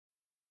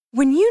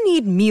When you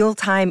need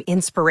mealtime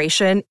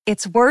inspiration,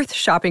 it's worth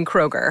shopping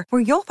Kroger,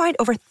 where you'll find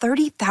over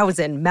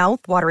 30,000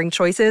 mouth-watering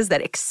choices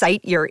that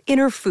excite your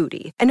inner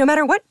foodie. And no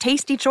matter what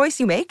tasty choice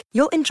you make,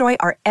 you'll enjoy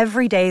our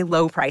everyday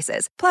low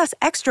prices, plus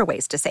extra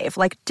ways to save,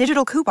 like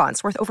digital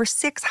coupons worth over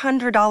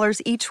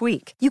 $600 each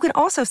week. You can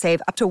also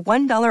save up to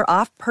 $1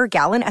 off per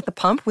gallon at the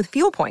pump with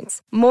fuel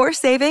points. More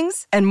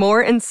savings and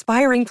more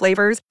inspiring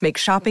flavors make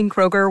shopping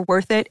Kroger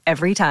worth it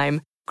every time.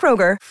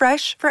 Kroger,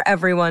 fresh for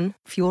everyone.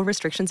 Fuel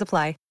restrictions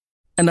apply.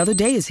 Another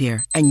day is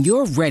here, and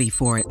you're ready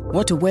for it.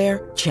 What to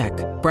wear? Check.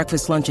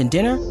 Breakfast, lunch, and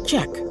dinner?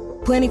 Check.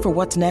 Planning for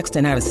what's next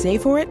and how to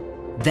save for it?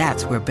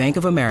 That's where Bank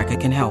of America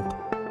can help.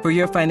 For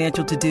your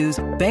financial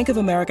to-dos, Bank of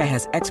America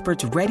has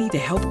experts ready to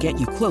help get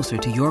you closer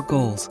to your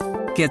goals.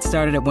 Get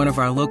started at one of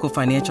our local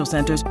financial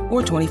centers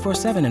or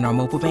 24/7 in our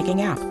mobile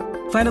banking app.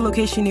 Find a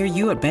location near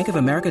you at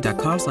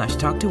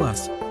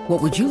bankofamerica.com/talktous.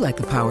 What would you like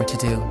the power to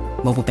do?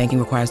 Mobile banking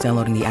requires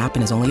downloading the app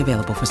and is only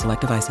available for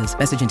select devices.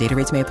 Message and data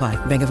rates may apply.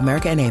 Bank of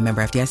America N.A.,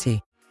 member FDIC.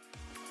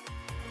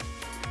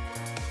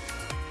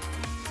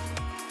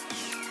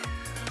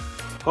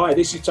 Hi,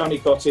 this is Tony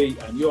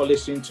Cottee, and you're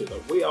listening to the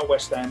We Are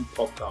West Ham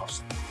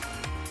podcast.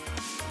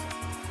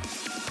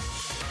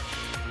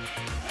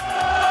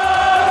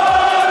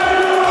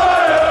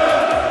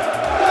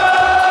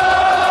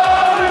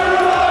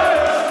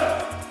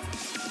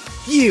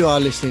 You are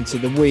listening to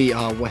the We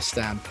Are West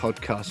Ham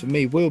podcast with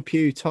me, Will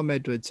Pugh, Tom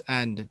Edwards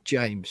and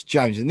James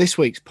Jones. And this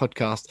week's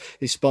podcast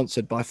is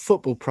sponsored by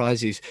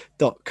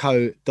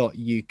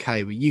footballprizes.co.uk,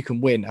 where you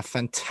can win a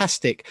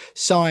fantastic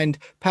signed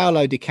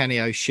Paolo Di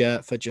Canio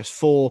shirt for just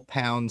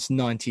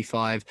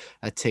 £4.95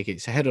 a ticket.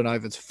 So head on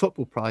over to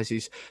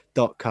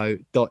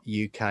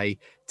footballprizes.co.uk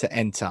to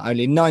enter.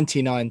 Only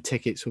 99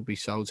 tickets will be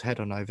sold. So head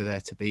on over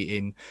there to be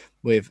in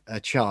with a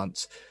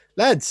chance.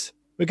 Lads,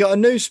 we've got a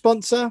new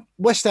sponsor.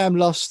 West Ham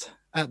lost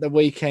at the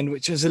weekend,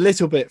 which is a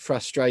little bit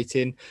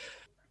frustrating.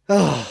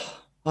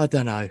 Oh, I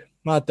don't know.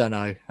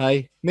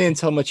 Hey, me and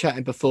Tom were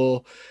chatting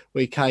before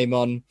we came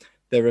on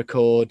the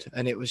record,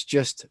 and it was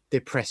just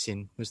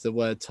depressing was the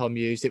word Tom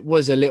used. It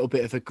was a little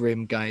bit of a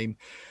grim game,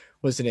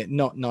 wasn't it?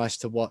 Not nice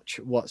to watch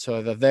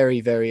whatsoever. Very,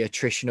 very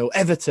attritional.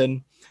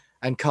 Everton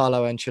and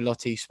Carlo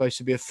Ancelotti supposed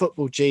to be a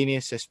football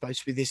genius. They're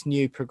supposed to be this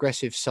new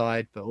progressive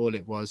side, but all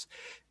it was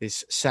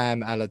is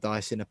Sam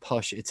Allardyce in a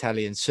posh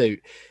Italian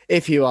suit,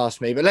 if you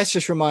ask me. But let's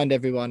just remind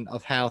everyone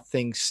of how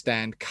things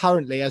stand.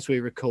 Currently, as we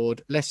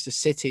record, Leicester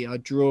City are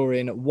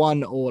drawing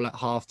 1-1 at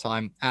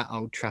halftime at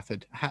Old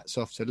Trafford. Hats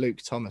off to Luke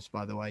Thomas,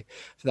 by the way,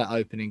 for that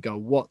opening goal.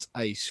 What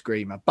a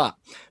screamer. But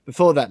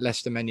before that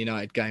Leicester Man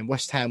United game,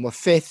 West Ham were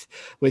fifth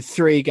with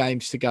 3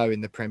 games to go in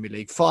the Premier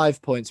League,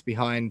 5 points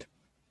behind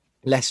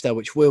Leicester,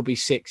 which will be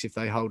 6 if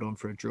they hold on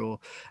for a draw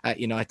at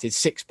United,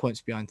 6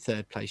 points behind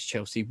third place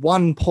Chelsea,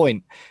 1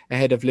 point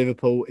ahead of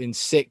Liverpool in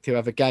 6th, who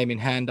have a game in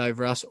hand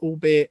over us,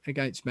 albeit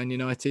against Man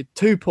United,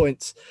 2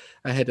 points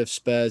ahead of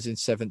Spurs in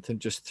 7th,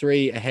 and just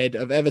 3 ahead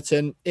of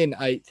Everton in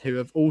 8th, who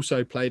have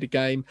also played a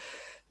game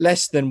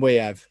less than we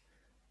have.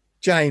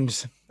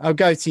 James, I'll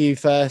go to you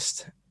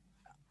first.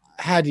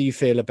 How do you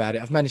feel about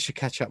it? I've managed to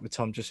catch up with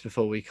Tom just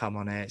before we come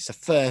on air. It's the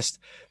first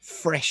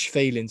fresh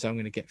feelings I'm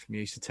going to get from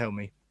you, so tell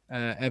me.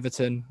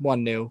 Everton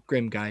 1-0,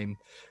 grim game,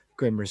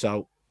 grim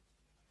result.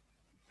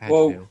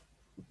 Well,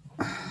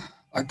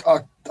 I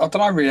don't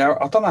know really.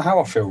 I don't know how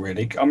I feel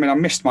really. I mean, I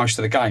missed most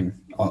of the game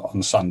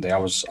on Sunday. I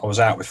was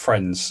out with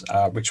friends,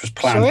 which was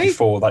planned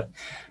before that.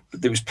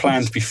 It was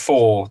planned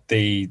before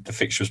the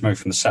fixture was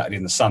moved from the Saturday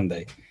and the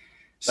Sunday.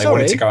 They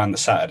wanted to go on the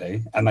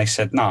Saturday, and they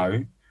said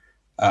no.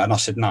 And I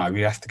said, no,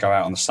 we have to go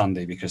out on the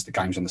Sunday because the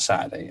game's on the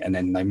Saturday. And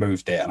then they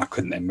moved it, and I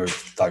couldn't then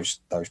move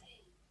those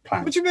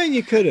plans. What do you mean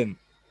you couldn't?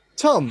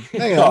 Tom,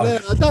 hang on.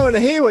 I don't want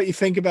to hear what you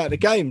think about the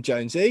game,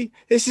 Jonesy.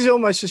 This is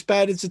almost as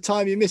bad as the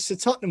time you missed the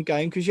Tottenham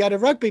game because you had a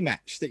rugby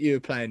match that you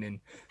were playing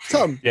in.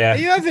 Tom, Are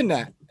you having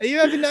that? Are you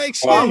having that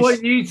excuse? Well, I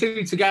want you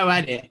two to go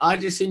at it. I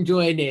just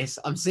enjoy this.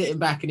 I'm sitting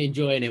back and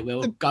enjoying it.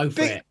 We'll go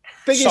for it.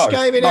 Biggest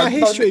game in our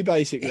history,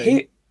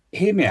 basically.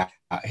 Hear me out.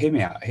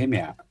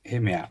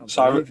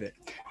 So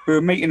we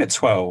were meeting at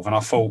 12 and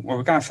I thought, well,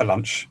 we're going for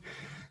lunch.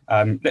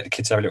 Let the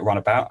kids have a little run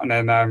about and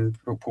then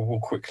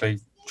we'll quickly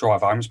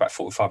drive home. It's about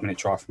a 45-minute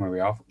drive from where we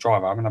are.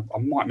 Drive home, and I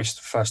might miss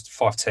the first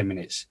 5-10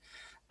 minutes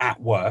at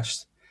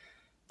worst,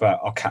 but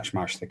I'll catch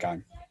most of the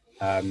game.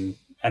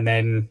 And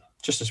then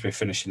just as we're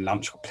finishing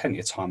lunch, got plenty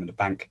of time in the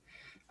bank,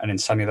 and then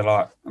suddenly they're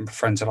like, and my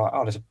friends are like,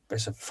 "Oh,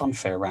 there's a fun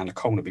fair around the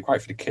corner. It'd be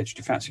great for the kids. Do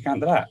you fancy going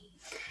to that?"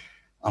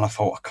 And I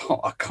thought,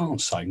 I can't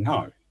say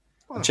no.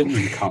 I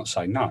genuinely can't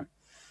say no.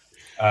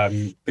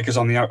 Because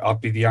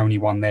I'd be the only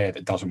one there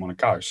that doesn't want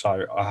to go.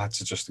 So I had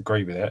to just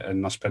agree with it,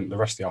 and I spent the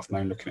rest of the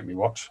afternoon looking at my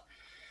watch.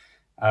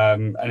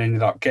 And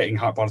ended up getting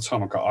home. By the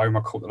time I got home,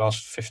 I caught the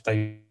last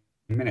 15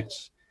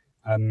 minutes.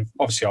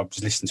 Obviously, I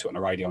was listening to it on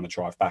the radio on the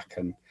drive back,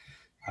 and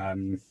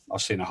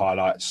I've seen the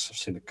highlights. I've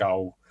seen the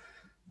goal.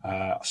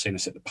 I've seen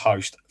us at the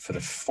post for the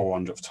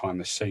 400th time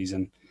this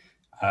season.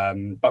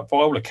 But by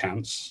all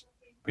accounts,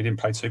 we didn't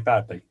play too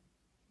badly.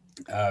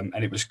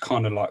 And it was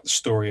kind of like the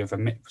story of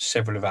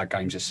several of our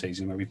games this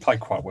season where we played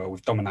quite well.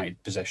 We've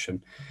dominated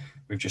possession.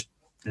 We've just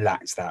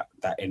lacked that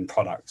end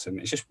product. And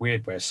it's just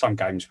weird where some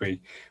games we're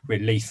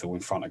lethal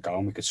in front of goal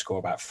and we could score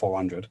about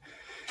 400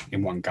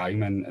 in one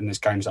game. And there's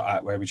games like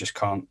that where we just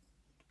can't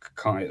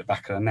hit the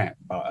back of the net.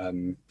 But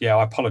yeah,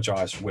 I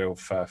apologise, Will,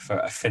 for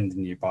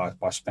offending you by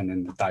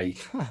spending the day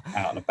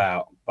out and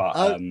about.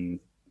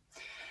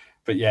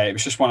 But yeah, it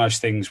was just one of those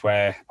things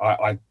where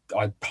I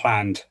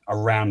planned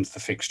around the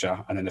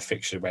fixture, and then the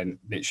fixture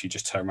literally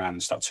just turned around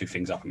and stuck two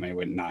things up at me and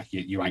went, "Nah,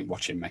 you ain't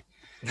watching me.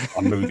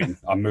 I'm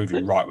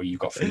moving right where you've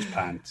got things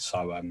planned."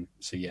 So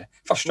yeah,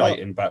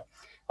 frustrating, but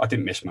I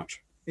didn't miss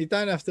much. You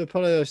don't have to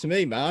apologise to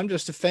me, man. I'm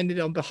just offended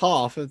on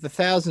behalf of the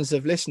thousands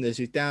of listeners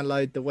who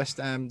download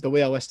the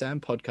We Are West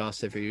Ham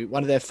podcast every week.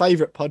 One of their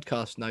favourite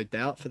podcasts, no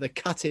doubt, for the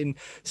cutting,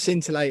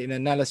 scintillating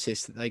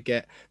analysis that they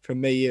get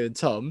from me, you and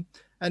Tom.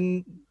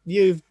 And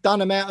you've done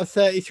them out of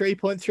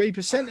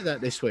 33.3% of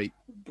that this week.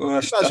 Well, you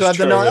might as well have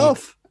the night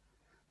off.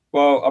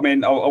 Well, I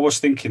mean, I was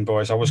thinking,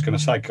 boys, I was going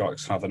to say,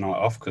 guys, have the night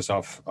off because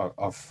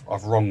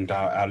I've wronged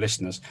our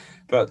listeners.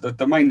 But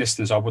the main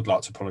listeners I would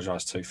like to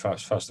apologise to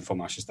first and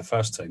foremost is the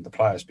first team, the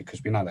players,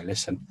 because we know they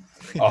listen.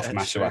 After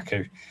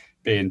Masuaku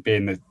being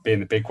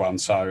the big one,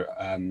 so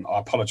I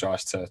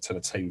apologise to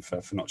the team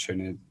for not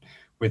tuning in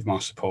with my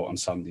support on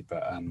Sunday.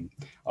 But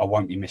I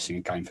won't be missing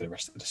a game for the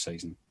rest of the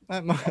season.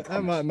 That might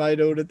have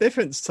made all the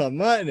difference, Tom,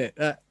 mightn't it?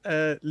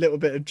 That little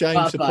bit of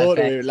James support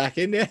we were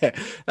lacking. Yeah,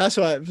 that's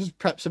why it was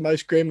perhaps the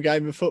most grim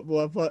game of football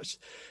I've watched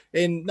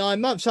in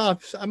 9 months.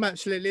 I'm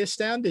absolutely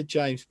astounded,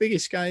 James.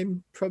 Biggest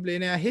game probably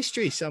in our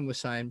history, some were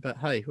saying. But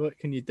hey, what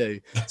can you do?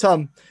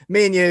 Tom,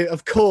 me and you,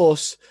 of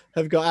course,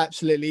 have got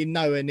absolutely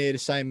nowhere near the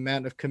same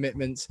amount of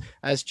commitments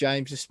as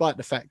James, despite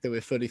the fact that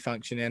we're fully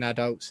functioning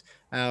adults.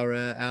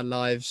 Our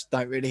lives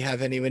don't really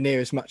have anywhere near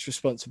as much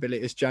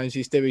responsibility as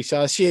Jonesy's do.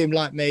 So I assume,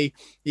 like me,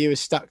 you were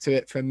stuck to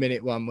it from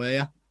minute one, were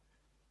you?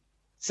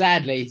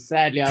 Sadly,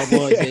 I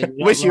was.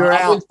 Wish you were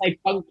out. I wouldn't say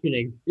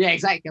functioning. Yeah,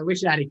 exactly. I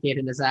wish I had a kid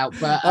in us out.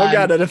 But I'm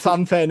going to the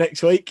fun fair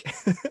next week.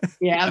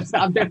 Yeah,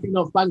 I'm definitely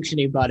not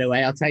functioning, by the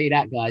way. I'll tell you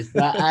that, guys.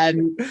 But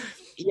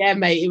yeah,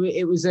 mate,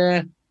 it was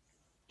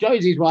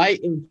Josie's right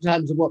in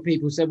terms of what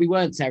people said. We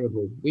weren't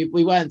terrible. We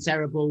weren't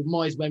terrible.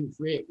 Moyes went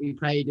for it. We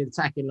played an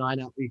attacking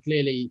lineup. We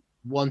clearly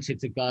wanted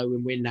to go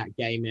and win that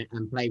game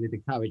and play with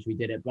the courage we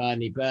did at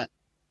Burnley. But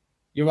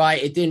you're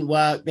right, it didn't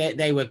work.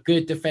 They were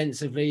good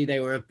defensively. They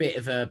were a bit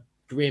of a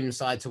grim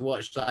side to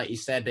watch. Like you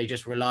said, they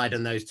just relied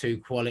on those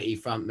two quality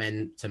front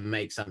men to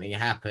make something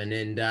happen.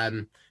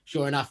 And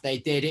sure enough, they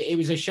did. It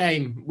was a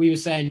shame. We were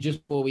saying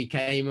just before we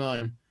came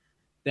on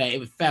that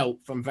it felt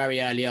from very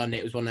early on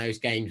it was one of those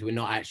games we're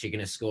not actually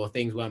going to score.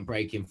 Things weren't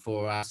breaking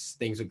for us.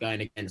 Things were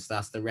going against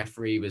us. The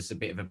referee was a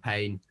bit of a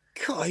pain.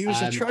 God, he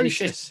was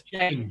atrocious.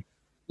 Shame.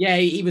 Yeah,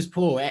 he was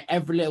poor.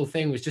 Every little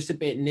thing was just a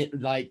bit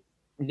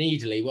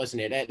needly,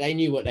 wasn't it? They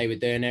knew what they were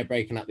doing. They're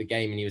breaking up the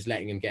game and he was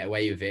letting them get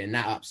away with it. And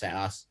that upset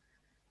us.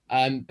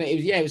 But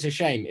it was a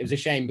shame. It was a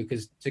shame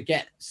because to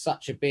get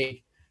such a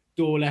big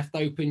door left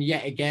open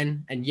yet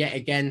again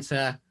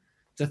to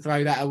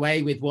throw that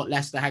away with what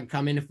Leicester had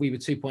coming, if we were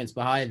 2 points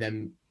behind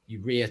them,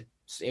 it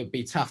would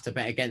be tough to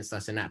bet against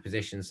us in that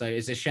position. So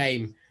it's a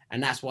shame.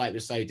 And that's why it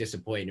was so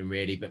disappointing,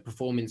 really. But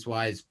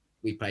performance-wise,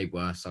 we played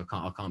worse. So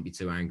I can't be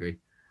too angry.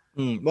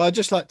 Well, I'd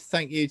just like to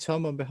thank you,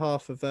 Tom, on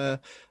behalf of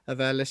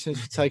our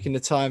listeners for taking the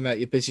time out of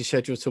your busy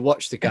schedule to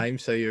watch the game,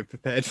 so you're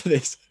prepared for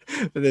this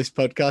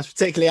podcast.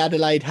 Particularly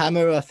Adelaide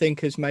Hammer, I think,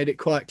 has made it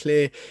quite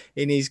clear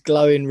in his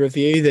glowing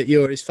review that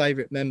you're his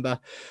favourite member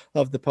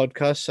of the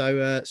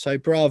podcast. So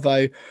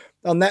bravo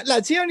on that,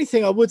 lads. The only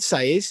thing I would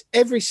say is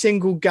every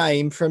single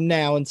game from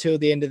now until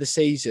the end of the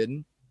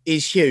season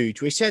is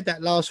huge. We said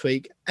that last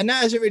week, and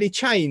that hasn't really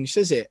changed,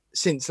 has it,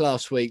 since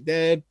last week?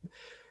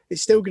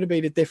 It's still going to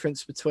be the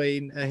difference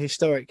between a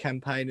historic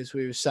campaign, as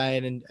we were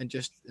saying, and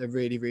just a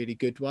really, really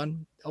good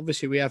one.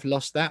 Obviously, we have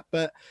lost that,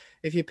 but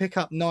if you pick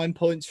up 9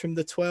 points from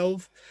the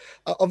 12,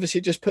 obviously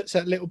it just puts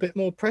that little bit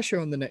more pressure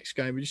on the next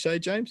game. Would you say,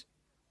 James?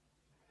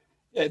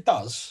 Yeah, it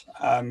does.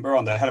 We're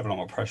under a hell of a lot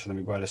more pressure than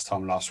we were this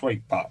time last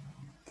week, but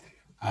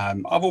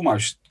I've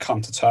almost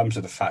come to terms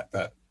with the fact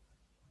that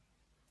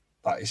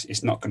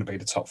it's not going to be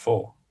the top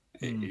four.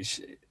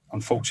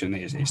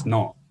 Unfortunately, it's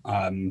not.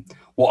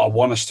 What I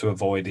want us to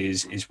avoid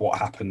is what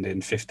happened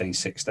in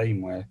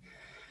 15-16, where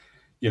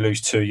you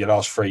lose your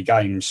last three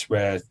games,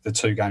 where the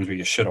two games where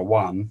you should have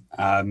won,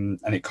 and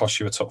it costs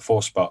you a top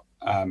four spot,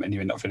 and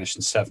you end up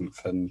finishing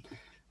seventh. And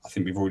I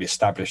think we've already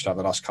established over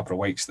the last couple of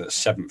weeks that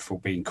seventh will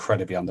be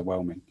incredibly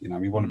underwhelming. You know,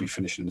 we want to be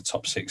finishing in the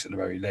top six at the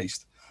very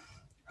least.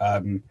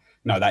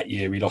 That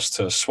year we lost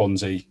to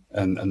Swansea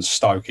and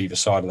Stoke either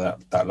side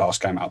of that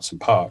last game at Upton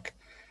Park.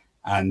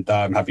 And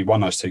had we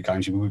won those two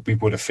games, we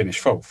would have finished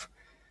fourth.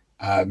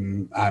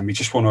 And we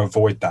just want to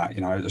avoid that.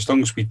 You know, as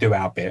long as we do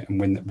our bit and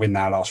win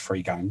our last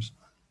three games,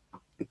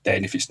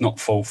 then if it's not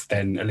fourth,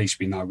 then at least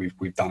we know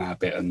we've done our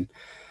bit and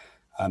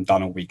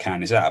done all we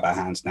can. It's out of our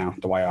hands now,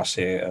 the way I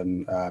see it.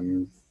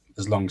 And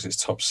as long as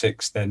it's top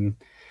six, then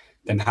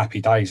then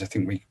happy days. I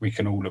think we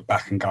can all look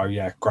back and go,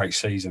 yeah, great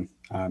season.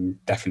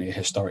 Definitely a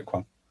historic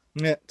one.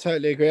 Yeah,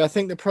 totally agree. I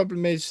think the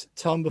problem is,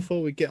 Tom,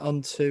 before we get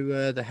on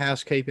to the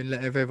housekeeping,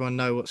 let everyone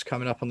know what's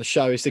coming up on the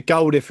show, is the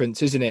goal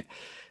difference, isn't it?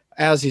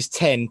 Ours is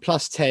 10,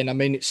 plus 10. I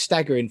mean, it's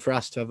staggering for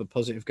us to have a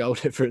positive goal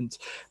difference,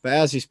 but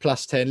ours is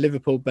plus 10.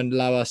 Liverpool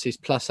below us is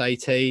plus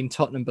 18.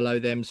 Tottenham below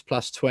them is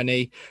plus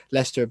 20.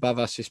 Leicester above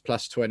us is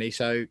plus 20.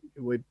 So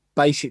we've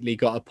basically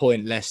got a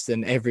point less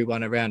than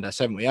everyone around us,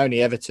 haven't we?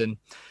 Only Everton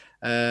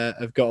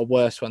have got a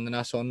worse one than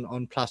us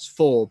on plus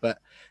 4, but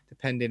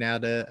depending how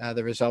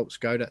the results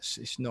go,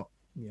 it's not,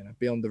 you know,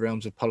 beyond the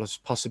realms of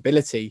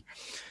possibility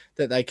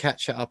that they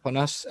catch it up on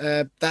us.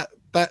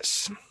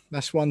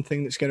 That's one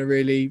thing that's going to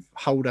really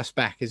hold us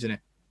back, isn't it?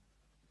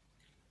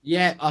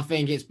 Yeah, I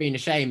think it's been a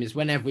shame. Is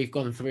whenever we've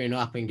gone through and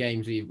up in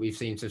games, we've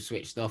seemed to have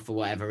switched off for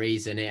whatever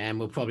reason, and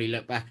we'll probably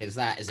look back as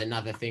that as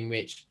another thing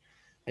which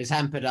has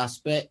hampered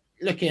us. But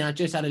I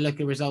just had a look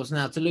at results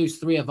now. To lose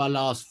 3 of our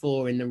last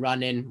 4 in the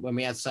run-in when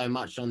we had so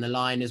much on the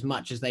line, as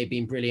much as they've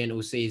been brilliant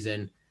all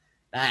season,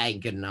 that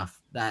ain't good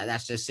enough.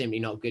 That's just simply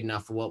not good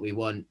enough for what we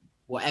want,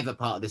 whatever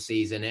part of the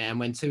season. And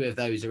when 2 of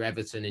those are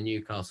Everton and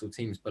Newcastle,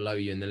 teams below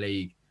you in the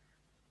league,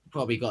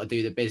 probably got to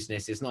do the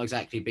business. It's not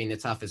exactly been the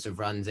toughest of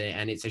runs,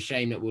 and it's a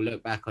shame that we'll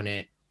look back on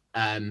it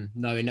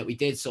knowing that we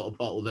did sort of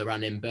bottle the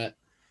run in. But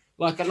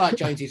like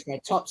Jonesy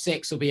said, top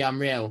 6 will be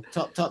unreal.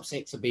 Top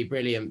 6 will be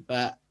brilliant.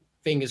 But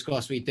fingers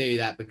crossed we do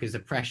that, because the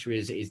pressure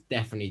is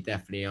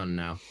definitely on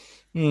now.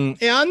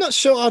 Yeah, I'm not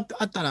sure. I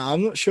don't know.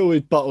 I'm not sure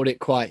we've bottled it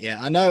quite yet.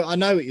 I know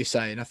what you're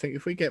saying. I think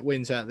if we get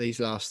wins out of these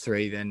last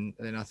 3, then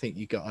I think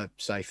you got to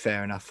say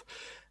fair enough.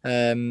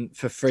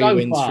 For 3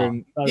 wins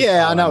from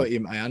I know what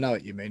you mean. I know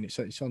what you mean.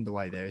 It's on the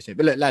way there, isn't it?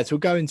 But look, lads, we'll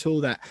go into all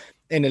that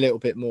in a little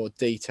bit more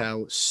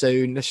detail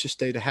soon. Let's just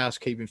do the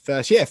housekeeping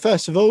first. Yeah,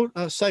 first of all,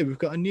 I'll say we've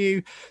got a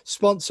new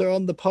sponsor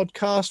on the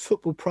podcast,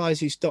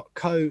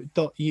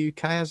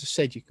 footballprizes.co.uk. As I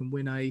said, you can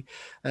win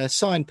a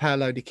signed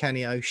Paolo Di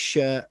Canio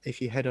shirt if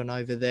you head on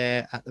over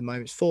there. At the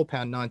moment, it's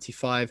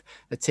 £4.95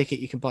 a ticket.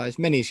 You can buy as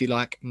many as you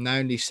like, and they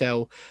only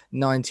sell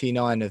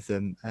 99 of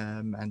them.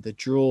 And the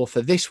draw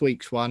for this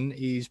week's one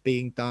is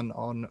being done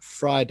on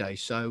Friday.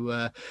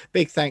 So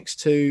big thanks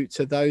to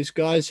those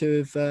guys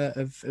who are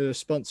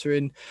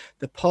sponsoring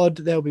the pod.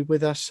 They'll be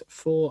with us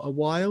for a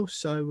while,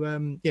 so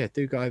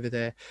do go over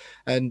there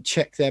and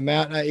check them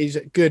out. That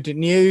is good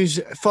news.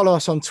 Follow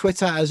us on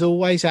Twitter as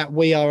always at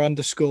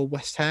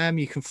 @WeAre_West Ham.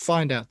 You can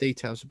find out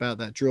details about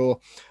that draw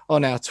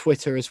on our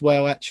Twitter as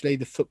well. Actually,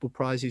 the Football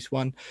Prizes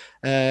one.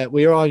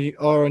 We are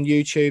on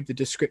YouTube. The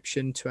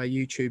description to our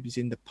YouTube is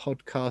in the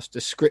podcast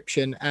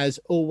description. As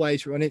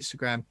always, we're on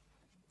Instagram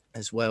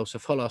as well, so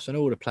follow us on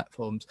all the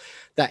platforms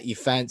that you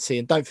fancy,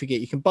 and don't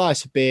forget you can buy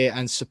us a beer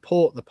and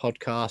support the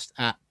podcast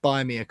at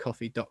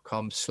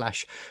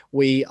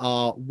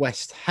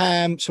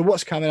buymeacoffee.com/wearewestham. So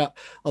what's coming up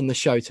on the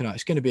show tonight?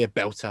 It's going to be a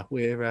belter.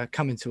 We're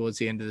coming towards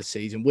the end of the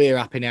season. We're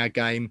up in our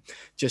game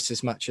just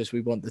as much as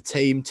we want the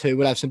team to.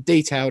 We'll have some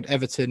detailed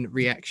Everton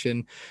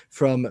reaction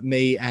from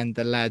me and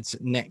the lads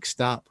next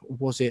up.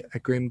 Was it a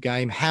grim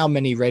game? How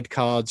many red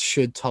cards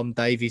should Tom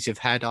Davies have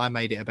had? I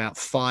made it about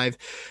 5.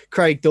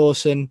 Craig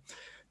Dawson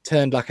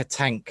turned like a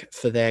tank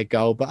for their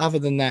goal. But other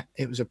than that,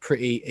 it was a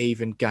pretty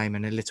even game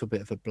and a little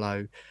bit of a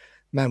blow.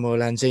 Manuel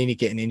Lanzini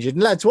getting injured.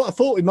 And lads, what I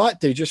thought we might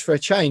do just for a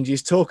change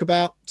is talk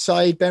about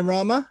Saeed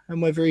Benrahma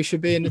and whether he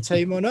should be in the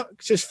team or not,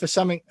 just for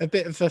something, a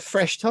bit of a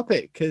fresh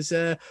topic, because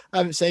I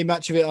haven't seen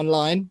much of it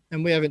online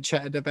and we haven't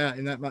chatted about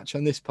him that much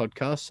on this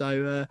podcast.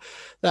 So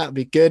that'll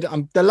be good.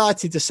 I'm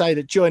delighted to say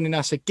that joining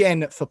us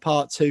again for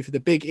part 2 for the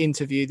big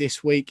interview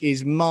this week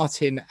is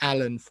Martin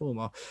Allen,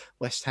 former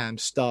West Ham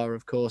star,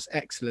 of course,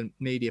 excellent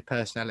media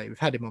personality. We've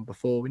had him on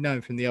before. We know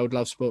him from the old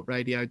Love Sport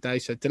radio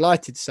days. So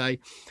delighted to say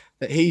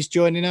that he's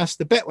joining us.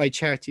 The Betway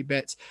charity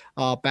bets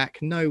are back.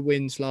 No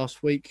wins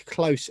last week.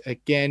 Close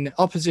again.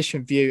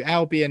 Opposition View,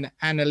 Albion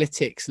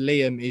Analytics.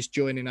 Liam is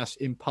joining us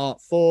in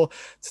part 4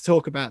 to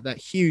talk about that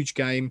huge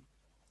game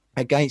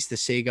against the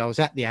Seagulls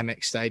at the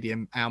Amex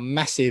Stadium. Our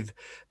massive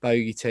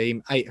bogey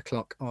team, 8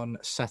 o'clock on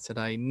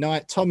Saturday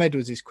night. Tom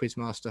Edwards is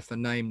quizmaster for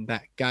Name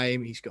That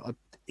Game. He's got an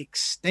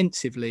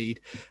extensive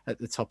lead at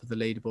the top of the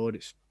leaderboard.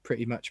 It's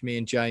pretty much me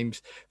and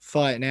James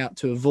fighting out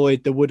to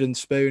avoid the wooden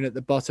spoon at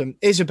the bottom.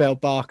 Isabel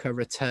Barker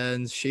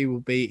returns. She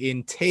will be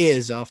in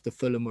tears after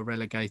Fulham were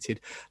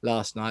relegated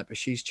last night, but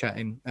she's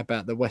chatting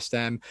about the West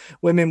Ham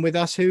women with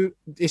us who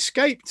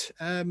escaped.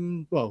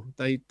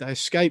 They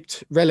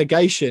escaped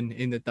relegation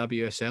in the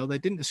WSL. They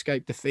didn't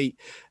escape defeat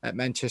at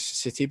Manchester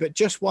City, but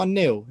just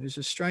 1-0. It was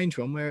a strange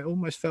one where it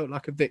almost felt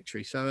like a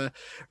victory. So a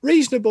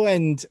reasonable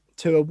end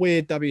to a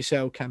weird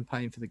WSL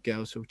campaign for the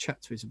girls. So we'll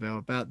chat to Isabel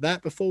about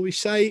that before we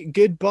say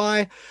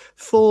goodbye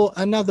for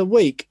another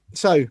week.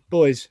 So,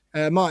 boys,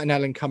 Martin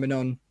Allen coming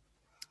on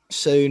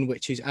soon,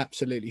 which is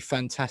absolutely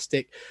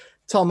fantastic.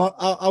 Tom,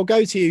 I'll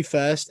go to you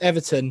first.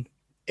 Everton,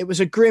 it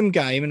was a grim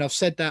game, and I've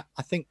said that,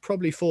 I think,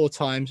 probably 4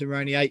 times, and we're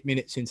only 8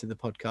 minutes into the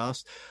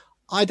podcast.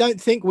 I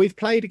don't think we've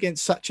played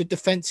against such a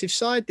defensive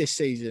side this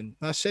season.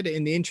 I said it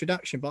in the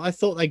introduction, but I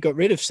thought they got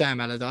rid of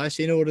Sam Allardyce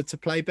in order to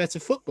play better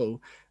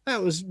football.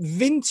 That was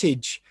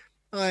vintage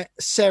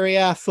Serie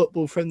A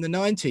football from the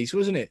 90s,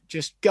 wasn't it?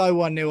 Just go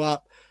 1-0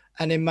 up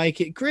and then make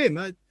it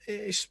grim.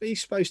 He's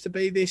supposed to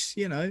be this,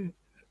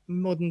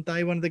 modern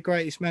day, one of the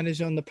greatest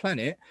managers on the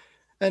planet.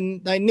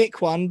 And they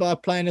nick one by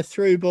playing a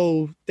through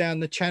ball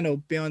down the channel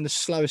behind the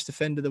slowest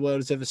defender the world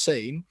has ever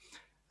seen.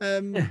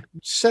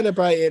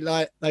 Celebrate it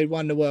like they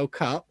won the World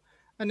Cup,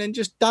 and then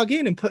just dug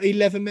in and put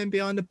 11 men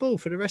behind the ball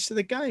for the rest of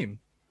the game.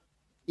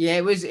 Yeah,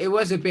 it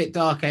was a bit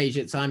dark age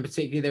at time,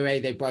 particularly the way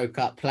they broke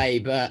up play.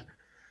 But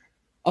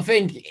I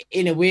think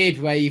in a weird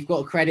way, you've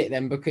got to credit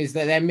them because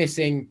they were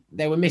missing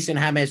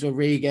James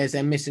Rodriguez,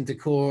 they're missing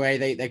Decore.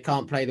 They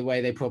can't play the way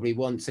they probably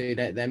want to.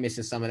 They're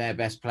missing some of their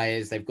best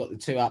players. They've got the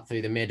two up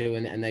through the middle,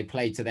 and they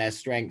played to their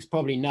strengths,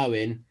 probably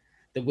knowing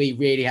that we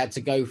really had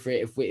to go for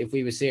it if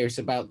we were serious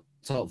about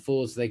top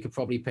four, so they could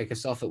probably pick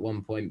us off at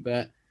one point.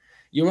 But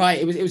you're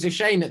right, it was a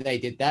shame that they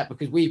did that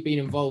because we've been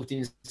involved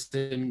in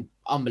some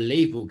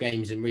unbelievable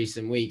games in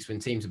recent weeks when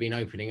teams have been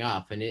opening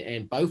up, and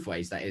in both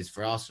ways, that is,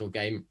 for Arsenal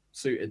game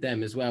suited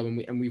them as well,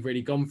 and we've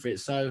really gone for it.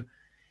 So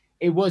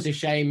it was a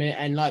shame,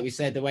 and like we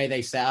said, the way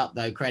they set up,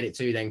 though, credit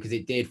to them, because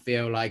it did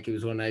feel like it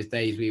was one of those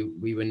days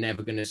we were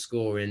never going to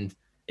score. And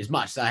as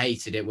much as I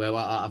hated it, well,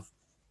 I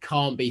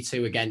can't be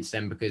too against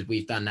them because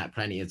we've done that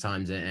plenty of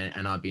times,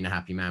 and I've been a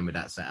happy man with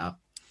that setup.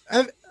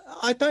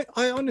 I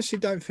honestly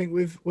don't think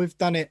we've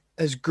done it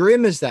as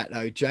grim as that,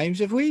 though, James.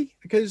 Have we?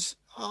 Because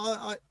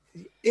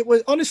it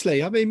was,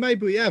 honestly, I mean,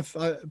 maybe we have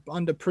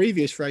under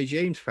previous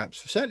regimes,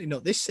 perhaps, certainly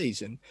not this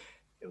season.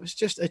 It was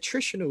just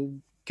attritional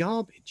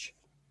garbage.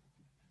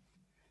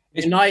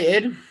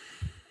 United.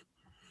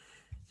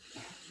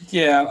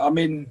 Yeah, I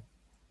mean,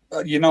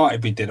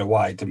 United we did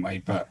away, didn't we?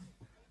 But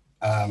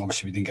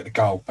obviously we didn't get the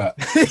goal. But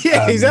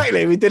yeah,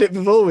 exactly. We did it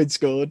before we'd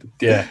scored.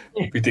 Yeah,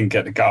 we didn't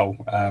get the goal.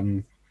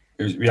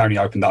 We only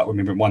opened up when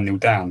we went 1-0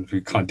 down.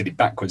 We kind of did it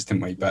backwards,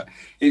 didn't we? But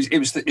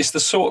it's the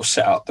sort of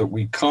setup that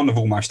we kind of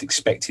almost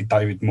expected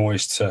David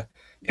Moyes to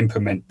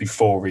implement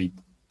before he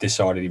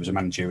decided he was a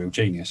managerial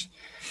genius.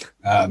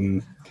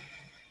 And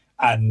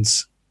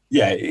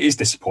yeah, it is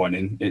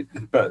disappointing.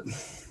 But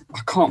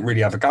I can't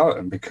really have a go at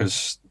them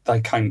because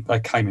they came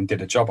and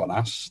did a job on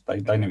us.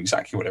 They knew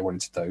exactly what they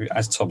wanted to do.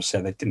 As Tom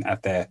said, they didn't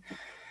have their,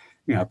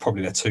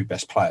 probably their two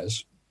best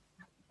players.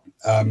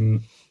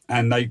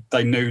 And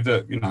they knew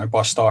that,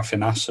 by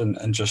stifling us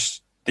and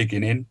just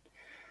digging in,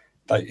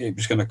 it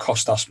was going to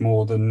cost us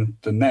more than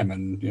them.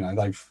 And,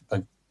 they've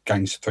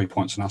gained 3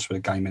 points on us with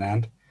a game in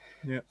hand.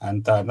 Yeah.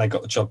 And they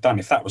got the job done.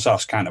 If that was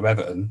us counter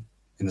Everton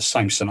in the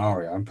same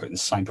scenario and putting the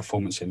same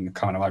performance in and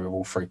coming away with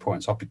all 3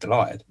 points, I'd be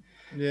delighted.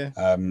 Yeah.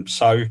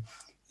 So,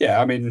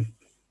 yeah, I mean,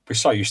 we're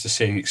so used to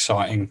seeing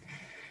exciting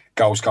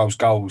goals,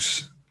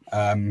 games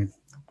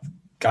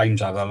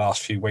over the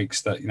last few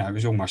weeks that, it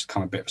was almost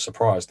come a bit of a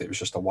surprise that it was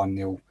just a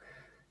 1-0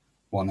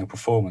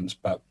 performance.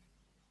 But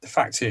the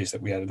fact is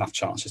that we had enough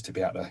chances to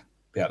be able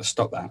to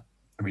stop that,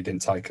 and we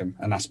didn't take them.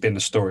 And that's been the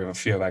story of a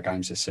few of our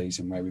games this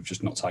season where we've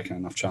just not taken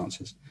enough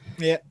chances.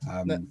 Yeah.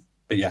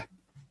 But yeah.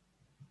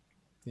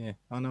 Yeah,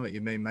 I know what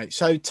you mean, mate.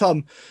 So,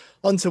 Tom,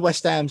 on to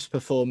West Ham's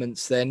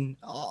performance then.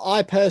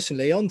 I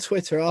personally, on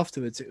Twitter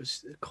afterwards, it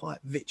was quite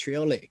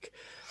vitriolic.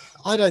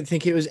 I don't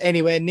think it was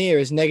anywhere near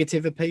as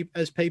negative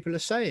as people are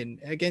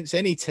saying against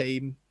any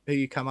team who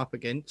you come up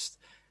against.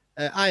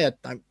 I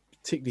don't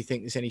particularly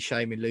think there's any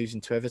shame in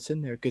losing to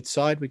Everton. They're a good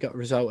side. We got a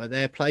result at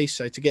their place.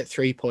 So to get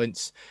 3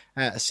 points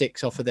out of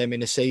 6 off of them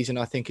in a season,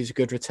 I think is a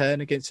good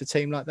return against a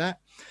team like that.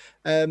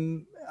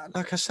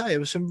 Like I say, there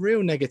was some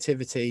real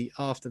negativity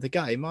after the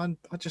game. I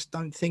just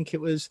don't think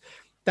it was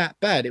that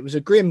bad. It was a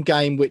grim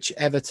game, which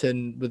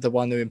Everton were the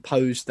one who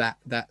imposed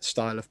that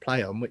style of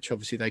play on, which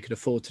obviously they could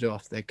afford to do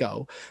after their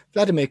goal.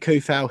 Vladimir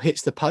Coufal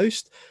hits the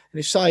post, and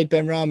if Said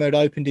Benrahma had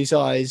opened his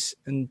eyes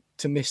and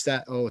to miss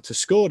that or to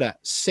score that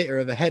sitter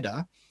of a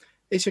header,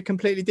 it's a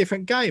completely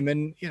different game.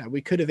 And,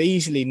 we could have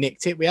easily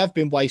nicked it. We have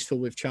been wasteful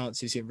with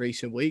chances in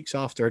recent weeks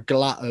after a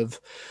glut of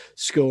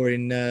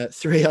scoring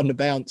 3 on the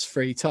bounce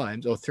 3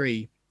 times, or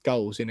 3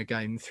 goals in a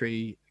game,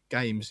 3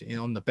 games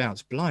on the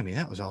bounce. Blimey,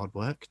 that was hard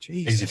work.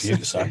 Jesus. Easy for you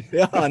to say.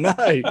 Yeah, I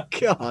know.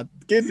 God,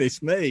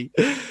 goodness me.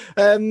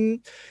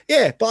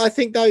 Yeah, but I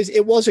think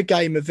it was a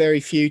game of very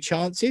few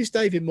chances.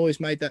 David Moyes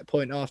made that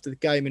point after the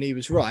game, and he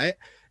was right.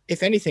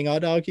 If anything,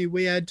 I'd argue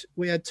we had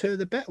 2 of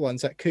the better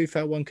ones. That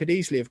Coufal one could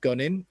easily have gone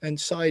in, and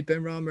Said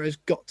Benrahma has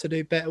got to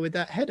do better with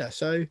that header.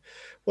 So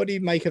what do you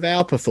make of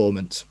our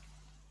performance?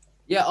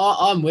 Yeah,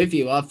 I'm with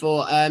you. I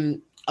thought,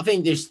 I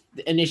think this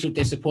initial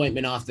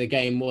disappointment after the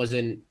game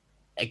wasn't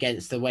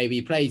against the way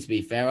we played, to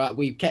be fair.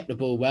 We kept the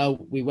ball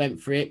well. We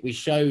went for it. We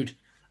showed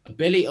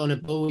ability on the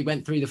ball. We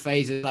went through the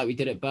phases like we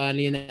did at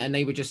Burnley, and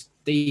they were just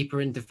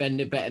deeper and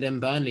defended better than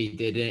Burnley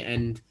did.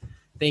 And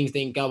things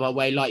didn't go our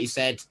way. Like you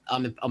said,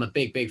 I'm a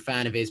big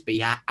fan of his, but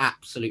he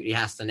absolutely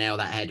has to nail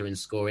that header and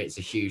score it. It's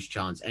a huge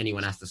chance.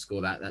 Anyone has to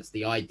score that. That's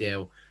the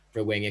ideal for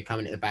a winger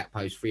coming at the back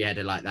post, free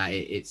header like that.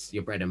 It's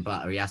your bread and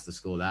butter. He has to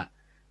score that.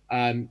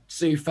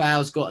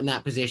 Soufal's got in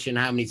that position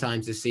how many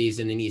times this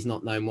season, and he's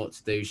not known what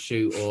to do,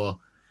 shoot or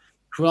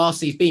cross.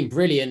 He's been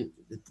brilliant.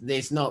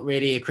 There's not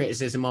really a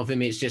criticism of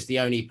him. It's just the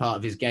only part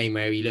of his game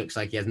where he looks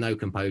like he has no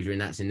composure, and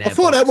that's in there. I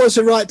thought that was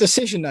the right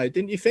decision, though,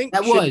 didn't you think?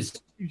 That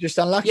was. You're just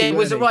unlucky. Yeah, it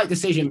was the right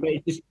decision, but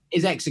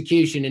his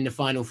execution in the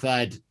final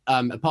third,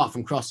 apart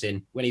from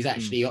crossing, when he's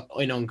actually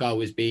in on goal,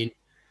 has been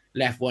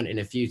left wanting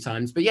a few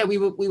times. But yeah, we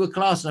were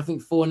class, and I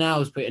think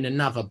Fornals put in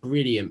another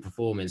brilliant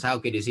performance. How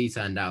good has he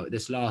turned out?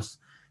 This last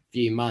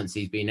few months,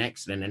 he's been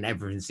excellent, and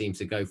everything seems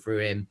to go through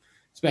him,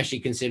 especially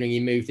considering he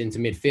moved into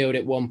midfield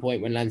at one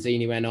point when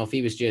Lanzini went off.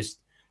 He was just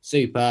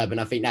superb,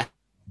 and I think that's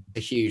a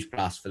huge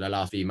plus for the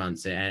last few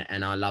months.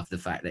 And I love the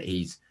fact that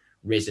he's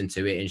risen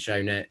to it and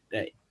shown that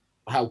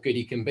how good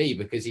he can be,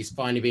 because he's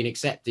finally been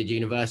accepted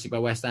universally by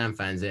West Ham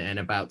fans, and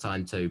about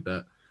time too.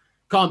 But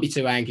can't be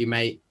too angry,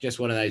 mate. Just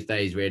one of those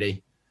days,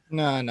 really.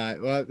 No.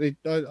 Well,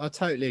 I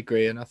totally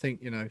agree, and I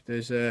think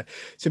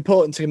it's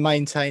important to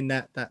maintain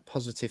that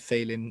positive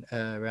feeling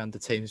around the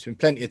team. There's been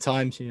plenty of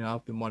times,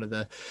 I've been one of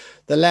the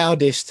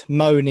loudest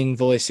moaning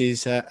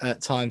voices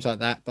at times like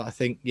that. But I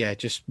think,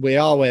 just we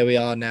are where we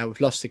are now.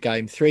 We've lost the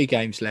game, 3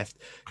 games left.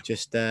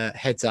 Just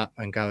heads up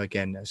and go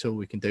again. That's all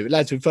we can do. But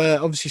lads, we've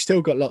obviously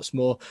still got lots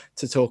more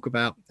to talk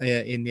about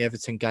in the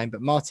Everton game.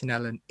 But Martin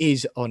Allen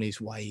is on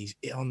his way. He's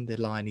on the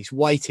line. He's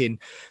waiting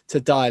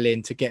to dial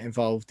in to get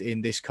involved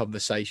in this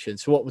conversation.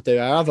 So what we'll do,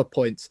 our other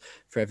points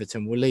for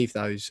Everton, we'll leave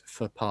those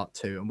for part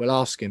 2, and we'll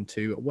ask him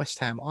to West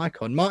Ham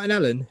icon Martin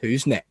Allen,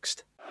 who's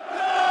next.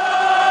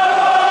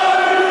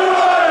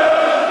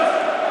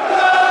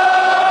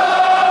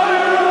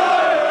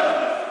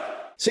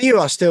 So you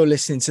are still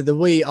listening to the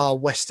We Are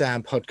West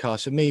Ham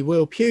podcast with me,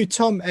 Will Pugh,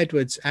 Tom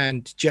Edwards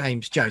and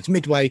James Jones.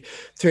 Midway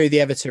through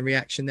the Everton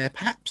reaction there,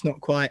 perhaps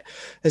not quite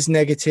as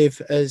negative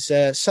as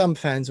some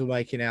fans were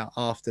making out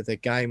after the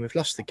game. We've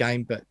lost the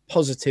game, but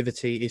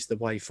positivity is the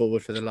way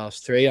forward for the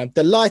last 3. I'm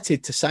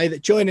delighted to say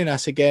that joining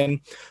us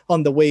again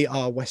on the We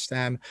Are West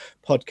Ham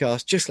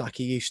podcast, just like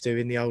he used to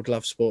in the old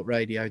Love Sport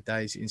radio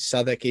days in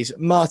Southwark, is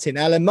Martin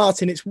Allen.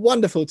 Martin, it's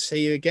wonderful to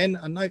see you again.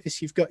 I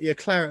notice you've got your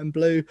claret and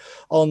blue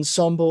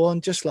ensemble on,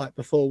 just like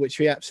before, which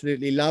we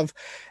absolutely love.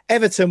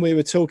 Everton we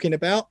were talking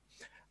about,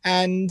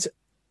 and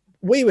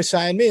we were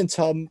saying, me and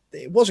Tom,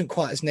 it wasn't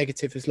quite as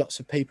negative as lots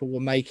of people were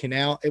making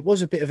out. It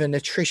was a bit of an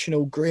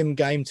attritional, grim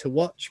game to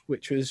watch,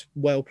 which was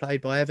well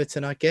played by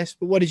Everton, I guess.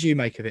 But what did you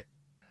make of it?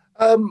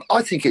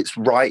 I think it's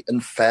right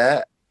and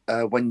fair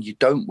when you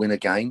don't win a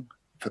game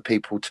for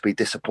people to be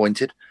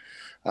disappointed,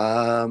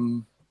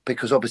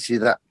 because obviously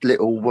that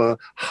little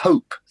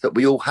hope that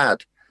we all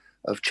had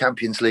of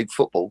Champions League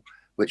football,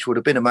 which would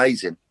have been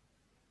amazing.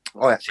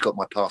 I actually got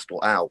my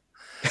passport out.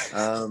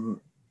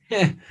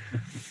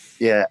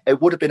 Yeah, it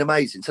would have been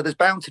amazing. So there's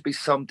bound to be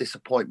some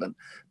disappointment.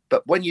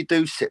 But when you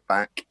do sit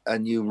back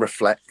and you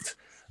reflect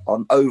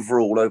on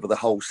overall over the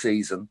whole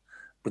season,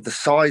 with the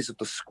size of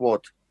the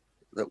squad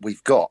that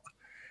we've got,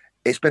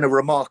 it's been a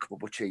remarkable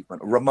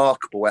achievement, a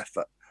remarkable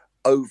effort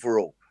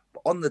overall.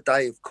 But on the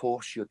day, of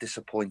course, you're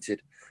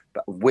disappointed.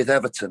 But with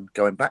Everton,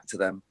 going back to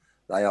them,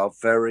 they are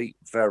very,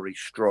 very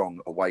strong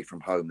away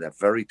from home. They're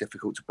very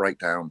difficult to break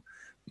down.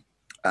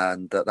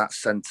 And that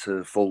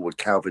centre forward,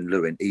 Calvin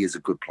Lewin, he is a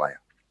good player.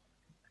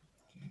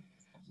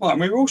 Well, and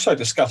we were also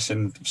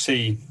discussing,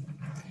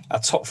 our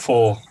top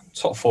four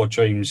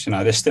dreams.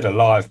 They're still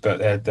alive,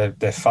 but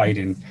they're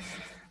fading,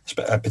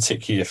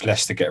 particularly if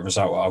Leicester get a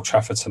result at Old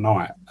Trafford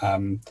tonight.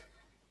 I'm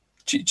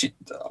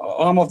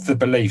of the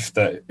belief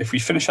that if we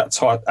finish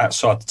outside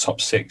the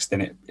top 6,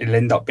 then it'll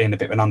end up being a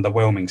bit of an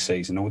underwhelming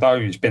season. Although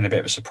it's been a bit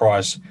of a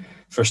surprise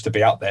for us to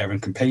be up there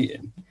and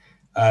competing.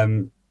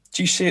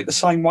 Do you see it the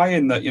same way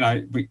in that,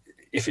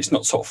 if it's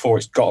not top 4,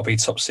 it's got to be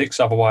top 6.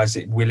 Otherwise,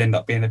 it will end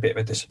up being a bit of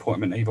a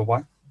disappointment either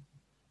way?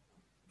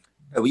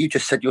 Well, you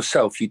just said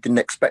yourself you didn't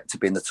expect to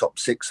be in the top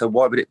 6. So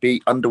why would it be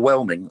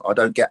underwhelming? I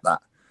don't get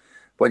that.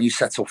 When you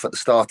set off at the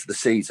start of the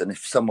season,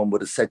 if someone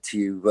would have said to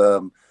you,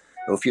 or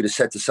if you'd have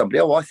said to somebody,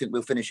 I think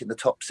we'll finish in the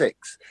top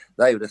 6,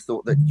 they would have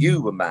thought that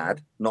you were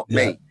mad, not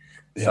me.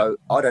 Yeah. So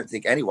I don't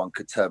think anyone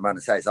could turn around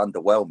and say it's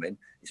underwhelming.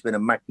 It's been a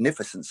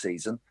magnificent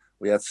season.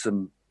 We had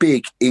some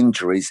big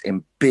injuries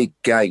in big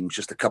games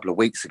just a couple of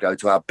weeks ago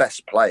to our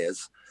best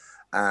players.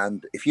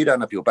 And if you don't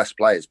have your best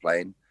players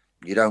playing,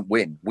 you don't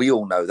win. We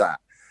all know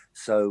that.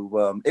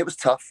 So it was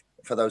tough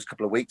for those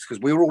couple of weeks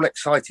because we were all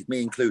excited,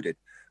 me included,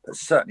 but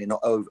certainly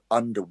not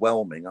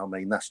underwhelming. I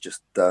mean, that's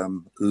just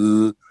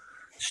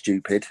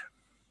stupid.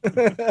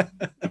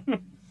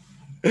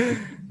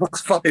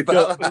 What's funny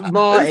about that?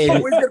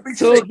 Martin, we're going to be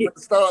sick at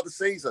the start of the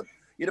season.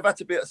 You'd have had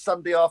to be at a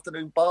Sunday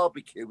afternoon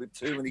barbecue with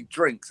too many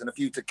drinks and a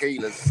few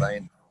tequilas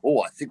saying,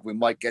 I think we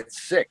might get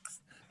 6th.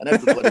 And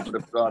everybody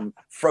would have gone,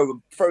 throw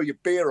your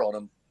beer on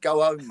them,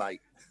 go home,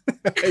 mate.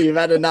 You've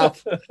had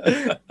enough.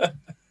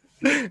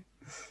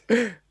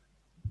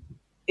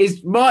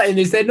 Is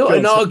there not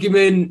an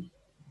argument?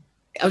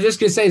 I was just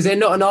going to say, is there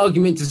not an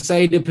argument to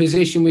say the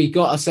position we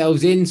got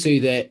ourselves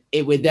into that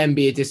it would then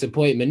be a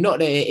disappointment? Not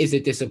that it is a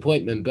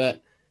disappointment,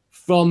 but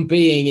from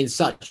being in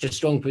such a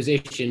strong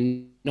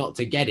position, not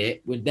to get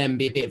it would then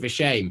be a bit of a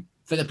shame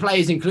for the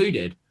players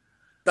included.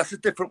 That's a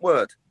different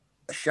word,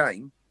 a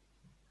shame.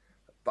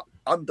 But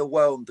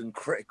underwhelmed and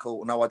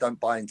critical, no, I don't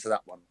buy into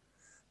that one.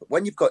 But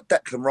when you've got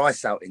Declan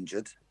Rice out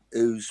injured,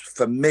 who's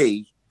for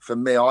me,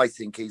 I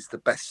think he's the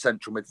best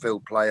central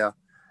midfield player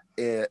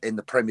in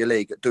the Premier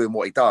League at doing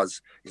what he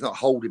does. He's not a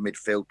holding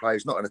midfield player.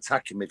 He's not an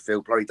attacking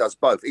midfield player. He does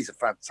both. He's a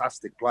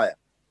fantastic player.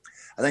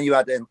 And then you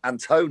add in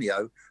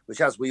Antonio,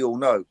 which, as we all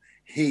know,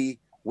 he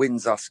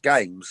wins us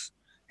games.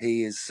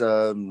 He's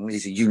a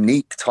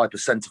unique type of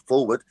centre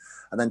forward.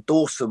 And then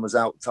Dawson was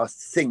out, I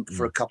think,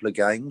 for a couple of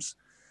games.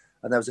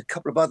 And there was a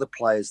couple of other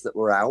players that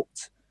were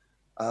out.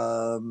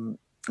 And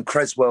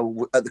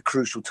Creswell, at the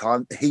crucial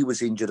time, he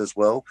was injured as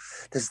well.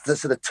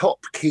 So the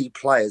top key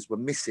players were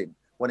missing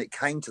when it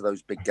came to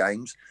those big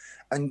games,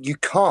 and you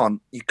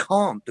can't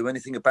do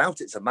anything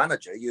about it. It's a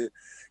manager. You're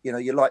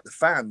like the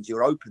fans.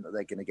 You're hoping that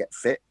they're going to get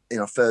fit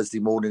Thursday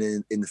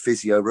morning in the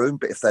physio room.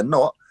 But if they're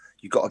not,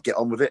 you've got to get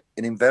on with it.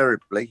 And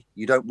invariably,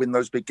 you don't win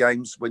those big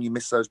games when you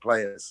miss those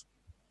players.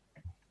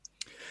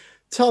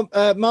 Tom,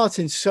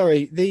 Martin,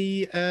 sorry,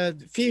 the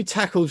few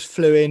tackles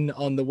flew in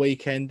on the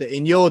weekend that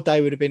in your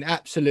day would have been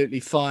absolutely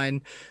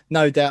fine,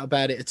 no doubt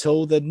about it at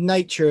all. The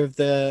nature of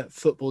the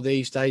football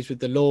these days with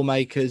the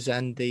lawmakers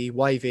and the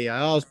way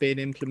VAR's being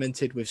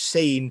implemented, we've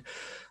seen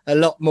a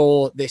lot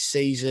more this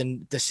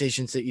season,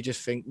 decisions that you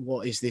just think,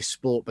 what is this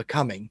sport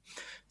becoming?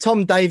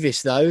 Tom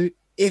Davies, though,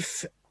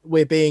 if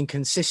we're being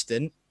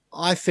consistent,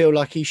 I feel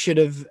like he should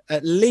have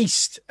at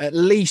least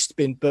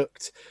been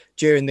booked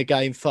during the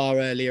game far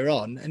earlier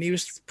on. And he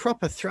was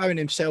proper throwing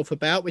himself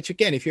about, which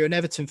again, if you're an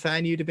Everton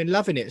fan, you'd have been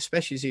loving it,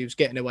 especially as he was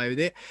getting away with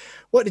it.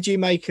 What did you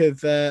make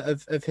of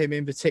him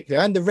in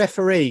particular? And the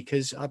referee,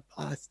 because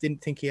I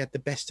didn't think he had the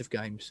best of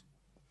games.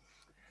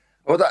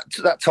 Well,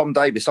 that Tom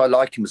Davies, I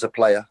like him as a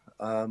player.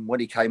 When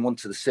he came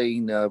onto the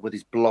scene with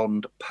his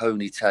blonde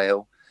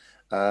ponytail,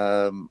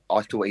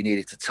 I thought he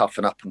needed to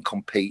toughen up and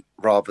compete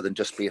rather than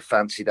just be a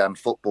fancy down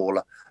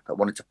footballer that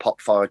wanted to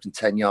pop 5 and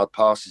 10-yard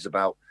passes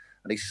about.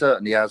 And he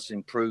certainly has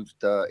improved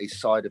his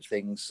side of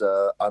things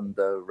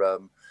under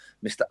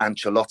Mr.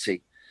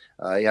 Ancelotti.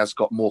 He has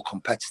got more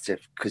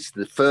competitive because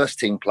the first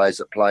team players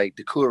that played,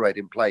 Doucouré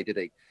didn't play, did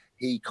he?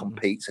 He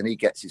competes and he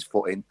gets his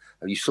foot in.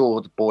 And you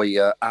saw the boy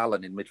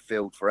Allen in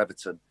midfield for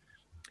Everton.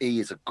 He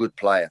is a good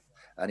player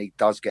and he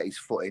does get his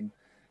foot in.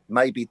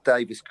 Maybe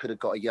Davies could have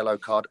got a yellow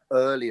card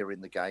earlier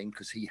in the game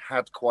because he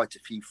had quite a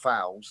few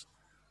fouls,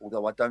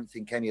 although I don't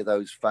think any of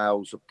those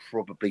fouls are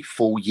probably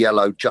full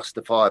yellow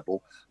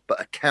justifiable, but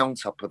a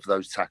count-up of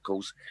those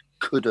tackles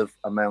could have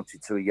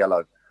amounted to a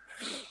yellow.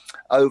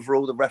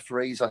 Overall, the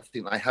referees, I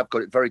think they have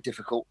got it very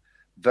difficult,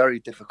 very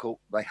difficult.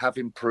 They have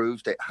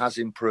improved. It has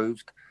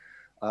improved.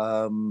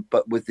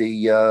 But with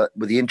the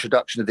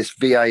introduction of this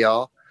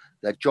VAR,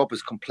 their job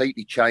has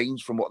completely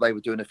changed from what they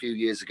were doing a few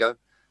years ago.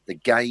 The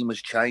game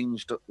has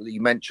changed.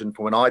 You mentioned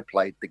from when I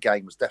played, the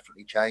game has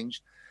definitely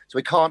changed. So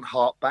we can't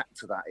hark back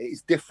to that. It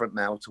is different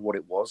now to what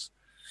it was.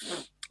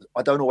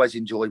 I don't always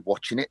enjoy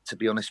watching it, to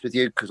be honest with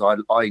you, because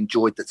I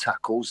enjoyed the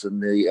tackles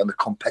and the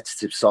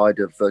competitive side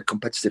of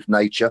competitive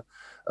nature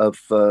of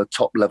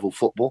top level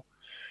football.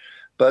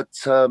 But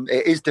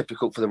it is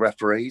difficult for the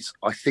referees.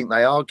 I think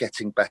they are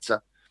getting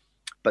better.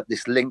 But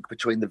this link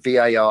between the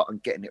VAR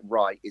and getting it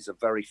right is a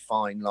very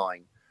fine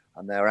line.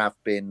 And there have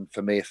been,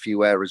 for me, a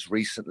few errors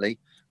recently,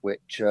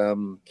 which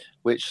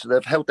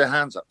they've held their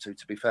hands up to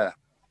be fair.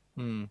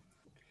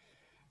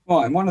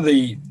 Right, and one of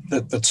the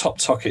top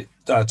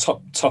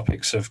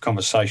topics of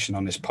conversation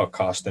on this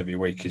podcast every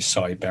week is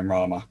Saïd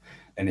Benrahma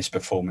and his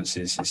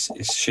performances.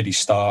 Is should he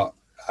start?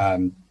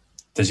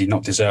 Does he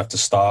not deserve to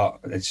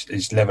start?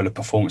 His level of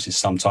performances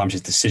sometimes,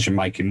 his decision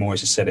making. Moyes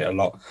has said it a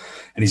lot,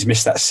 and he's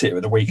missed that sitter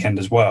at the weekend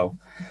as well.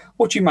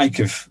 What do you make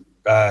of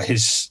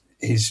his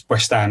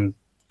West Ham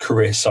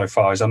career so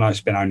far? As I know it's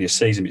been only a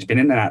season, but he's been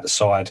in and out the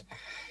side,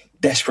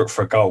 desperate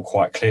for a goal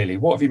quite clearly.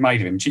 What have you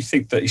made of him? Do you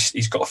think that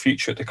he's got a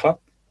future at the club?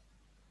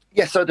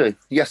 Yes, I do.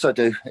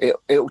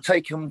 It'll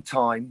take him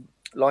time,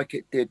 like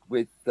it did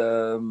with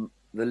the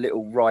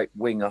little right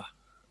winger.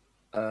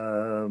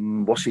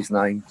 What's his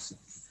name?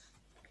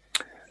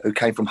 Who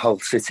came from Hull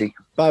City?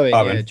 Bowen.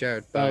 Yeah,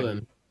 Jared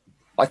Bowen.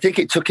 I think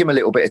it took him a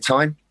little bit of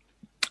time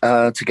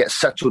to get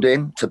settled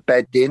in, to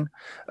bed in.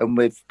 And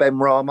with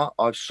Benrahma,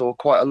 I saw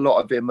quite a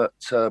lot of him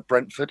at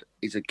Brentford.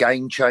 He's a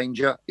game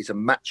changer. He's a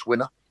match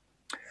winner.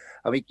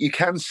 I mean, you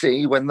can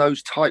see when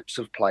those types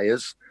of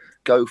players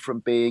go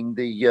from being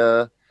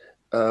the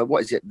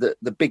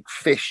big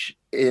fish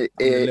in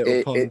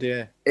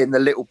the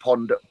little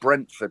pond at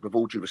Brentford, with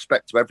all due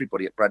respect to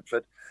everybody at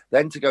Brentford,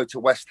 then to go to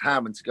West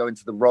Ham and to go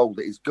into the role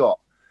that he's got.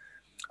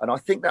 And I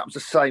think that was the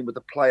same with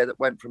the player that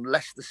went from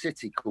Leicester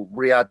City called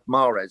Riyad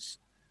Mahrez,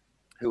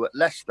 who at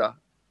Leicester,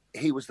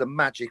 he was the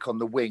magic on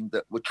the wing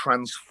that would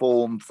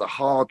transform the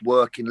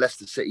hard-working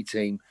Leicester City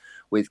team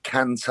with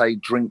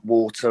Kante,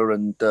 Drinkwater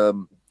and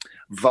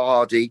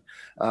Vardy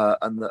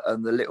and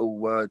the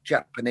little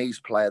Japanese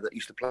player that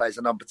used to play as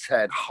a number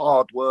 10,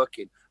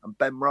 hard-working. And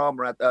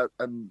Benrahma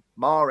and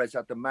Mahrez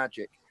had the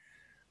magic.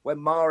 when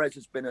Mahrez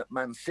has been at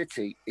Man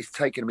City, it's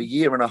taken him a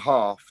year and a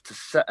half to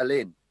settle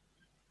in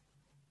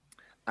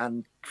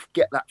and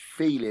get that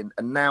feeling.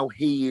 And now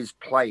he is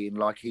playing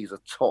like he's a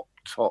top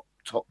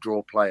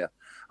draw player.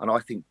 And I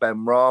think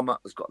Benrahma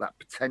has got that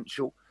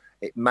potential.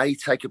 It may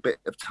take a bit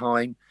of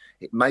time.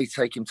 It may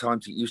take him time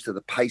to get used to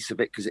the pace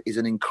of it because it is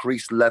an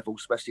increased level,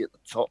 especially at the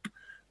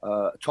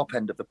top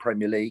end of the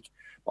Premier League.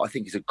 But I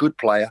think he's a good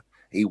player.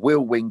 He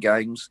will win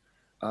games.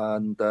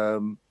 And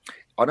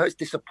I know it's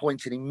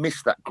disappointing he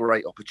missed that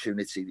great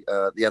opportunity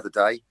the other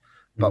day.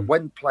 But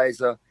when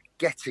players are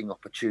getting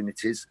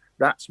opportunities,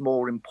 that's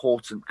more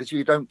important, because if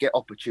you don't get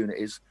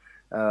opportunities,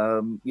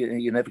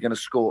 you're never going to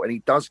score. And he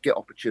does get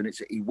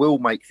opportunities. He will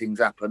make things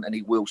happen and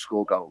he will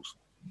score goals.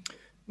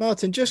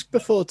 Martin, just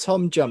before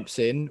Tom jumps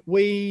in,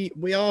 we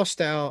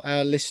asked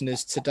our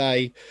listeners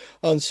today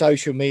on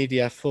social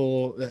media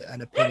for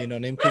an opinion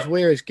on him, because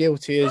we're as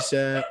guilty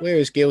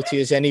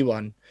as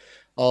anyone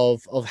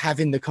of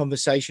having the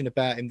conversation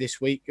about him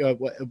this week,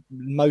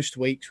 most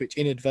weeks, which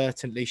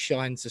inadvertently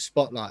shines the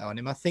spotlight on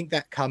him. I think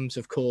that comes,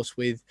 of course,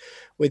 with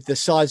the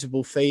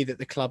sizable fee that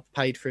the club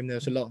paid for him. There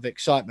was a lot of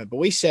excitement. But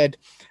we said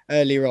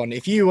earlier on,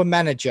 if you were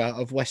manager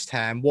of West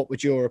Ham, what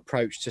would your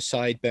approach to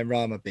Said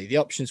Benrahma be? The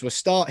options were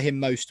start him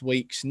most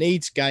weeks,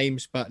 needs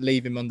games, but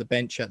leave him on the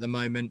bench at the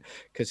moment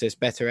because there's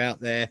better out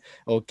there,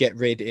 or get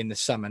rid in the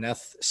summer. Now,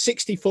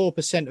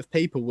 64% of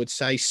people would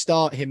say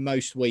start him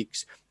most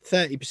weeks.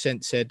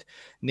 30% said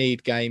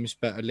need games,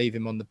 but leave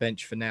him on the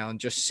bench for now, and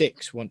just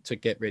 6 want to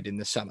get rid in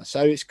the summer.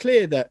 So it's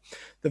clear that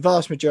the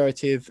vast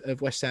majority of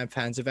West Ham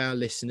fans, of our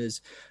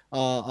listeners,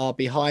 are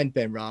behind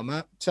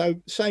Benrahma. So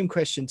same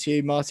question to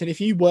you, Martin. If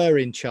you were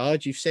in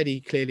charge, you've said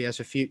he clearly has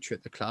a future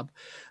at the club.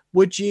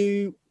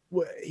 He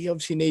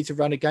obviously needs a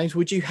run of games.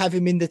 Would you have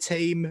him in the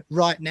team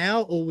right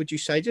now, or would you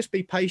say just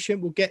be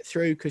patient, we'll get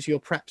through because you're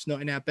perhaps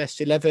not in our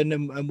best 11,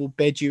 and we'll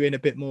bed you in a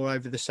bit more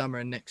over the summer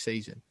and next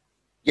season?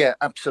 Yeah,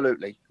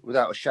 absolutely.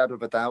 Without a shadow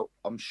of a doubt.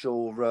 I'm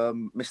sure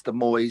Mr.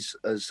 Moyes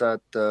has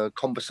had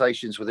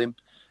conversations with him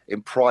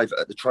in private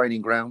at the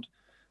training ground.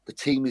 The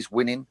team is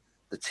winning.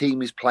 The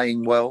team is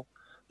playing well.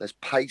 There's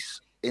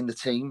pace in the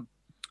team.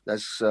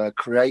 There's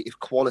creative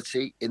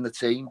quality in the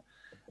team.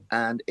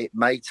 And it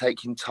may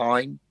take him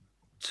time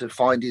to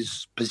find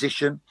his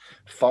position,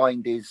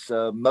 find his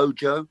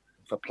mojo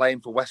for playing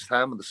for West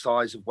Ham and the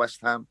size of West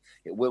Ham.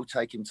 It will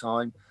take him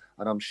time.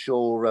 And I'm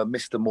sure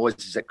Mr.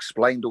 Moyes has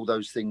explained all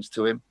those things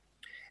to him.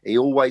 He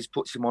always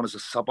puts him on as a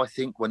sub, I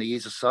think, when he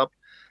is a sub.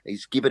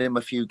 He's given him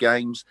a few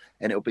games,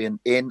 and it'll be an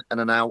in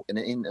and an out, and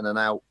an in and an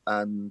out.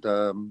 And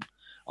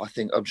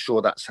I'm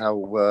sure that's how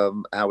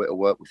it'll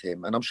work with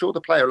him. And I'm sure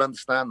the player will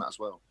understand that as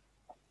well.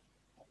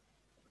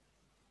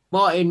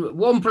 Martin,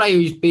 one player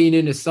who's been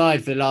in the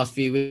side for the last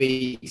few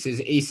weeks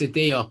is Issa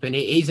Diop, and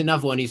he's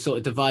another one who sort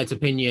of divides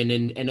opinion.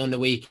 And on the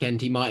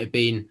weekend, he might have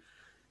been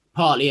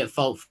partly at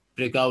fault for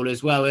the goal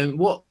as well. And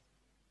what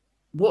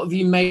have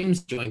you made him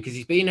join? Because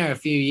he's been there a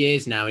few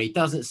years now, and he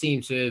doesn't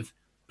seem to have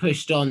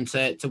pushed on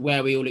to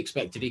where we all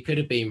expected he could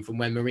have been from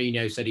when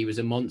Mourinho said he was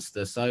a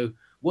monster. So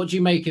what do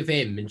you make of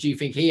him, and do you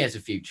think he has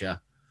a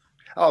future?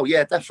 Oh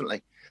yeah,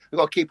 definitely. We've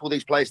got to keep all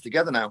these players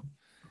together now.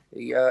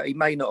 He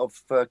may not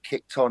have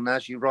kicked on,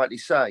 as you rightly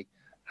say.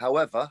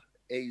 However,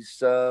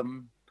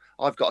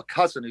 I've got a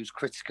cousin who's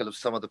critical of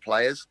some of the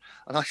players,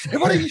 and I said,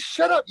 "Why don't you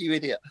shut up, you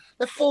idiot?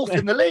 They're 4th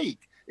in the league.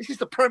 This is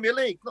the Premier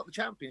League, not the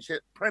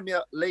Championship.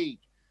 Premier League.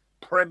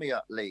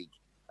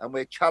 And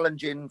we're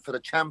challenging for the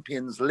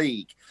Champions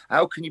League.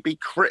 How can you be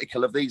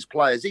critical of these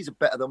players? These are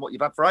better than what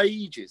you've had for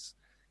ages.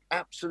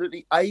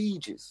 Absolutely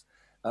ages.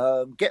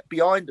 Get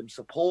behind them,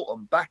 support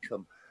them, back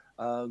them.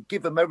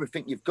 Give them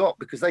everything you've got,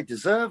 because they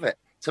deserve it.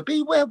 To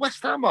be where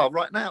West Ham are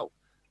right now,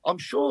 I'm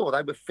sure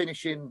they were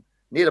finishing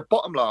near the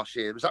bottom last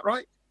year. Was that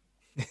right?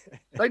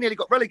 They nearly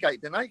got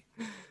relegated, didn't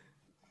they?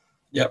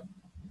 Yep.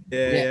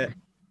 Yeah.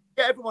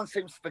 Yeah, everyone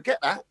seems to forget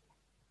that.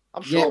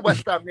 I'm sure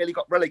West Ham nearly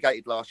got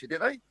relegated last year,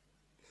 didn't they?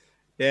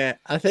 Yeah,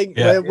 I think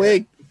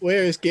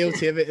we're as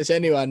guilty of it as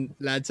anyone,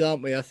 lads,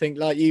 aren't we? I think,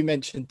 like you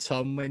mentioned,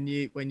 Tom, when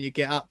you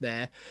get up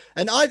there,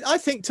 and I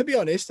think, to be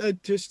honest,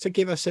 just to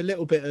give us a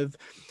little bit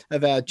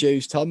of our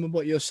dues, Tom, and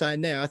what you're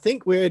saying there, I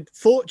think we're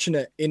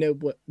fortunate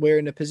we're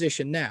in a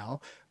position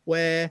now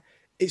where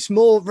it's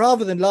more,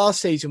 rather than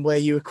last season where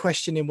you were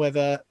questioning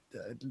whether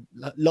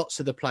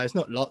lots of the players,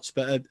 not lots,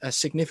 but a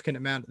significant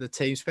amount of the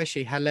team,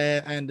 especially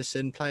Haller,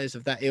 Anderson, players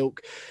of that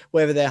ilk,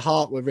 whether their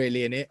heart were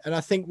really in it. And I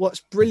think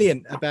what's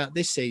brilliant about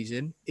this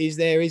season is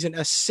there isn't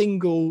a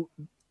single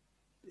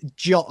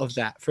jot of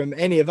that from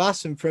any of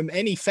us and from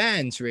any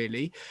fans,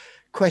 really,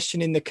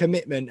 questioning the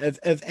commitment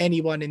of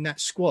anyone in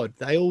that squad.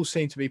 They all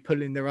seem to be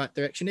pulling in the right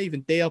direction.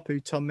 Even Diop, who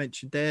Tom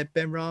mentioned there,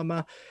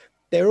 Benrahma,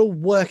 they're all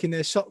working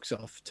their socks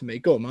off to me.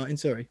 Go on, Martin,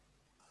 sorry.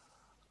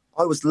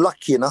 I was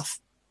lucky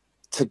enough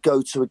to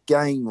go to a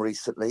game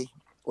recently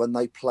when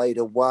they played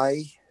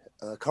away.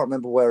 I can't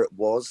remember where it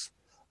was.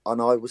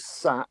 And I was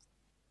sat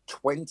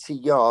 20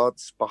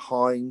 yards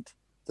behind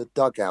the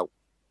dugout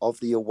of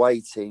the away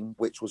team,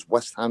 which was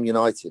West Ham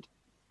United.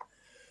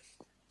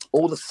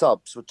 All the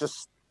subs were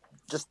just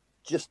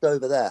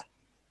over there.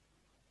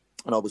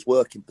 and I was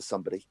working for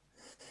somebody.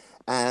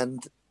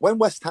 And when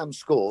West Ham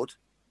scored,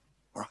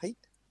 right,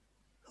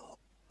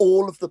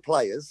 all of the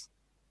players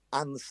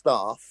and the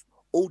staff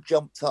all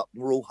jumped up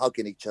and were all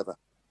hugging each other,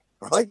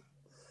 right?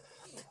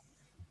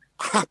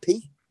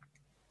 Happy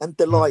and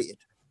delighted.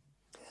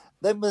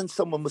 Then when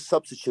someone was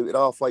substituted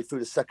halfway through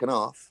the second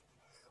half,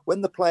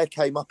 when the player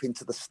came up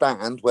into the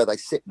stand where they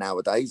sit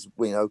nowadays,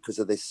 because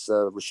of this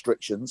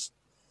restrictions,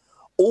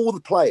 all the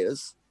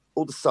players,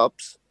 all the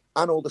subs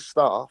and all the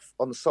staff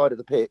on the side of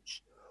the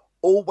pitch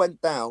all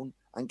went down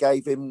and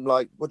gave him,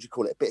 like, what do you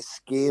call it, a bit of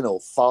skin or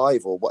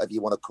five or whatever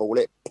you want to call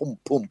it, pum,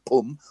 pum,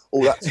 pum,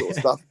 all that sort of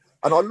stuff.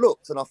 And I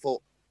looked and I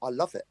thought, I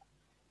love it.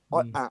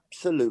 I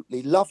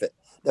absolutely love it.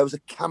 There was a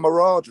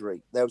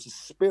camaraderie. There was a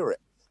spirit.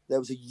 There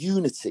was a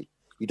unity.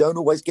 You don't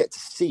always get to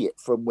see it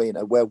from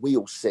where we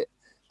all sit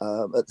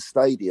at the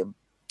stadium.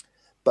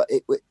 But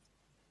it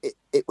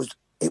was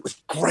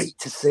great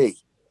to see.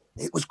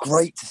 It was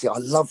great to see. I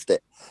loved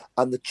it.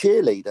 And the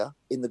cheerleader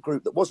in the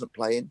group that wasn't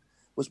playing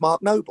was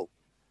Mark Noble.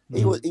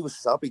 He was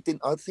sub.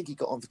 I think he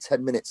got on for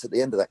 10 minutes at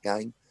the end of that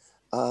game.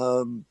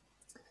 And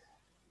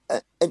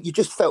you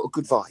just felt a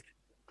good vibe.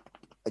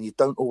 And you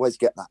don't always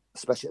get that,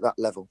 especially at that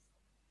level.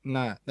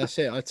 No, that's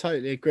it. I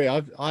totally agree.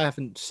 I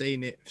haven't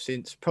seen it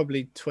since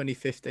probably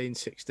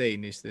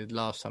 2015-16 is the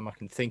last time I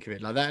can think of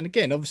it like that. And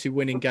again, obviously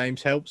winning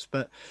games helps,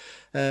 but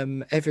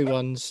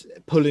everyone's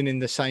pulling in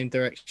the same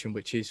direction,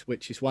 which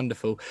is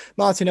wonderful.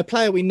 Martin, a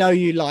player we know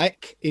you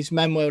like is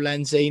Manuel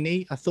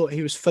Lanzini. I thought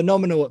he was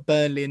phenomenal at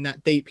Burnley in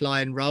that deep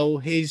lying role.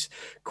 His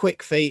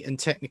quick feet and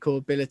technical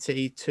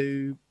ability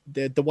to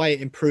the way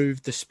it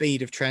improved the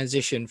speed of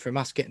transition from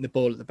us getting the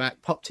ball at the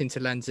back, popped into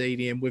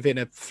Lanzini, and within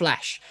a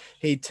flash,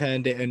 he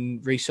turned it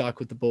and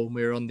recycled the ball and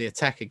we were on the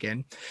attack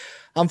again.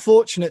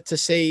 Unfortunate to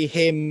see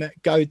him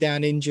go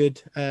down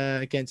injured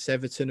against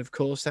Everton, of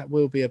course. That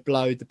will be a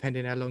blow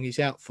depending how long he's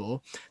out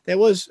for. There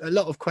was a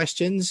lot of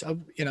questions.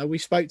 We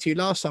spoke to you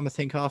last time, I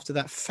think, after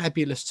that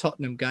fabulous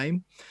Tottenham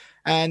game.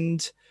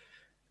 And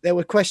there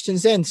were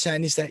questions then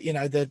saying, is that,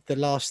 the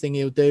last thing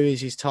he'll do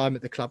is his time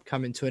at the club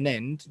coming to an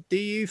end. Do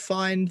you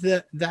find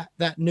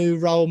that new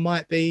role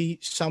might be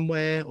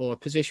somewhere or a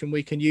position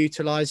we can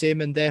utilise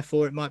him and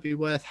therefore it might be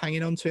worth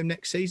hanging on to him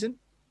next season?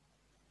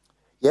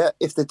 Yeah,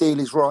 if the deal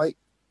is right,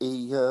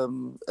 he,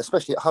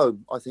 especially at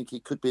home, I think he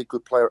could be a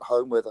good player at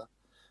home where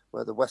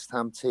the West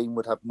Ham team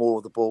would have more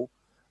of the ball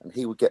and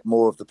he would get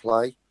more of the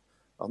play.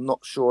 I'm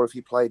not sure if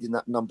he played in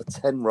that number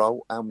 10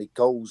 role, how many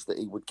goals that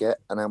he would get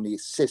and how many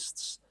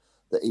assists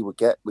that he would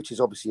get, which is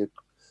obviously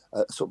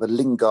a sort of a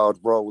Lingard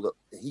role that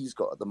he's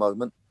got at the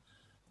moment.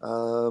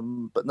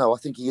 But no, I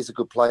think he is a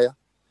good player.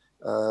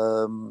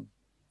 And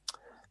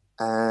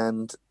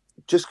I'm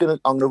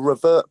going to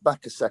revert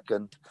back a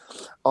second.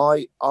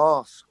 I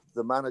asked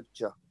the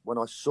manager, when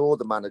I saw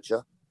the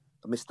manager,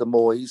 Mr.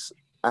 Moyes,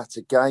 at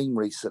a game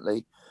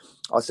recently,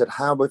 I said,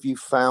 how have you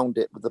found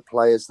it with the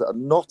players that are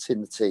not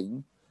in the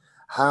team?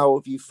 How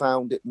have you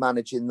found it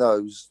managing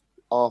those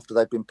after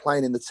they've been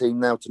playing in the team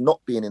now to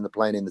not being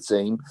playing in the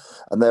team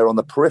and they're on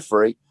the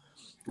periphery?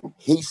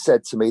 He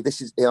said to me,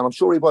 this is, and I'm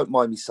sure he won't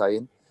mind me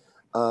saying,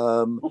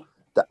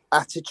 the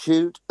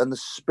attitude and the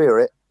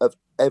spirit of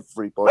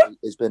everybody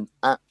has been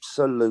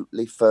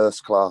absolutely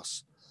first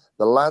class.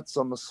 The lads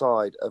on the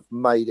side have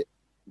made it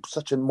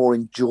such a more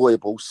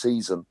enjoyable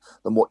season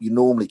than what you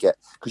normally get,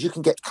 because you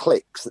can get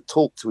cliques that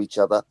talk to each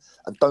other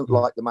and don't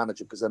like the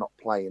manager because they're not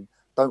playing,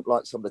 don't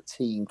like some of the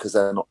team because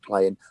they're not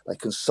playing. They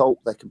consult,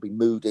 they can be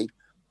moody.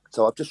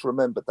 So I've just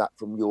remembered that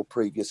from your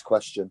previous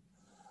question.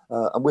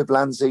 And with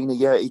Lanzini,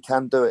 yeah, he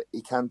can do it.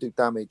 He can do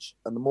damage.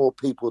 And the more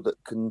people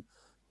that can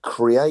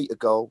create a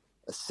goal,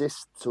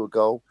 assist to a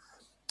goal,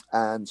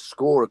 and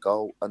score a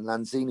goal, and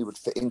Lanzini would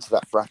fit into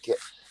that bracket,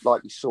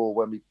 like we saw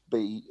when we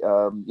beat,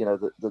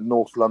 the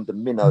North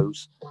London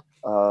Minnows.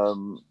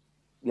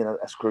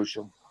 That's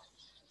crucial.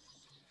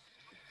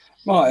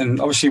 Martin,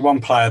 obviously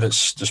one player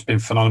that's just been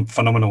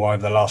phenomenal over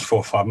the last 4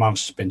 or 5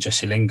 months has been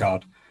Jesse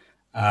Lingard.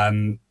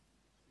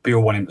 We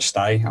all want him to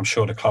stay. I'm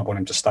sure the club want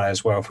him to stay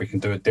as well if we can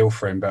do a deal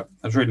for him. But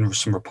I was reading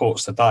some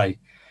reports today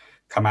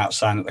come out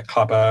saying that the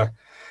club are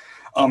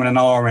arming and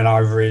ahhing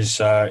over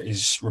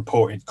his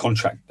reported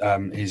contract,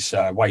 his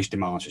wage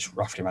demands, which is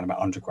roughly around about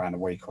 £100,000 a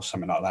week or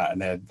something like that.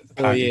 And they're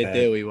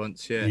deal he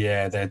wants, yeah.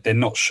 Yeah, they're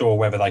not sure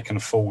whether they can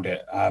afford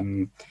it.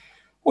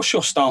 What's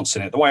your stance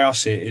in it? The way I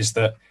see it is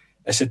that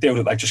it's a deal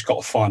that they've just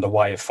got to find a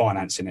way of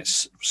financing it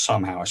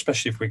somehow,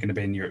 especially if we're going to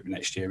be in Europe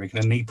next year. We're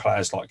going to need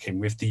players like him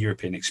with the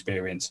European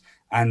experience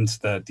and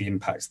the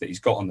impact that he's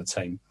got on the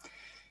team.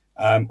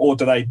 Or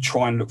do they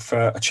try and look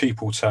for a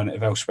cheap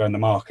alternative elsewhere in the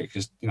market?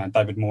 Because,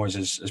 David Moyes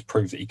has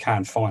proved that he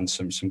can find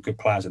some good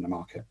players in the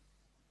market.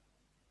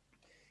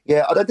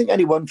 Yeah, I don't think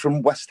anyone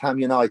from West Ham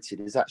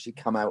United has actually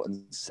come out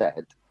and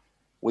said,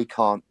 we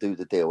can't do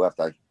the deal, have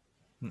they?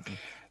 Mm-mm.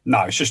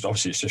 No, it's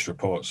just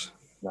reports.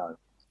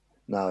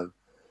 No.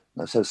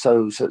 So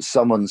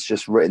someone's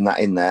just written that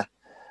in there.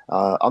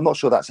 I'm not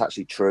sure that's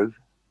actually true.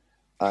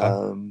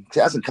 It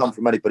hasn't come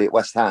from anybody at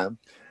West Ham.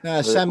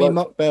 No, Sammy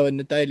Mockbell in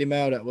the Daily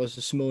Mail, that was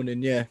this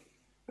morning, yeah.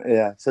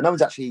 Yeah. So no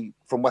one's actually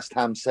from West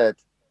Ham said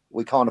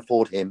we can't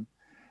afford him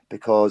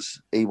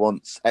because he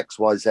wants X,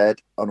 Y, Z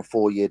on a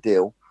 4-year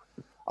deal.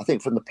 I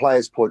think from the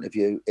player's point of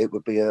view, it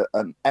would be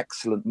an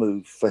excellent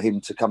move for him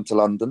to come to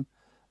London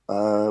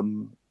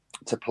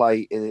to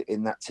play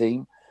in that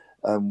team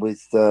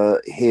with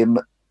him,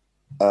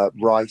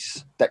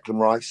 Rice, Declan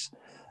Rice,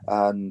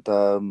 and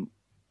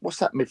what's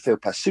that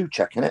midfield pair?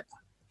 Souček, isn't it?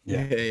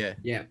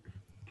 Yeah.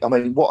 I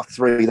mean, what a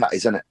three that is,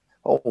 isn't it?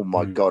 Oh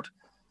my God!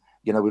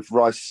 You know, with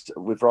Rice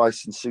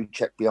and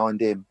Souček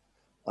behind him,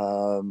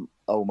 oh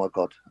my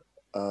God,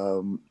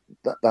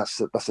 that's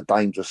a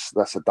dangerous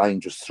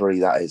three.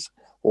 That is.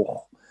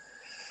 Oh,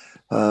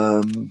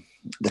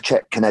 the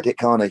Czech can edit,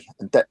 can't he?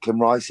 And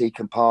Declan Rice, he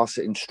can pass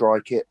it and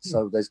strike it.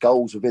 So there's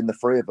goals within the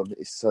three of them.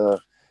 It's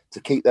to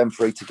keep them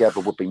three together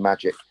would be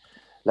magic.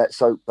 Let's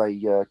hope they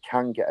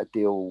can get a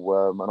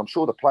deal, and I'm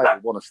sure the player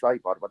will want to stay.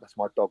 By the way, that's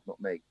my dog, not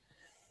me.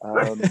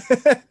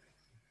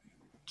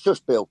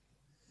 Just Bill.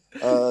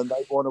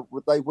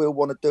 They will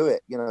want to do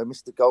it. You know,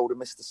 Mr. Gold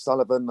and Mr.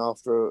 Sullivan.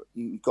 After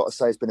you've got to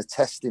say, it's been a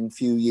testing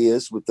few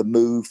years with the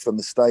move from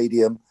the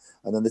stadium,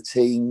 and then the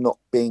team not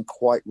being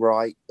quite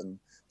right, and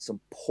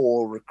some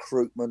poor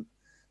recruitment.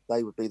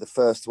 They would be the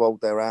first to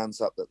hold their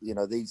hands up. That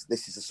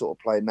this is the sort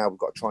of player now we've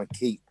got to try and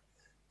keep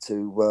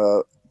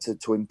to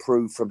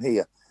improve from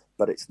here.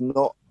 But it's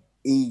not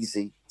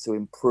easy to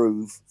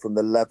improve from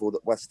the level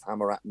that West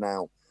Ham are at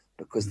now,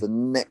 because the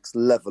next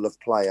level of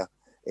player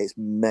is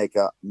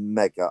mega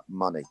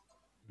money.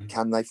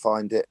 Can they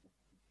find it?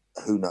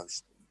 Who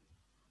knows?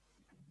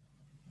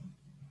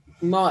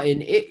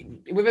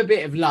 Martin, with a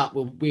bit of luck,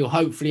 we'll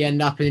hopefully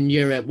end up in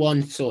Europe,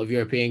 one sort of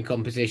European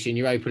competition,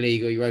 Europa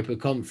League or Europa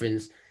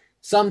Conference.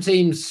 Some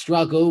teams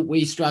struggle.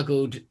 We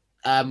struggled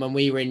when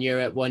we were in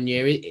Europe one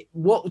year.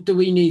 What do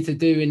we need to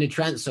do in the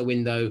transfer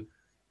window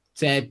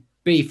to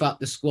beef up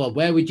the squad?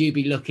 Where would you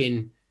be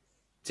looking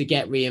to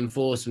get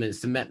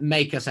reinforcements to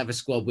make us have a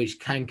squad which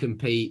can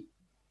compete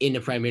in the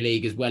Premier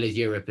League as well as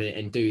Europe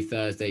and do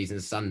Thursdays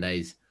and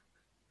Sundays?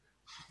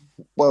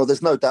 Well,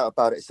 there's no doubt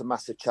about it. It's a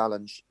massive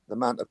challenge. The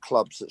amount of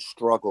clubs that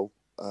struggle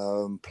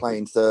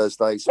playing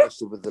Thursday,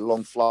 especially with the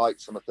long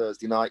flights on a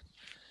Thursday night,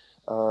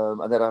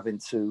 and then having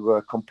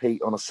to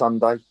compete on a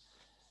Sunday.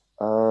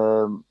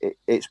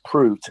 It's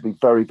proved to be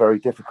very, very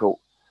difficult.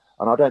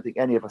 And I don't think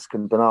any of us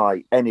can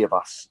deny,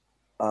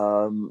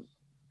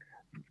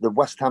 the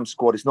West Ham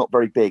squad is not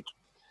very big.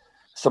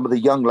 Some of the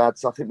young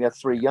lads, I think we had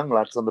 3 young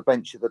lads on the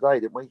bench the other day,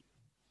 didn't we?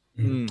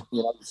 You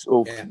know, it's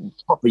all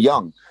proper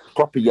young.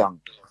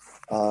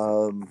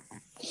 Then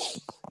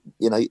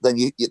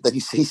you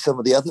see some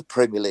of the other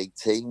Premier League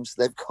teams.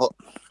 They've got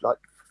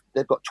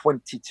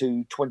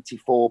 22,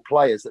 24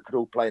 players that could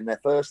all play in their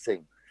first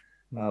team.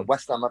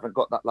 West Ham haven't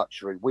got that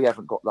luxury. We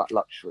haven't got that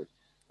luxury.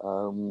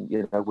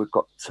 We've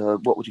got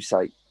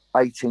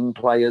 18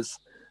 players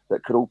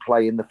that could all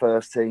play in the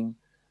first team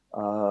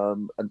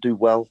and do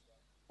well.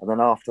 And then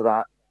after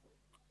that,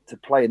 to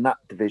play in that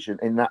division,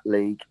 in that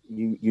league,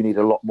 you need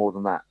a lot more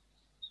than that.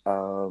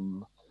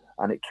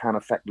 And it can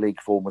affect league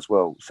form as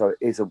well. So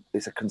it's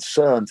a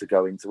concern to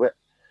go into it.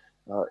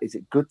 Is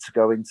it good to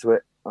go into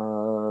it?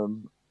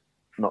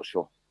 Not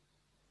sure.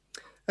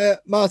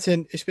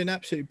 Martin, it's been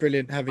absolutely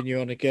brilliant having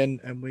you on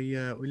again, and we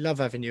love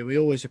having you. We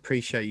always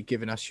appreciate you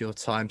giving us your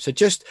time. So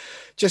just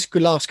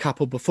last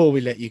couple before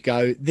we let you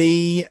go.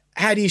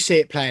 How do you see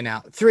it playing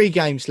out? 3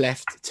 games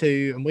left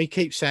and we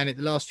keep saying it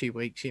the last few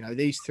weeks. You know,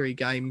 these 3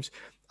 games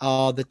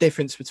are the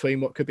difference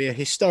between what could be a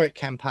historic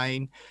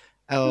campaign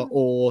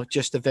or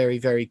just a very,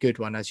 very good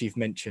one, as you've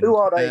mentioned. Who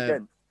are they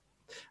again?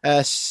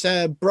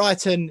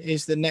 Brighton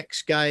is the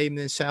next game,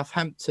 then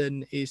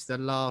Southampton is the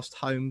last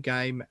home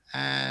game,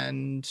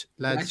 and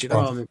lads,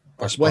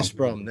 West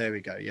Brom. There we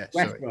go. Yeah,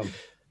 sorry. Brom.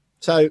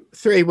 So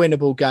 3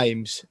 winnable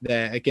games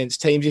there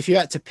against teams. If you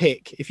had to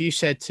pick, if you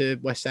said to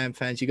West Ham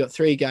fans, you got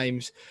 3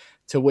 games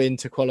to win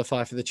to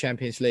qualify for the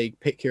Champions League,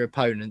 pick your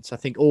opponents. I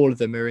think all of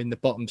them are in the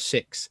bottom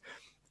 6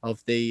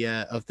 of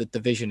the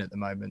division at the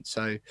moment.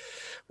 So,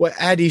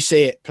 how do you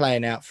see it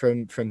playing out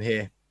from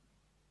here?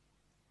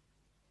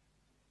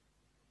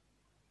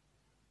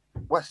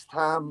 West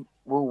Ham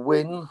will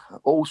win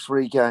all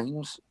 3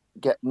 games,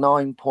 get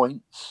 9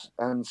 points,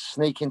 and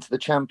sneak into the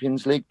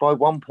Champions League by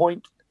 1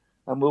 point,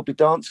 and we'll be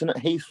dancing at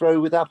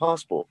Heathrow with our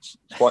passports.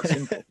 It's quite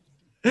simple.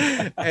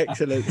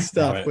 Excellent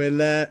stuff.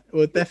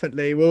 We'll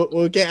definitely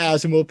we'll get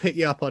ours and we'll pick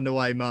you up on the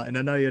way, Martin.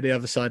 I know you're the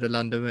other side of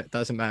London. It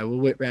doesn't matter. We'll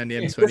whip round the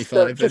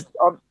M25.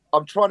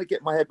 I'm trying to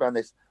get my head around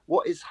this.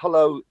 What is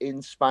hello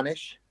in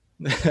Spanish?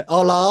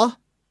 Hola.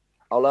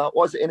 Hola.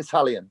 What is it in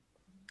Italian?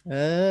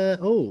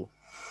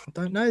 I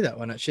don't know that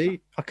one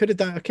actually. I could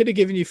have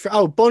given you.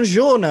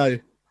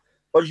 Buongiorno.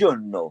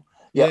 Buongiorno.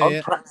 Yeah,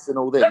 I'm practicing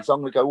all this. So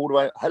I'm going to go all the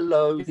way.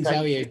 Hello.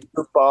 Thank you.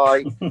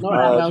 Goodbye. Not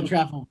well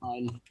traveled,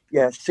 mine.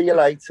 Yeah. See you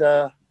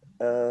later.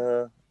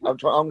 I'm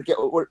going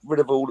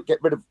to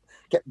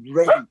get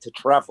ready to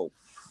travel.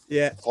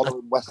 Yeah.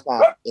 Following West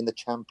Ham in the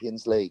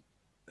Champions League.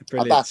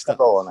 Brilliant stuff.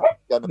 Going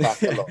to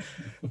Barcelona.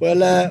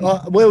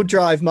 Well, we'll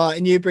drive,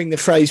 Martin. You bring the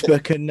phrase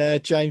book,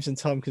 and James and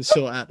Tom can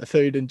sort out the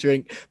food and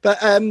drink. But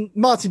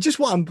Martin, just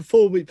one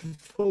before we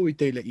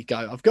do let you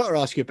go, I've got to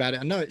ask you about it.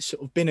 I know it's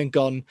sort of been and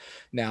gone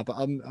now, but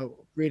I'm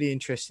really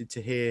interested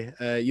to hear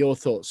your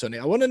thoughts on it.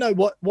 I want to know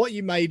what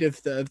you made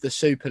of the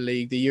Super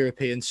League, the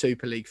European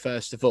Super League,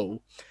 first of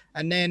all,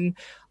 and then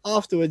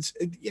afterwards,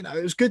 it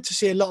was good to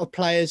see a lot of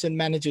players and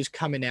managers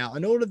coming out,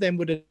 and all of them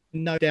would have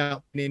no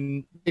doubt been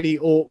in really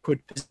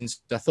awkward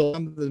positions. I thought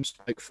some of them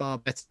spoke far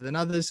better than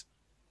others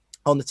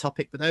on the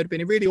topic, but they would have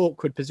been in really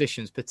awkward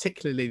positions,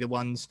 particularly the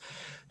ones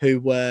who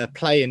were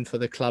playing for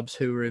the clubs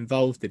who were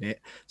involved in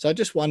it. So I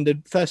just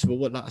wondered, first of all,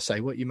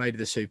 what you made of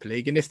the Super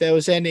League, and if there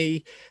was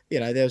any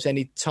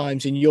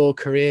times in your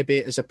career, be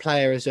it as a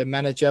player, as a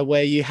manager,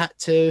 where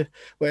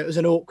it was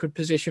an awkward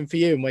position for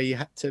you and where you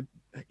had to,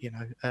 you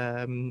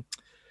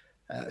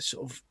had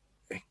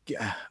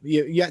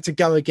to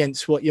go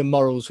against what your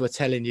morals were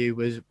telling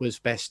you was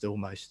best,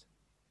 almost.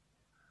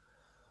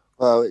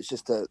 Well, it's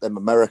just them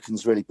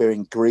Americans really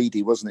being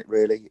greedy, wasn't it?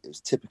 Really, it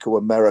was typical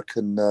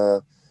American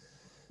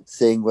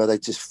thing where they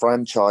just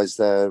franchise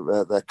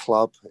their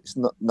club. It's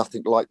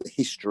nothing like the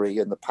history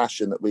and the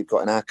passion that we've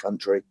got in our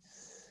country.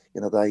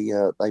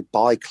 They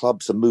buy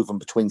clubs and move them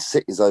between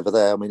cities over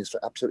there. I mean, it's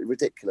absolutely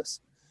ridiculous.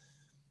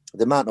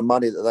 The amount of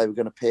money that they were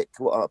going to pick,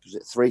 what was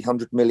it,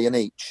 300 million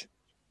each?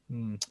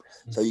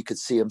 So you could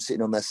see them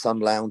sitting on their sun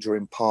lounger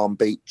in Palm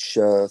Beach,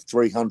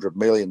 $300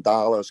 million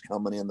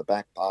coming in the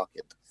back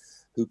pocket.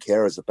 Who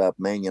cares about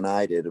Man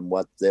United and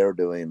what they're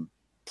doing?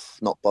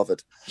 Not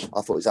bothered.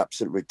 I thought it was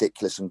absolutely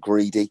ridiculous and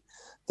greedy.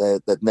 They'd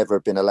never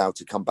have been allowed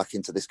to come back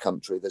into this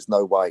country. There's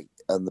no way.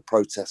 And the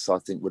protests, I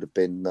think, would have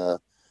been,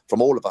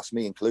 from all of us,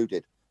 me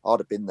included,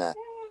 I'd have been there,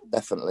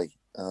 definitely.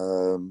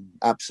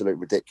 Absolutely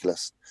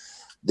ridiculous.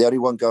 The only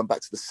one, going back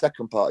to the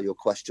second part of your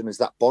question, is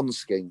that bond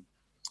scheme.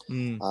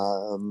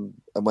 And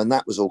when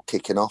that was all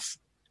kicking off,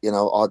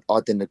 I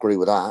didn't agree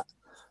with that.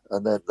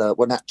 And then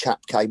when that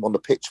chap came on the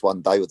pitch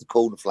one day with the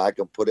corner flag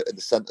and put it in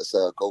the centre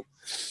circle,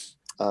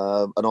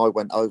 and I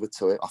went over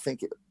to it, I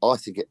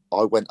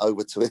went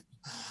over to him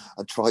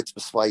and tried to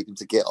persuade him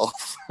to get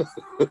off.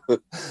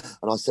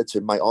 And I said to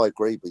him, mate, I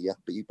agree with you,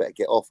 but you better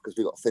get off because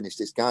we've got to finish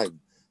this game.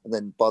 And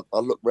then I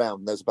looked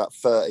round, there's about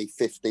 30,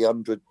 50,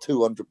 100,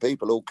 200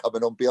 people all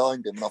coming on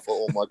behind him. And I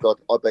thought, oh my God,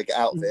 I better get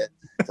out of here.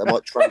 They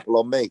might trample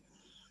on me.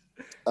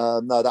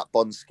 No, that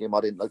bond scheme,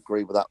 I didn't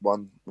agree with that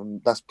one.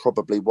 And that's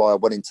probably why I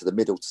went into the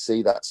middle to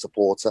see that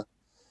supporter.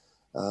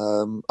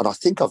 And I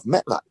think I've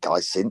met that guy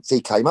since. He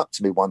came up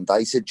to me one day,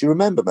 he said, do you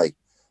remember me?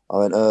 I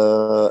went,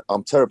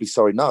 I'm terribly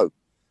sorry, no.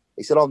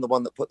 He said, I'm the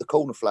one that put the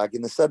corner flag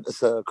in the centre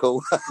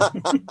circle.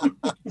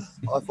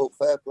 I thought,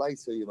 fair play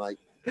to you, mate.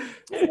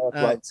 Fair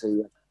play to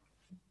you.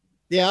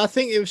 Yeah, I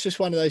think it was just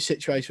one of those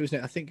situations,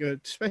 wasn't it? I think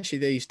especially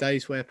these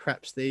days where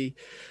perhaps the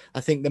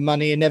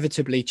money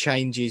inevitably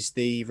changes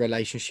the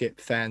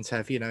relationship fans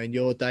have. In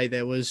your day,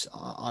 there was,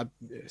 I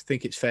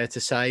think it's fair to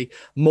say,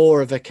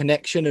 more of a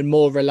connection and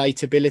more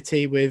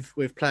relatability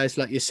with players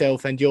like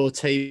yourself and your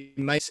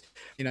teammates.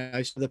 Some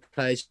of the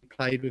players you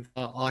played with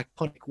are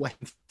iconic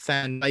West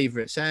fan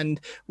favourites.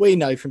 And we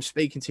know from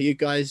speaking to you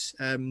guys,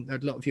 a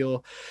lot of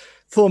your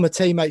former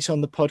teammates on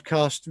the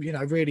podcast,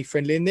 really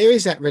friendly, and there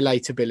is that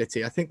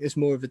relatability. I think there's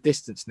more of a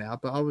distance now,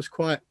 but I was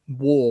quite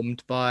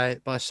warmed by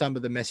some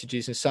of the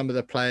messages and some of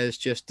the players.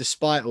 Just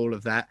despite all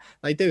of that,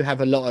 they do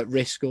have a lot at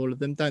risk, all of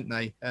them, don't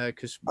they?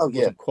 Because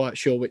wasn't quite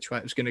sure which way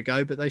it was going to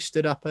go, but they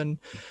stood up and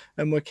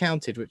were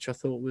counted, which I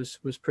thought was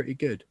pretty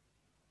good.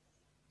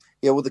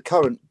 Yeah, well, the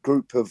current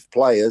group of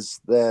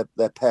players, their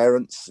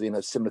parents,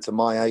 similar to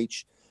my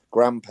age,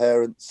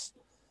 grandparents,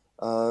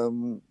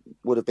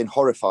 would have been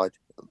horrified.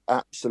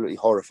 Absolutely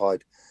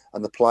horrified,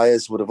 and the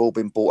players would have all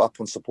been brought up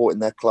on supporting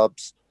their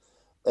clubs.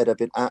 They'd have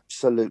been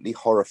absolutely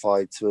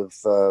horrified to have,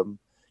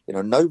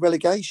 no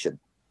relegation.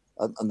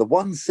 And the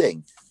one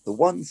thing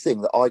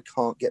that I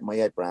can't get my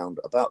head round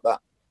about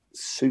that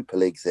Super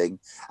League thing,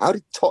 how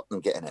did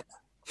Tottenham get in it?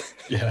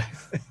 Yeah,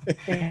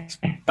 it's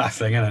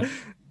baffling, isn't it?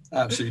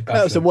 Absolutely baffling.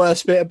 That was the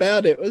worst bit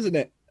about it, wasn't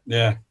it?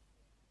 Yeah.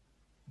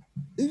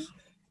 Who's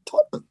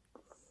Tottenham?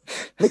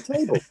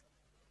 Mid-table.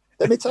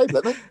 They're mid-table,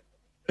 aren't they?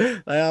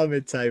 They are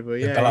mid-table,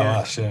 yeah. Below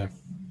us, yeah.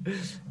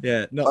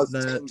 Yeah, most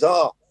teams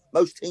are.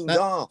 Most teams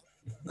are.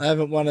 I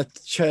haven't won a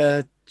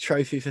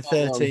trophy for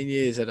 13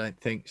 years, I don't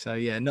think. So,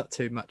 yeah, not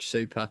too much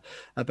super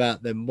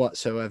about them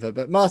whatsoever.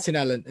 But Martin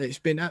Allen, it's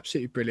been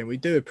absolutely brilliant. We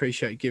do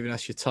appreciate you giving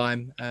us your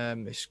time.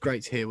 It's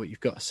great to hear what you've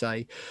got to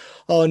say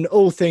on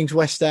all things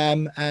West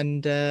Ham.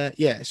 And,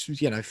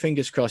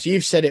 fingers crossed.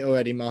 You've said it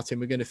already, Martin.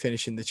 We're going to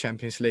finish in the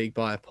Champions League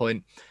by a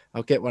point.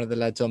 I'll get one of the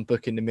lads on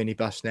booking the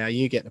minibus now.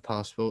 You get the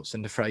passports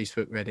and the phrase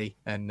book ready,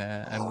 and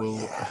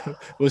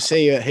we'll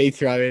see you at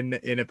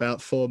Heathrow in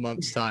about 4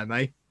 months' time,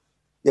 eh?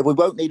 Yeah, we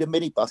won't need a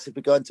minibus if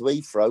we're going to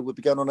Heathrow. We'll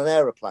be going on an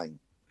aeroplane.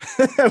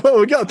 Well,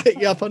 we've got to pick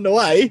you up on the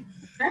way.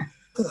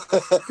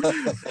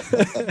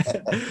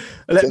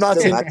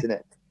 Martin, imagine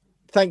it.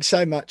 Thanks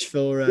so much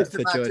for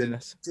joining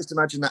us. Just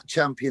imagine that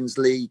Champions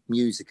League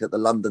music at the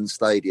London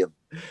Stadium.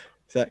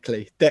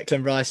 Exactly.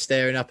 Declan Rice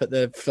staring up at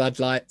the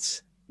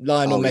floodlights.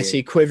 Lionel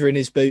Messi quivering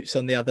his boots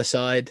on the other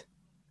side.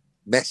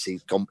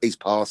 He's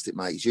past it,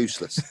 mate. He's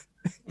useless.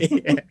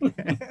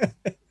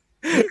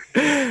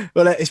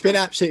 Well, it's been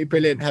absolutely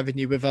brilliant having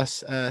you with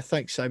us.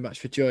 Thanks so much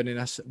for joining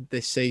us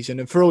this season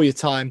and for all your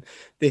time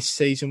this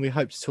season. We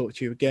hope to talk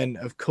to you again,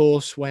 of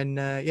course, when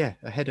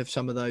ahead of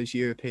some of those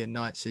European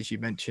nights, as you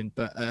mentioned.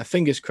 But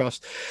fingers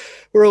crossed,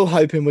 we're all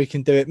hoping we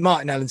can do it.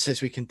 Martin Allen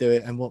says we can do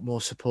it, and what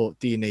more support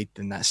do you need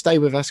than that? Stay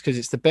with us, because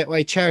it's the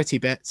Betway charity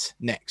bets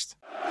next.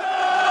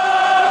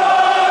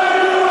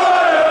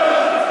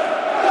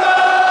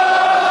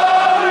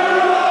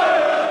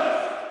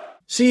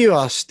 So you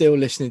are still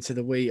listening to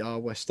the We Are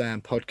West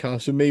Ham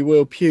podcast with me,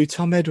 Will Pugh,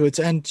 Tom Edwards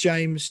and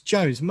James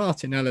Jones.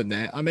 Martin Allen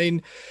there. I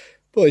mean,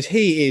 boys,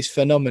 he is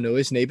phenomenal,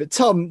 isn't he? But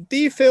Tom, do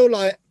you feel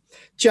like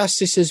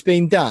justice has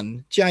been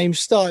done? James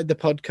started the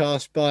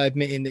podcast by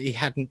admitting that he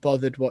hadn't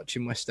bothered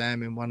watching West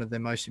Ham in one of their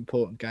most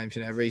important games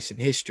in our recent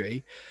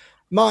history.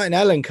 Martin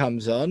Allen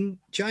comes on.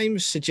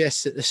 James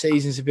suggests that the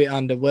season's a bit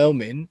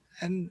underwhelming,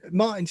 and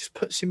Martin just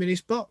puts him in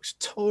his box,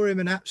 tore him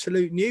an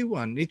absolute new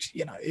one.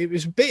 It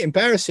was a bit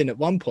embarrassing at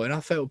one point.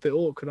 I felt a bit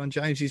awkward on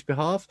James's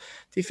behalf.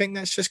 Do you think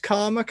that's just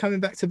karma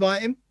coming back to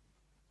bite him?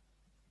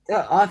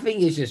 I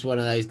think it's just one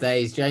of those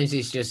days. James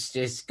has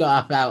just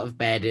got up out of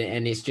bed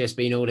and it's just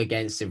been all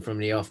against him from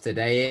the off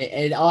today.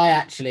 And I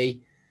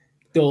actually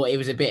thought it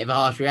was a bit of a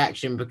harsh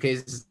reaction,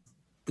 because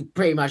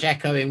pretty much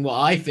echoing what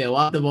I feel.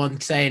 I'm the one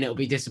saying it'll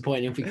be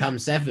disappointing if we come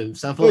seventh.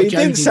 So I thought, you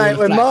didn't say it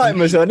when Martin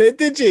was on it,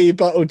 did you? You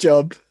bottle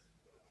job.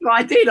 Well,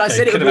 I did. I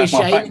said it would be a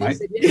shame. I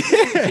said it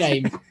would be a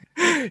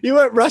shame. You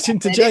weren't rushing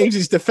to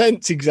James's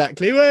defence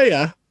exactly, were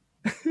you?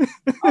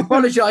 I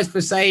apologise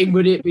for saying,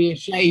 would it be a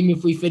shame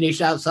if we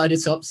finish outside the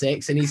top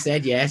six? And he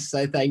said yes.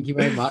 So thank you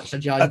very much. I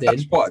joined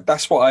in.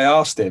 That's what I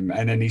asked him,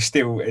 and then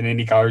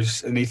he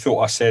goes, and he thought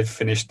I said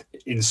finished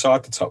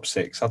inside the top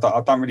six. I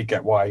don't really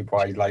get why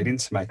he laid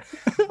into me.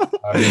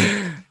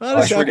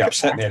 It's really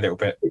upset me a little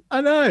bit. I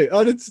know.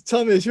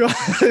 Tom is right.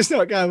 It's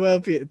not going well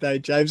for you today,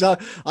 James.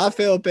 I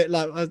feel a bit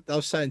like I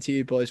was saying to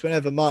you boys,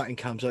 whenever Martin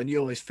comes on, you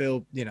always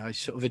feel,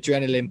 sort of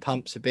adrenaline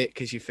pumps a bit,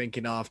 because you're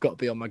thinking, I've got to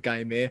be on my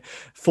game here.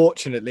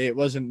 Fortunately, it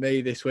wasn't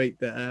me this week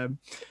that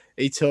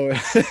he tore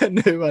a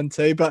new one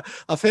too. But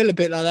I feel a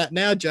bit like that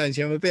now,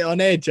 Jonesy. I'm a bit on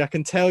edge. I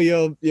can tell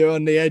you're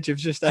on the edge of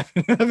just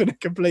having a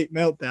complete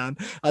meltdown.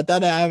 I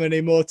don't know how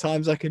many more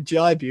times I can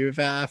jibe you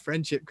without our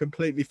friendship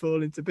completely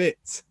falling to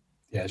bits.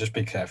 Yeah, just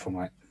be careful,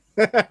 mate.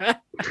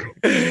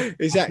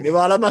 Exactly.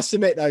 Well, I must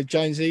admit though,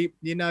 Jonesy,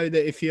 you know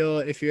that if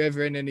you're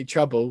ever in any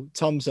trouble,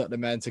 Tom's not the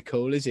man to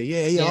call, is he?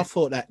 Yeah. I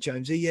thought that,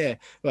 Jonesy. Yeah.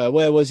 Well,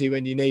 where was he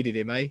when you needed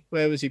him, eh?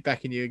 Where was he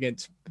backing you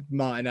against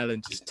Martin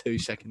Allen just 2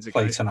 seconds ago?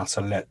 Complete and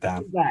utter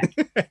letdown.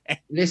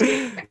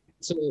 Listen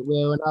to it,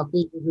 Will, and I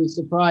think you'll be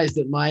surprised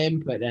at my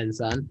input then,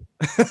 son.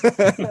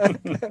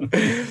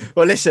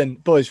 Well, listen,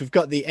 boys, we've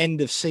got the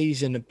end of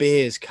season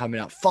beers coming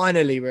up.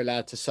 Finally, we're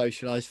allowed to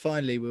socialise.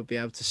 Finally, we'll be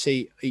able to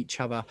see each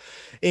other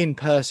in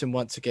person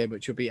once again,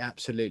 which will be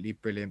absolutely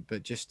brilliant.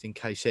 But just in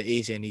case there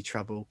is any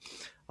trouble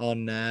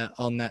on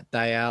that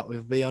day out,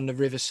 we'll be on the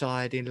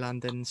Riverside in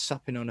London,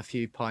 supping on a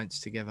few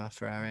pints together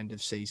for our end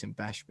of season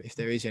bash. But if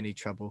there is any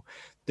trouble,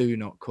 do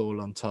not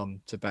call on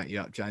Tom to back you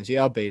up, Jonesy.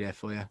 I'll be there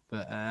for you.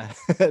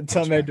 But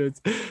Tom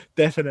Edwards,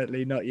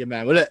 definitely not your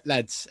man. Well, look,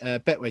 lads,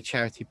 Betway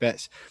charity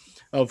bets,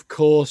 of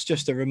course.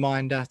 Just a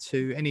reminder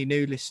to any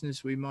new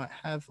listeners we might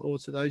have, or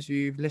to those of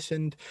you who've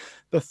listened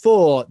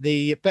before,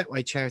 the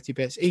Betway charity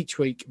bets each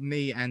week,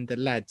 me and the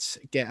lads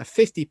get a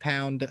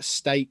 £50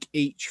 stake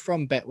each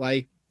from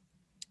Betway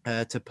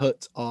to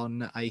put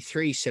on a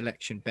 3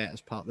 selection bet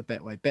as part of the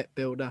Betway Bet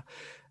Builder,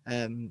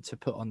 to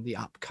put on the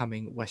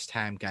upcoming West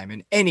Ham game.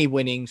 And any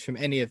winnings from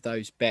any of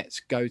those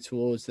bets go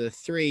towards the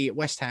 3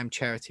 West Ham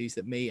charities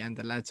that me and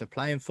the lads are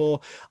playing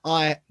for.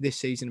 I, this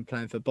season, am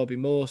playing for Bobby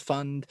Moore's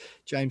Fund.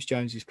 James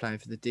Jones is playing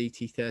for the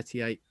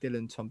DT38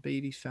 Dylan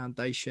Tombides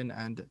Foundation.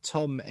 And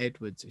Tom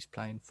Edwards is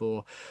playing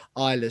for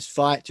Isla's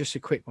Fight. Just a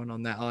quick one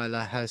on that.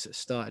 Isla has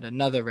started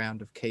another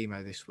round of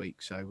chemo this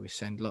week. So we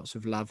send lots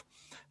of love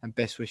and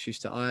best wishes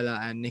to Isla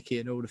and Nikki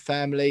and all the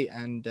family,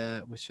 and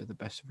wish her the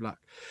best of luck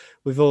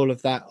with all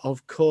of that.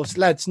 Of course,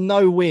 lads,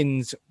 no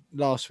wins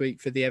last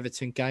week for the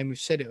Everton game. We've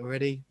said it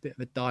already. Bit of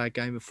a dire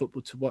game of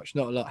football to watch.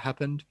 Not a lot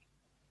happened.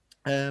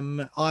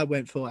 I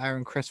went for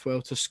Aaron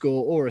Cresswell to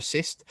score or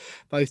assist.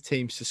 Both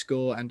teams to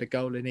score and a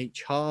goal in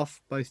each half.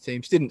 Both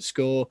teams didn't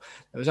score.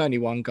 There was only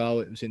one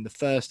goal. It was in the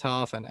first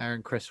half, and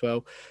Aaron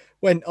Cresswell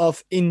went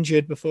off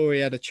injured before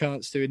he had a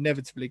chance to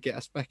inevitably get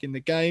us back in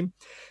the game.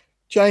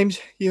 James,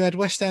 you had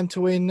West Ham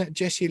to win,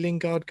 Jesse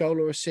Lingard goal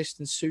or assist,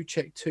 and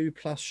Souček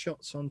 2+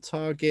 shots on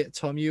target.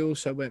 Tom, you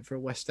also went for a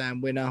West Ham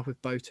winner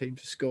with both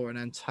teams to score and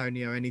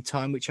Antonio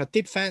anytime, which I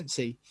did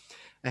fancy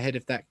ahead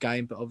of that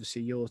game, but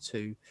obviously your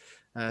two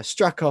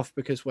struck off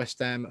because West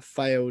Ham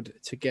failed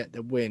to get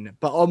the win.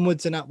 But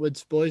onwards and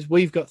upwards, boys.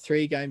 We've got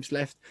 3 games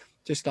left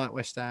just like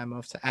West Ham,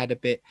 off to add a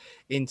bit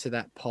into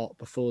that pot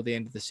before the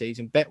end of the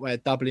season. Betway are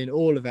doubling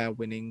all of our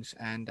winnings,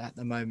 and at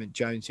the moment,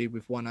 Jonesy,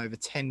 we've won over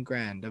 10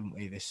 grand, haven't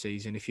we, this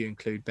season, if you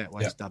include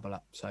Betway's double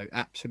up. So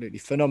absolutely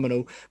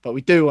phenomenal. But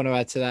we do want to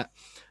add to that,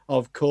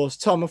 of course.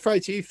 Tom, I'll throw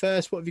to you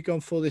first. What have you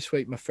gone for this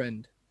week, my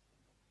friend?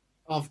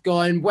 I've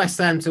gone West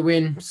Ham to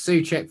win.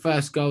 Souček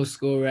first goal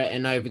scorer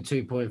and over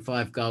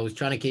 2.5 goals.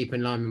 Trying to keep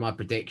in line with my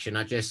prediction.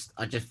 I just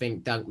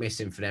think Dunk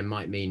missing for them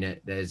might mean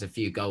that there's a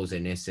few goals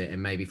in this,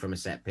 and maybe from a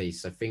set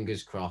piece. So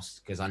fingers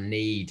crossed, because I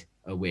need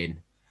a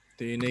win.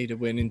 Do you need a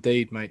win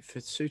indeed, mate? For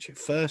Souček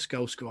first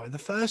goal scorer. The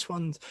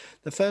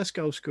first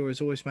goal scorers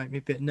always make me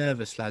a bit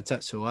nervous, lads.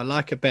 That's all. I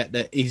like a bet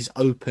that is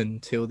open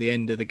till the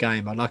end of the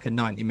game. I like a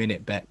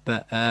 90-minute bet.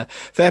 But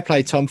fair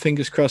play, Tom.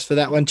 Fingers crossed for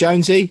that one.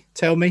 Jonesy,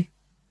 tell me.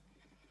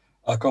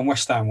 I've gone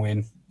West Ham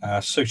win.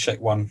 Souček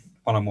one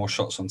or more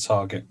shots on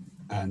target,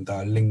 and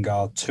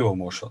Lingard 2 or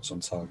more shots on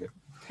target.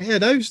 Yeah,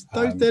 those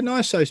they're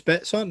nice, those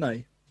bets, aren't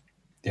they?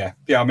 Yeah.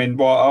 I mean,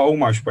 well, I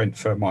almost went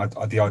for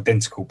the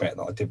identical bet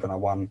that I did when I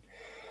won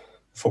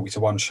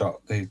 40-1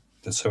 shot, the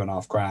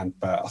 2.5 grand.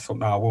 But I thought,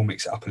 no, I will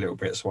mix it up a little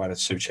bit, so I had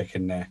Souček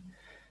in there.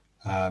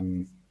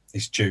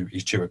 He's due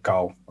a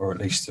goal, or at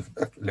least a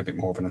little bit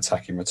more of an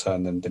attacking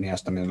return than he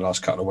has done in the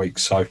last couple of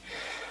weeks. So,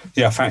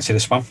 yeah, I fancy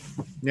this one.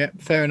 Yeah,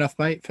 fair enough,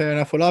 mate. Fair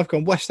enough. Well, I've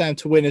gone West Ham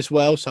to win as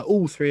well. So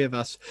all three of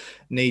us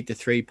need the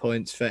 3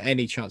 points for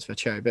any chance for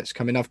cherry bets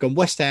coming. I've gone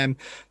West Ham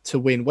to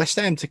win, West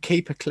Ham to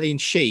keep a clean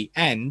sheet,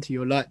 and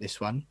you'll like this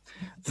one,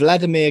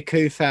 Vladimir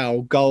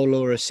Coufal goal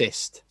or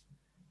assist.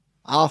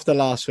 After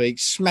last week,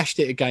 smashed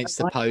it against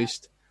the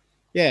post.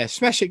 Yeah,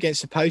 smash it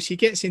against the post. He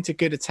gets into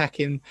good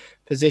attacking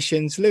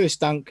positions. Lewis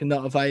Dunk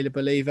not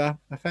available either.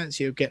 I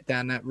fancy he'll get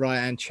down that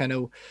right-hand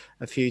channel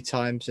a few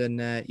times. And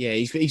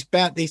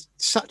he's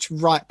such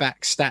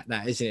right-back stat,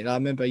 that, isn't it? I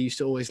remember I used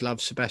to always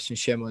love Sebastian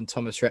Schemmel and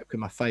Thomas Repke,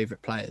 my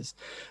favourite players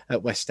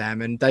at West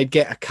Ham. And they'd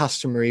get a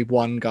customary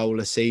 1 goal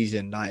a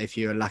season, like if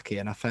you were lucky.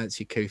 And I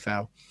fancy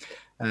Coufal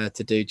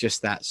to do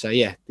just that. So,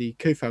 yeah, the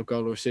Coufal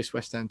goal or assist,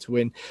 West Ham to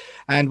win,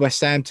 and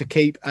West Ham to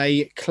keep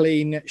a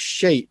clean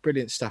sheet.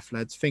 Brilliant stuff,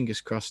 lads.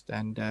 Fingers crossed.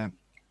 And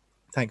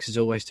thanks, as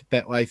always, to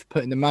Betway for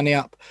putting the money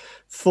up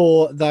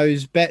for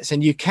those bets.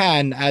 And you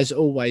can, as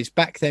always,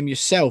 back them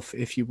yourself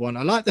if you want.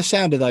 I like the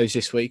sound of those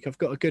this week. I've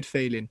got a good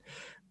feeling,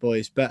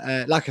 boys.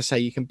 But like I say,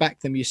 you can back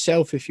them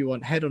yourself if you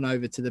want. Head on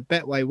over to the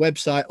Betway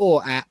website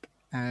or app.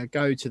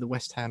 Go to the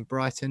West Ham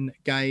Brighton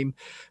game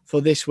for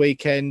this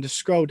weekend.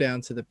 Scroll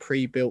down to the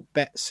pre-built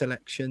bet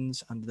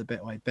selections under the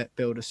Betway Bet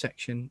Builder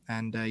section,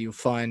 and you'll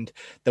find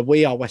the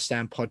We Are West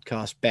Ham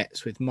podcast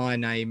bets with my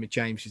name,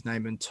 James's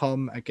name, and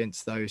Tom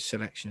against those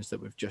selections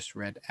that we've just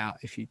read out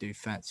if you do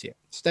fancy it.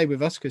 Stay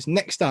with us, because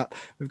next up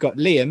we've got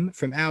Liam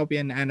from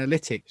Albion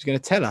Analytics who's going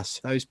to tell us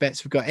those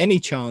bets have got any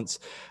chance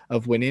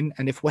of winning,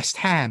 and if West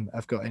Ham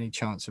have got any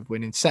chance of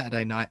winning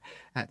Saturday night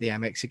at the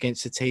Amex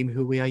against a team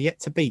who we are yet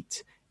to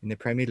beat in the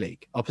Premier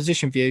League.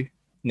 Opposition View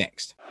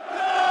next.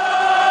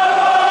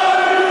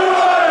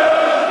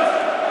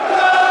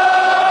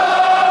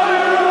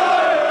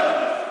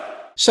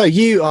 So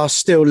you are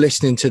still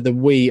listening to the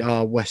We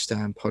Are West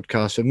Ham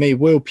podcast with me,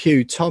 Will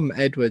Pugh, Tom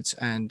Edwards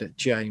and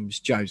James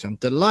Jones. I'm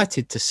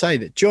delighted to say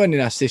that joining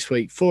us this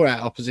week for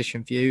our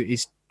Opposition View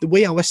is the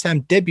We Are West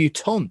Ham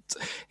debutante.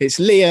 It's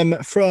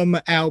Liam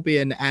from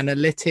Albion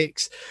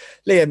Analytics.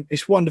 Liam,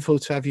 it's wonderful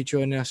to have you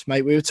joining us,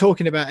 mate. We were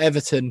talking about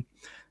Everton,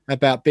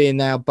 about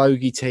being our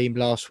bogey team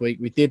last week.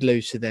 We did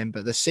lose to them,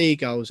 but the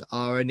Seagulls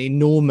are an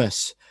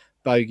enormous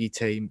bogey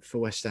team for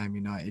West Ham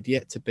United,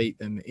 yet to beat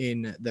them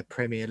in the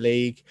Premier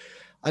League.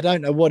 I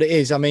don't know what it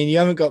is. I mean, you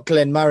haven't got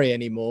Glenn Murray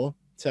anymore,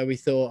 so we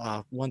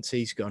thought, once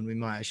he's gone, we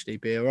might actually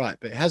be all right,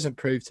 but it hasn't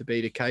proved to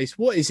be the case.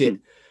 What is it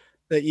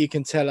that you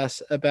can tell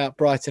us about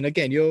Brighton?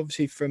 Again, you're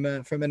obviously from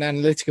an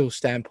analytical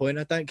standpoint.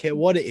 I don't care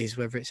what it is,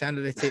 whether it's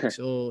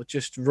analytics or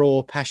just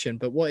raw passion,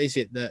 but what is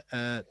it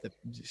that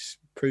is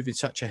proving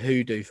such a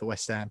hoodoo for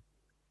West Ham?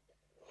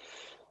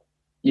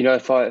 You know,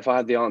 if I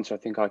had the answer, I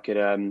think I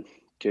could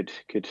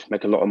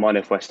make a lot of money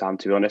off West Ham,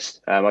 to be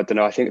honest. I don't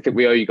know. I think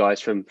we owe you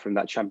guys from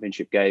that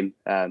Championship game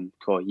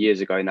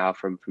years ago now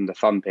from the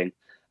thumping.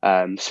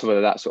 So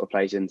whether that sort of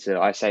plays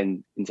into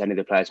any of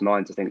the players'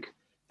 minds, I think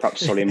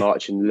perhaps Solly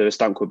March and Lewis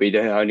Dunk would be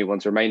the only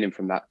ones remaining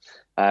from that.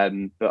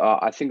 But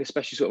I think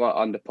especially sort of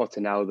under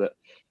Potter now that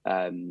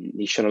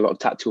he's shown a lot of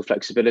tactical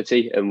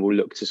flexibility and will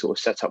look to sort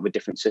of set up with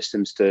different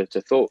systems to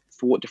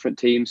thwart different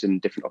teams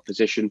and different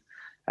opposition.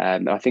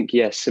 And I think,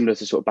 similar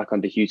to sort of back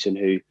under Houghton,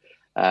 who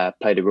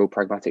played a real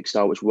pragmatic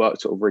style, which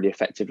worked sort of really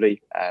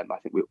effectively. I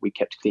think we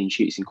kept clean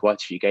sheets in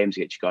quite a few games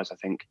against you guys, I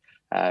think.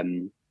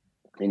 And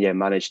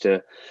managed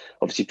to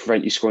obviously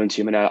prevent you scoring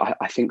too many.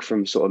 I think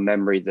from sort of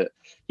memory that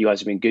you guys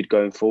have been good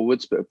going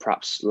forwards, but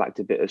perhaps lacked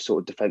a bit of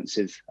sort of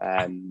defensive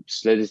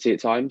solidity at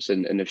times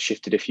and have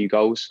shifted a few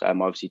goals.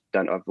 Obviously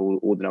don't have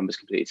all the numbers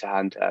completely to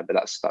hand, but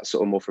that's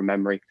sort of more from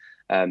memory.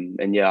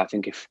 I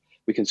think if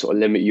we can sort of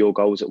limit your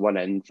goals at one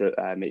end, that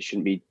it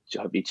shouldn't be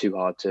hopefully too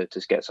hard to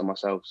get some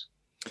ourselves.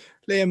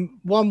 Liam,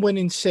 1 win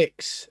in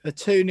 6, a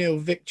 2-0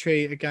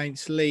 victory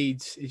against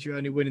Leeds is your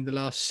only win in the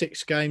last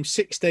 6 games,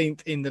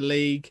 16th in the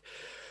league.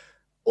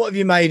 What have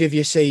you made of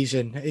your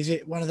season? Is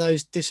it one of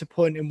those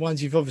disappointing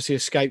ones? You've obviously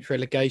escaped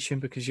relegation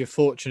because you're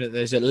fortunate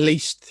there's at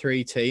least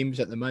 3 teams.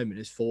 At the moment,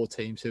 there's 4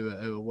 teams who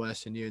are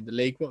worse than you in the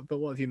league. But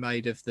what have you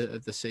made of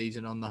the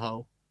season on the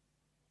whole?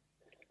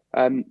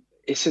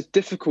 It's a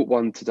difficult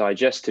one to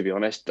digest, to be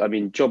honest. I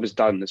mean, job is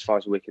done as far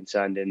as we're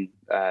concerned in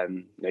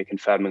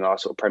confirming our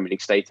sort of Premier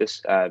League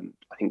status. I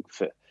think,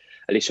 for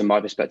at least from my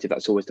perspective,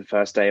 that's always the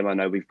first aim. I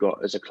know we've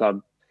got, as a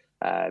club,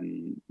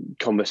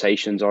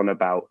 conversations on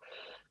about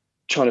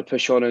trying to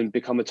push on and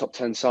become a top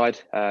 10 side.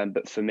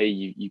 But for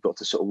me, you've got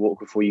to sort of walk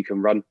before you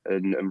can run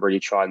and really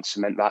try and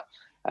cement that.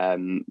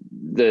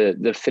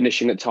 The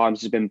finishing at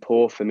times has been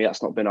poor. For me,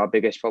 that's not been our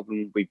biggest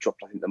problem. We've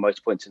dropped, I think, the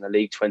most points in the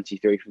league,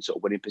 23 from sort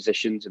of winning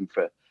positions. And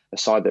for a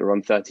side that are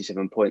on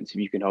 37 points, if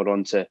you can hold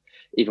on to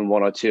even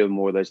 1 or 2 or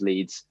more of those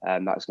leads,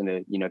 that's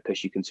going to,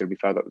 push you considerably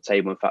further up the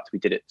table. In fact, we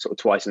did it sort of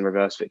twice in the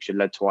reverse fixture,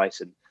 led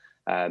twice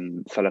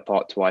and fell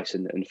apart twice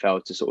and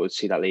failed to sort of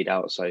see that lead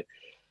out. So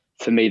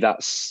for me,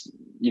 that's,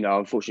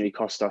 unfortunately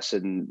cost us.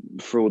 And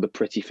for all the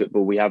pretty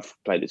football we have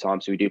played at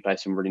times, so we do play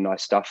some really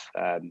nice stuff,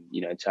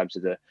 in terms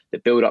of the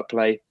build-up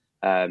play.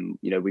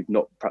 We've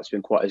not perhaps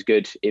been quite as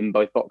good in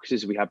both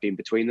boxes as we have been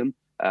between them,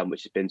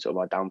 which has been sort of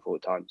our downfall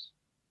at times.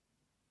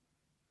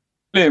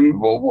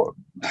 Liam,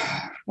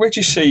 where do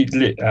you see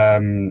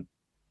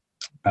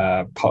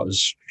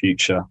Potter's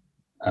future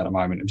at the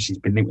moment? He's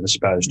been linked with the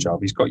Spurs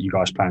job. He's got you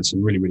guys playing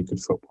some really, really good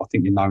football. I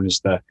think you're known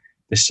as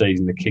this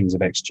season the Kings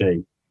of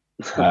XG.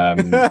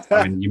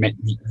 I mean,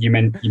 you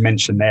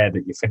mentioned there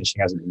that your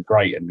finishing hasn't been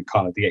great, and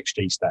kind of the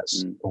XG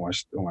stats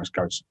almost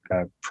goes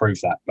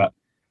prove that. But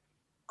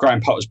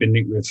Graham Potter's been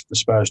linked with the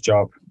Spurs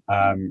job.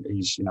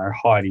 He's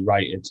highly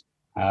rated.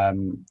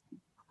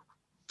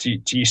 Do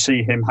you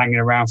see him hanging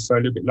around for a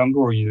little bit longer,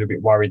 or are you a little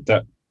bit worried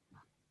that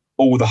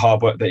all the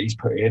hard work that he's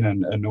put in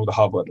and all the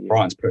hard work that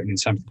Brighton's put in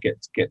terms of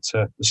get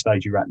to the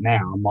stage you're at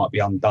now might be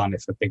undone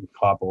if a bigger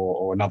club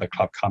or another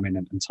club come in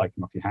and take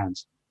him off your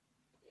hands?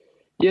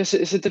 Yes,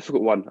 it's a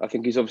difficult one. I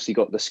think he's obviously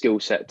got the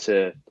skill set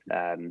to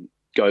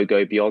go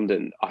beyond,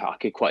 and I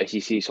could quite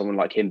easily see someone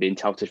like him being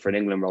touted for an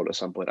England role at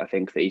some point. I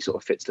think that he sort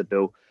of fits the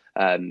bill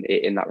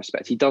in that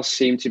respect. He does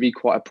seem to be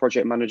quite a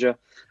project manager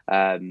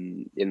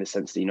in the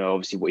sense that,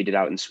 obviously what he did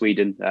out in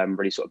Sweden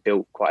really sort of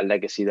built quite a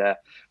legacy there.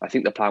 I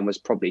think the plan was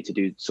probably to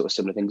do sort of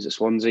similar things at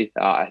Swansea.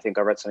 I think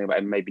I read something about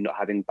him maybe not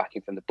having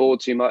backing from the board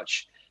too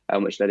much,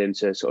 which led him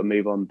to sort of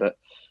move on. But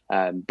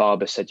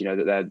Barber said,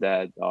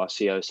 that our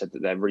CEO said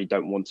that they really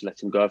don't want to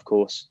let him go, of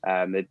course.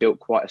 They built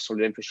quite a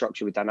solid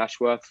infrastructure with Dan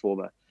Ashworth,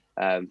 former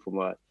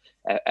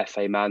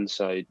FA man.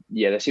 So,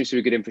 there seems to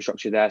be good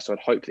infrastructure there. So I'd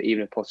hope that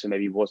even if Potter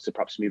maybe was to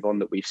perhaps move on,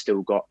 that we've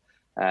still got,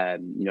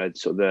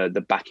 sort of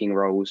the backing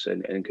roles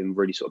and can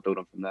really sort of build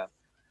on from there.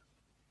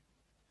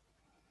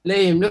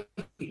 Liam,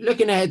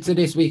 looking ahead to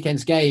this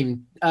weekend's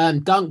game,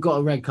 Dunk got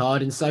a red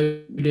card and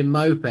so did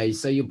Mope.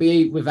 So you'll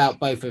be without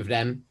both of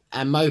them.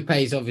 And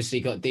Mope's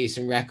obviously got a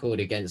decent record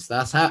against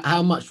us.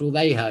 How much will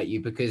they hurt you?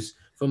 Because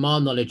from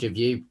our knowledge of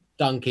you,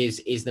 Dunk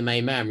is the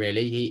main man,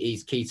 really.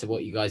 He's key to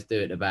what you guys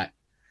do at the back.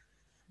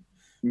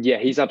 Yeah,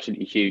 he's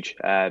absolutely huge.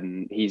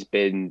 He's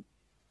been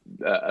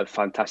a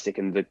fantastic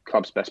and the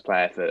club's best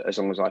player for as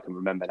long as I can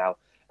remember now.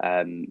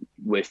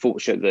 We're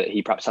fortunate that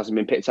he perhaps hasn't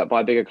been picked up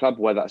by a bigger club,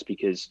 whether that's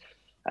because,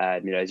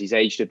 as he's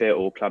aged a bit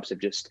or clubs have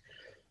just,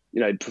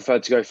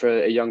 preferred to go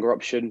for a younger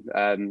option.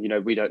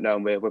 We don't know,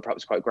 and we're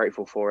perhaps quite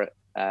grateful for it.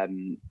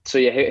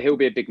 He'll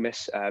be a big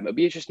miss. It'll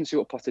be interesting to see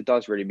what Potter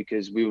does, really,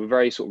 because we were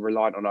very sort of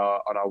reliant on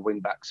our wing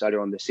backs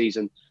earlier on this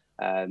season,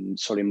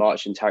 Solly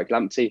March and Tariq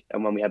Lamptey.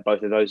 And when we had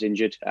both of those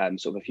injured,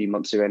 sort of a few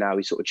months ago now,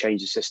 we sort of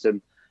changed the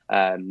system,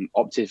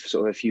 opted for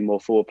sort of a few more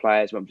forward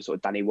players, went for sort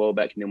of Danny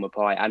Welbeck, Neil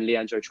Maupay and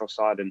Leandro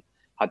Trossard, and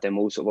had them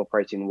all sort of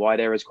operating in wide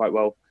areas quite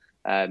well.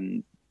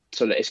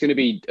 So it's going to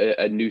be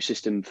a new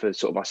system for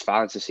sort of us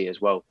fans to see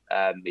as well,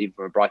 even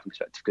from a Brighton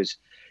perspective, because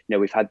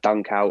we've had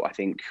Dunk out, I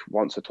think,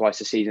 once or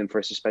twice a season for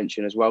a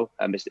suspension as well.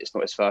 It's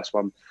not his first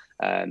one.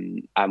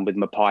 And with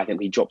Maupay, I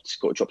think he got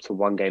dropped for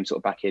one game sort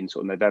of back in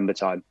sort of November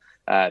time.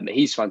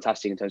 He's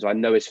fantastic in terms of, I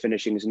know his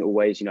finishing isn't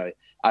always,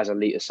 as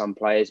elite as some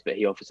players, but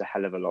he offers a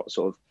hell of a lot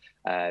sort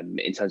of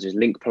in terms of his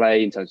link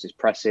play, in terms of his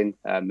pressing,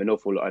 an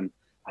awful lot. And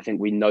I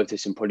think we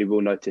notice and probably will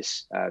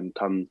notice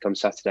come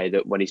Saturday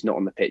that when he's not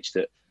on the pitch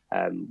that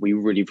we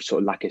really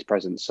sort of lack his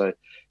presence. So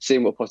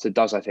seeing what Potter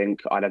does, I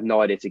think I'd have no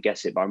idea to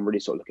guess it, but I'm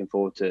really sort of looking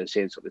forward to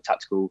seeing sort of the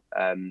tactical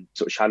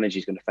sort of challenge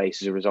he's going to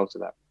face as a result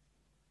of that.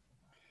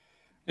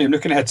 Yeah,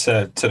 looking ahead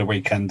to the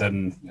weekend,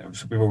 and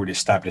we've already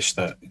established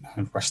that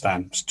West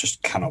Ham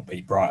just cannot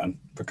beat Brighton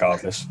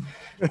regardless.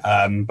 But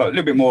a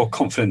little bit more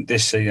confident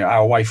this season.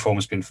 Our away form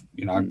has been,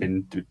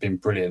 been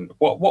brilliant.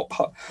 What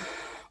part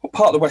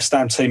of the West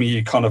Ham team are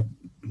you kind of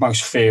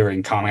most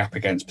fearing coming up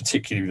against,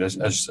 particularly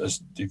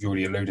as you've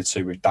already alluded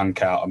to with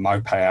Dunk out and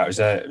Mope out? Is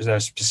there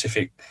a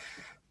specific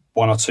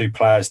one or two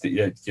players that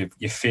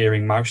you're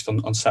fearing most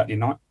on Saturday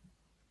night?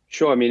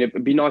 Sure. I mean,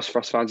 it'd be nice for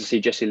us fans to see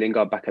Jesse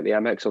Lingard back at the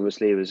Amex.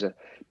 Obviously, he was a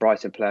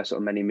Brighton player sort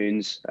of many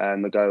moons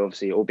ago,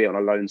 obviously, albeit on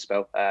a loan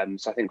spell.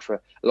 So I think for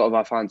a lot of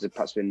our fans have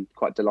perhaps been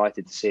quite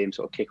delighted to see him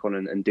sort of kick on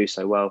and do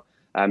so well.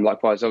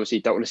 Likewise,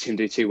 obviously, don't want to see him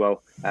do too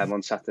well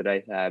on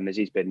Saturday, as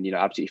he's been,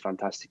 absolutely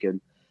fantastic.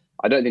 And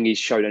I don't think he's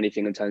shown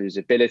anything in terms of his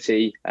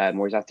ability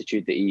or his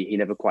attitude that he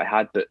never quite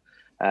had. But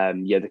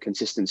the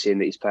consistency in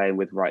that he's playing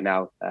with right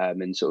now,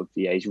 and sort of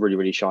he's really,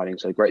 really shining.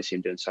 So great to see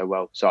him doing so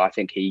well. So I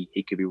think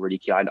he could be really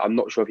key. I'm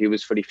not sure if he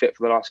was fully fit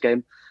for the last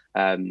game,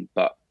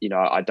 but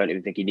I don't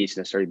even think he needs to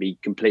necessarily be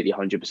completely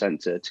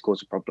 100% to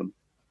cause a problem.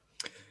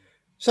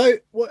 So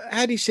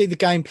how do you see the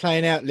game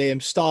playing out,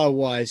 Liam,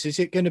 style-wise? Is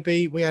it going to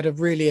be, we had a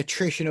really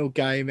attritional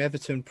game,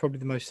 Everton, probably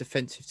the most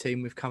offensive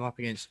team we've come up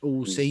against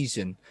all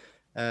season,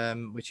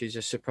 which is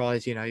a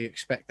surprise. You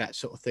expect that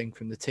sort of thing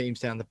from the teams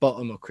down the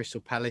bottom, or Crystal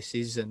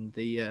Palaces and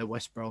the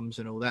West Broms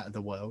and all that of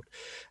the world.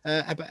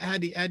 But how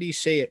do you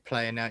see it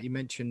playing out? You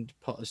mentioned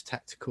Potter's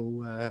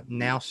tactical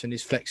nous and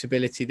his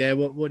flexibility there.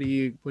 What do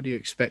you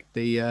expect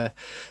the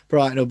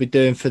Brighton will be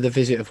doing for the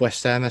visit of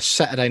West Ham? A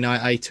Saturday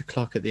night,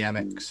 8:00 at the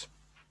Amex.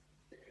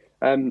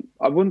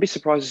 I wouldn't be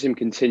surprised to see him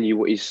continue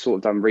what he's sort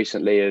of done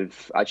recently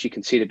of actually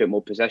concede a bit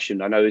more possession.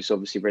 I know he's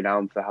obviously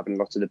renowned for having a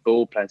lot of the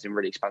ball, playing some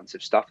really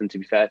expansive stuff. And to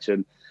be fair to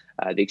him,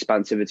 the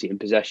expansivity and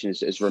possession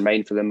has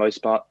remained for the most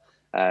part.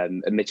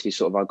 Admittedly,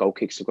 sort of our goal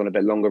kicks have gone a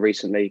bit longer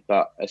recently,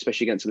 but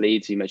especially against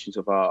Leeds, you mentioned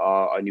sort of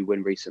our new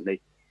win recently,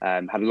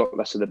 had a lot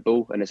less of the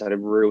ball and has had a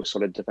real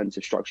solid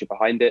defensive structure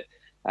behind it.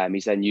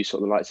 He's then used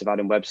sort of the likes of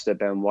Adam Webster,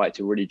 Ben White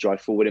to really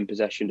drive forward in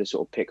possession to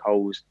sort of pick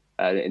holes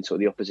in sort of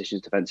the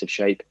opposition's defensive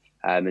shape.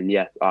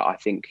 I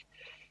think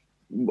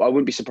I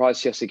wouldn't be surprised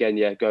to see us again.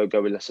 Go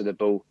with less of the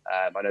ball.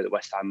 I know that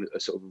West Ham are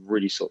sort of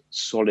really sort of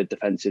solid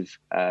defensive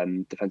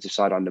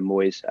side under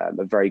Moyes,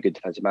 a very good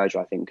defensive manager,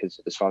 I think,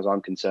 as far as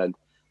I'm concerned.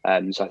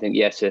 So I think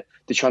to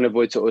try and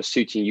avoid sort of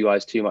suiting you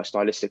guys too much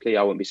stylistically,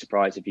 I wouldn't be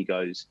surprised if he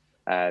goes.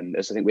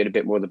 As I think we had a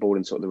bit more of the ball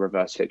in sort of the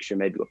reverse fixture,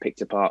 maybe got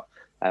picked apart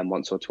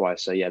once or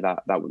twice. So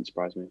that wouldn't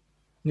surprise me.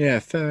 Yeah,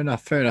 fair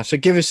enough. So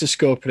give us a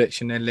score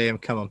prediction then, Liam.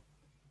 Come on.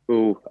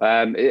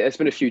 It's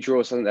been a few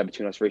draws, hasn't there,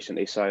 between us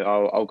recently? So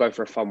I'll go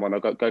for a fun one. I'll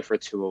go for a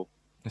 2-2.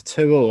 A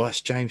 2-2. That's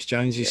James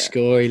Jones's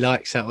score. He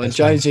likes that one.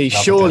 Jonesy,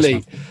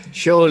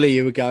 surely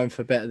you were going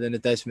for better than a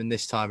Desmond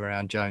this time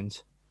around,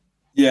 Jones.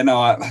 Yeah,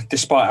 no.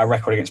 Despite our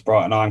record against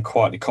Brighton, I'm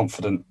quietly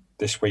confident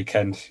this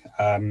weekend.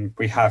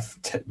 We have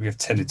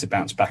tended to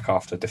bounce back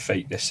after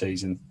defeat this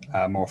season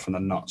more often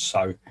than not.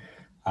 So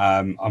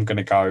I'm going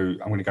to go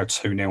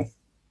 2-0.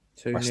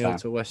 2-0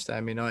 to West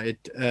Ham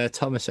United.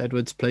 Thomas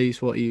Edwards,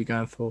 please. What are you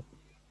going for?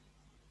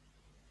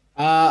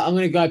 I'm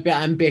going to go a bit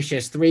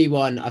ambitious.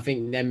 3-1. I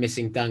think them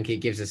missing Dunkey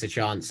gives us a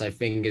chance. So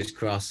fingers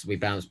crossed we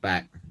bounce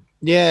back.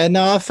 Yeah,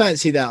 no, I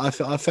fancy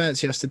that. I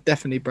fancy us to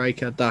definitely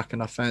break our duck,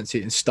 and I fancy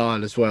it in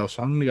style as well.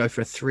 So I'm going to go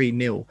for a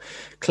 3-0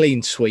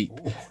 clean sweep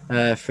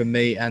from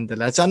me and the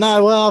lads. I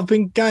know, well, I've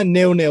been going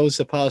 0-0s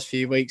the past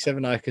few weeks,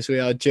 haven't I? Because we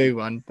are due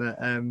one. But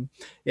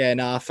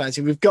I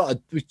fancy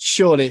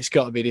surely it's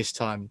got to be this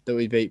time that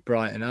we beat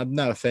Brighton.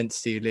 No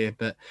offence to you, Leah,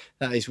 but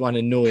that is one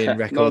annoying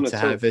record to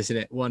have, isn't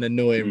it? One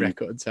annoying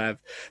record to have.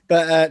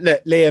 But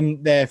look,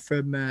 Liam there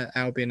from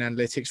Albion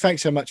Analytics,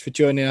 thanks so much for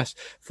joining us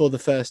for the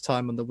first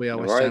time on the We Are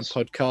West Ham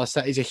podcast.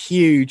 That is a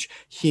huge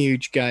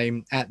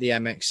game at the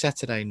Amex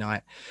Saturday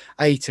night,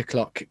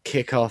 8:00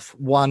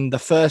 kickoff. The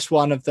first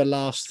one of the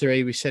last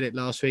three. We said it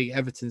last week.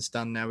 Everton's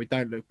done now. We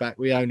don't look back.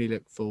 We only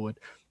look forward.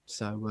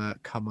 So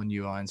come on,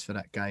 you Irons, for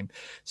that game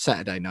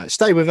Saturday night.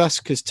 Stay with us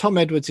because Tom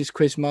Edwards is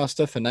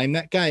quizmaster for Name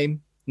That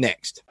Game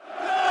next.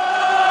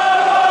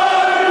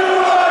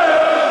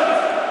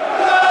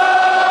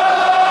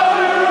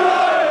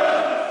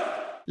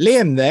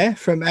 Liam there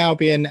from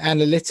Albion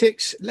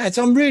Analytics. Lads,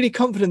 I'm really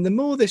confident. The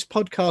more this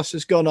podcast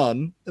has gone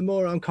on, the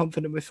more I'm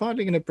confident we're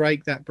finally going to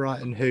break that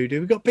Brighton hoodoo.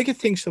 We've got bigger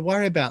things to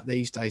worry about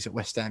these days at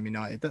West Ham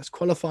United. That's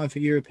qualifying for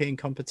European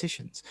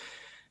competitions.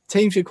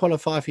 Teams who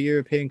qualify for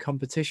European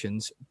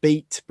competitions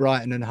beat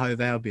Brighton and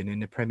Hove Albion in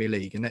the Premier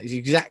League. And that is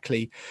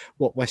exactly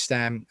what West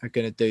Ham are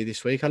going to do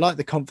this week. I like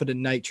the confident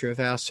nature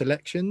of our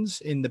selections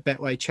in the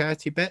Betway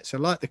charity bets. I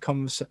like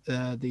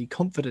the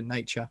confident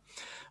nature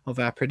of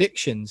our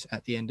predictions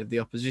at the end of the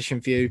opposition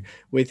view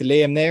with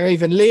Liam there.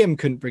 Even Liam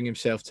couldn't bring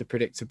himself to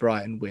predict a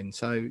Brighton win.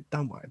 So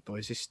don't worry,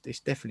 boys.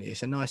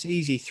 It's a nice,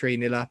 easy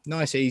 3-0.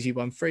 Nice, easy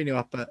one. 3-0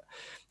 up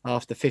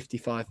after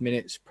 55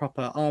 minutes.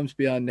 Proper arms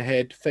behind the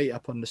head, feet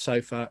up on the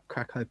sofa,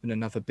 crack open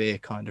another beer,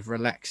 kind of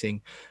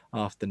relaxing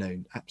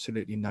afternoon.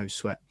 Absolutely no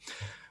sweat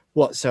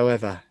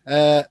whatsoever.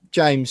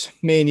 James,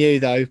 me and you,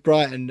 though,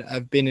 Brighton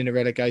have been in a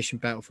relegation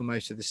battle for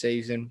most of the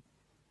season.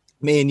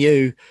 Me and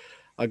you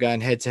are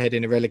going head-to-head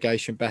in a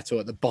relegation battle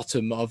at the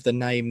bottom of the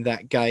Name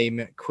That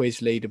Game quiz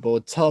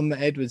leaderboard. Tom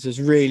Edwards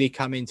has really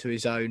come into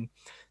his own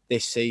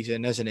this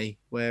season, hasn't he?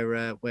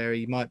 Where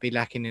he might be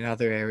lacking in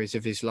other areas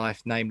of his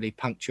life, namely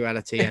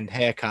punctuality and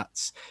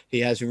haircuts. He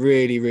has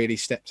really, really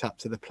stepped up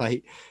to the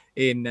plate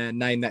in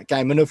Name That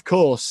Game. And of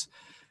course,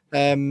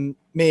 me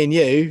and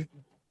you,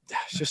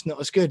 it's just not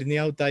as good. In the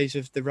old days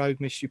of the Rogue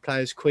Mystery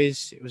Players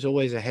quiz, it was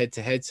always a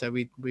head-to-head, so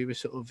we were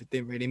sort of, it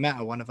didn't really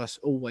matter. One of us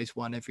always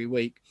won every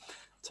week.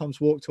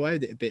 Tom's walked away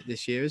with it a bit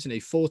this year, isn't he?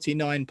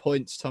 49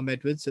 points, Tom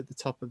Edwards, at the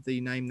top of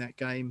the Name That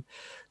Game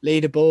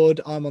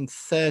leaderboard. I'm on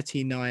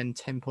 39,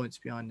 10 points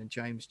behind, and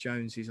James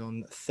Jones is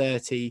on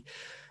 38.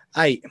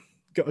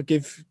 Got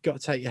to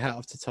take your hat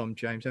off to Tom,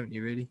 James, haven't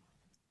you, really?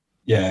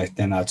 Yeah,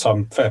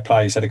 Tom, fair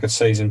play. He's had a good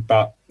season,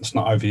 but it's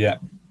not over yet.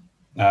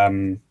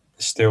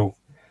 Still,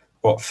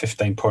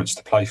 15 points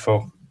to play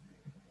for,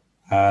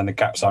 and the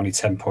gap's only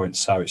 10 points,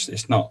 so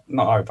it's not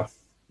over.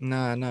 No.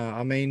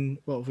 I mean,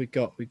 what have we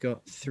got? We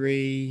got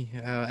 3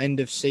 end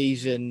of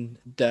season,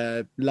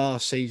 the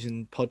last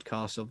season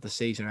podcast of the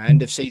season, our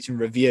end of season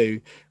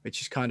review,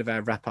 which is kind of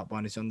our wrap up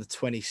one, is on the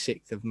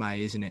 26th of May,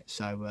 isn't it?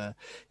 So,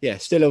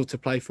 still all to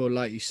play for,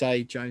 like you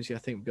say, Jonesy. I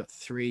think we've got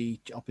 3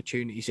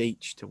 opportunities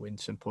each to win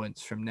some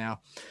points from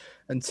now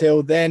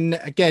until then.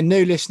 Again,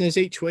 new listeners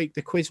each week,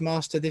 the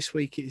Quizmaster. This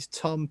week it is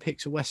Tom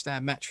picks a West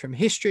Ham match from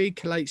history,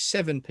 collates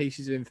 7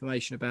 pieces of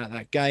information about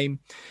that game.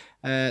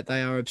 They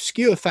are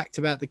obscure fact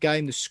about the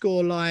game, the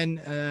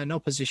scoreline, an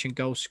opposition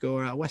goal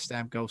scorer, a West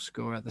Ham goal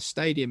scorer, the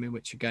stadium in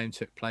which a game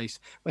took place,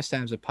 West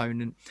Ham's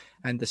opponent,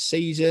 and the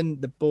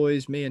season. The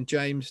boys, me and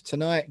James,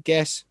 tonight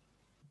guess.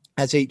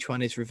 As each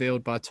one is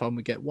revealed by Tom,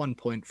 we get 1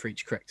 point for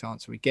each correct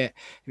answer we get.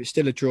 If it's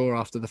still a draw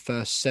after the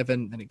first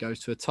 7, then it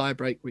goes to a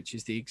tiebreak, which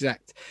is the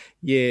exact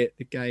year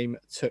the game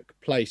took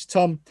place.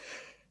 Tom,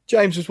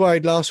 James was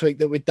worried last week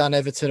that we'd done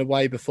Everton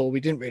away before. We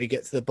didn't really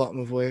get to the bottom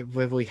of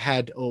whether we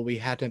had or we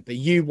hadn't. But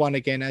you won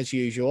again, as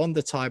usual, on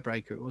the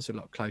tiebreaker. It was a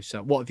lot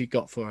closer. What have you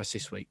got for us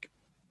this week?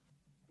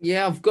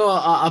 Yeah, I've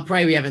got. I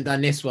pray we haven't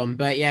done this one,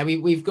 but yeah,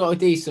 we've got a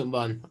decent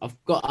one.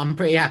 I'm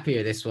pretty happy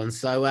with this one.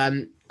 So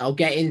I'll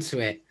get into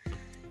it.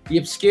 The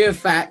obscure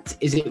fact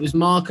is it was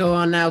Marko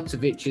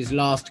Arnautovic's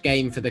last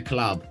game for the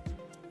club.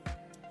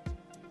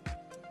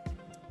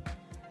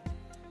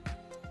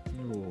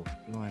 Oh,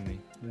 blimey.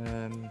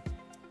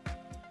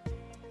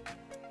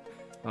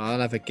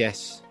 I'll have a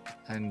guess,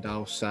 and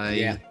I'll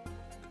say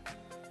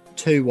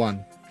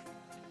 2-1.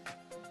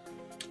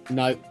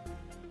 No.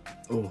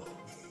 Oh.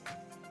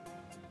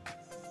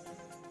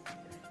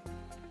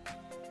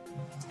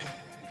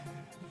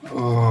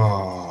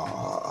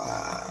 Oh,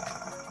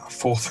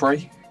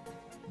 4-3.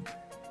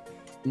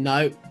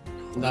 No.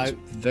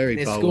 Very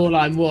the bold.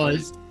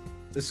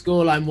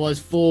 Scoreline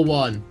was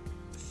 4-1.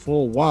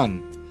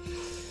 4-1.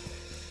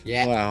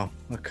 Yeah. Wow.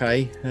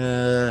 Okay.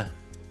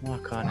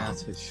 Marko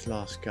Arnautovic's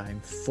last game,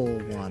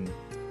 4-1.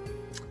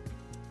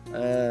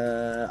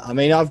 I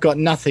mean, I've got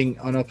nothing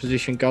on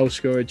opposition goal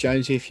scorer,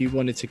 Jonesy, if you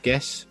wanted to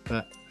guess,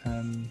 but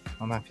I'm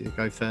happy to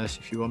go first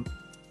if you want.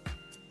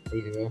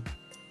 Either way.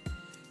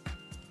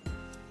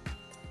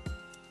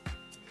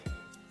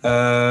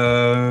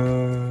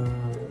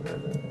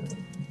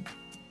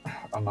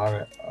 I know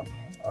it.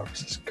 I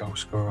was this goal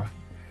scorer.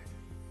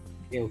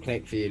 It'll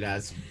click for you,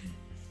 lads.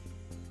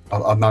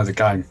 I know the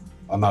game.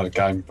 But I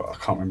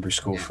can't remember who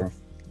scored for him.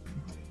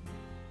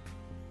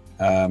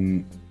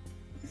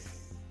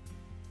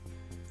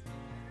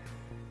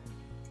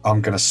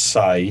 I'm going to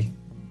say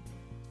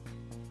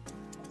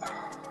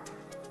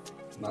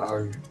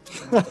no.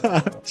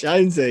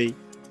 Jonesy.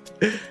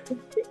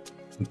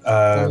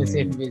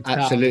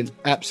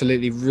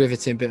 Absolutely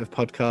riveting bit of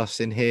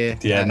podcasting here.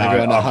 Yeah, no,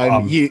 everyone at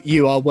home,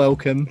 you are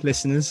welcome,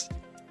 listeners.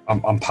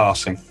 I'm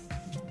passing.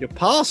 You're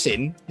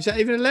passing? Is that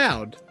even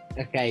allowed?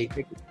 Okay.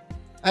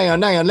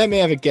 Hang on. Let me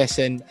have a guess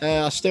then.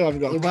 I still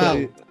haven't got a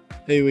clue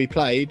who we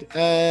played.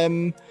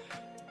 I'm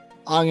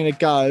going to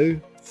go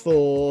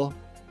for...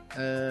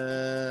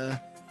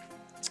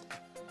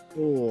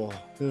 who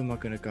am I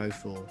going to go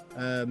for?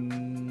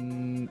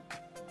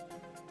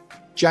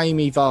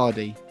 Jamie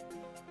Vardy.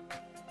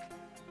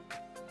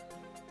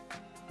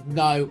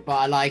 No, but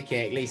I like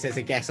it. At least there's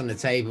a guess on the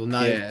table.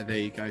 No. Yeah, there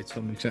you go,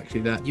 Tom. Exactly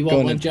that. You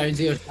want one,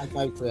 Jonesy, or should I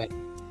go for it?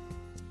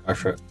 Go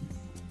for it.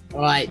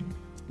 All right.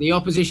 The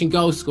opposition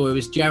goal scorer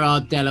was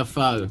Gerard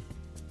Deulofeu.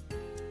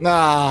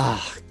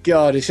 Ah,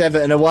 God, it's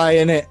Everton away,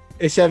 isn't it?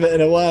 It's Everton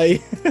away.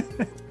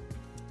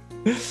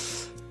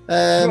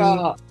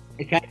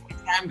 Okay,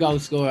 Sam goal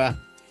scorer.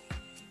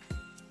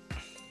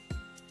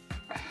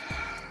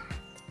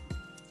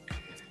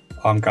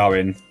 I'm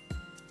going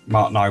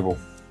Mark Noble.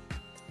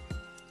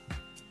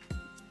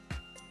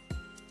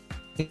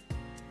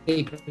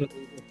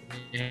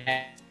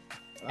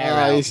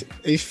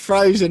 He's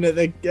frozen at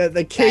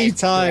the key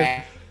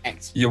time.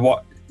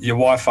 Your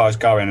Wi-Fi is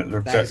going at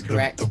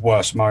the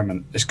worst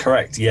moment. It's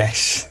correct.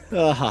 Yes.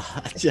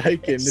 Joking.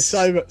 There's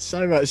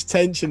so much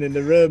tension in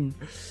the room.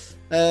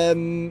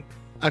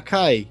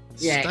 Okay.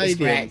 Yeah,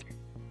 Stadium.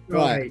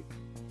 Right.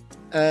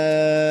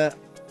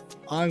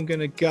 I'm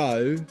gonna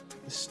go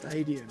the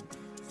stadium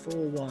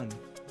 4-1.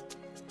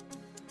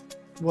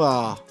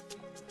 Wow.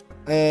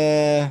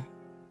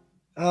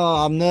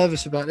 I'm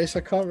nervous about this.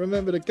 I can't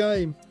remember the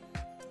game.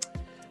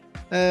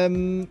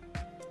 I'm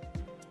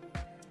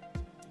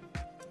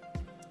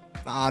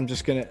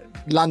just gonna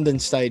London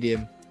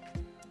Stadium.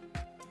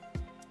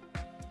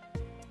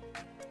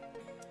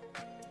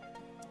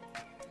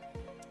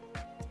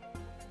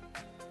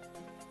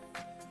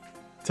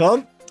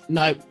 Tom?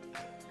 No.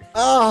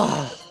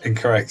 Oh,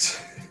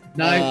 Incorrect.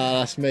 No.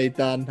 That's me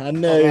done. I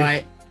knew. All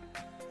right.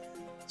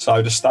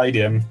 So the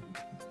stadium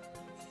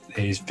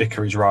is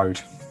Vicarage Road.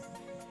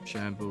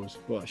 Shambles.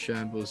 What a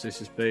shambles this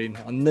has been.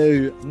 I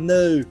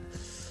knew.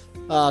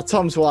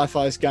 Tom's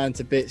Wi-Fi is going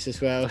to bits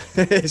as well.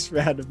 This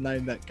round of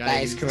Name That Game.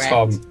 That is correct.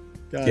 Tom.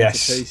 Going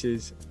Yes. to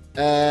pieces.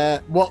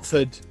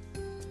 Watford.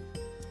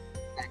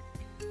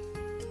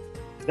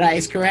 That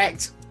is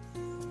correct.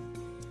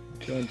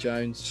 John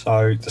Jones.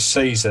 So the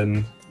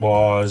season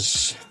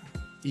was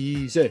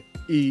Easy.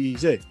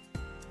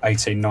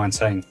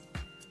 18-19.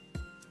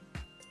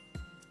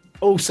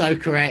 Also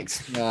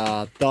correct.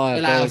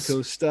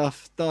 Diabolical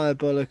stuff.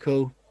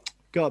 Diabolical.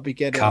 Got to be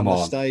getting Come on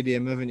the on.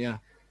 stadium, haven't you?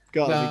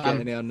 Got to be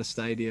getting it on the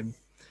stadium.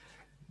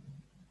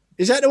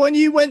 Is that the one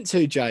you went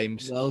to,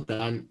 James? Well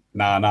done.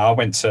 No, I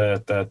went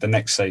to the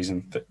next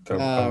season, the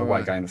away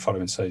right. game the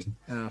following season.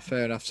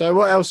 Fair enough. So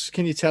what else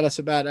can you tell us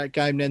about that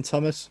game then,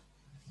 Thomas?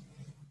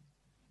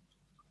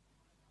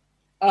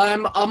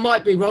 I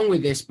might be wrong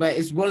with this, but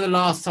it's one of the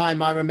last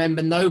time I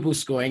remember Noble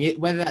scoring it.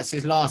 Whether that's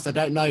his last, I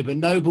don't know. But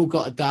Noble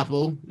got a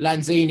double,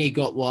 Lanzini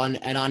got one,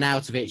 and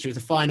Arnautovic. It was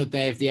the final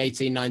day of the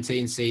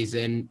 18-19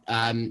 season.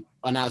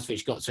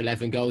 Arnautovic got to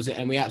 11 goals,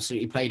 and we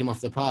absolutely played him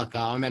off the park.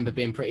 I remember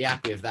being pretty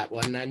happy with that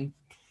one. And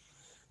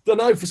don't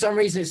know, for some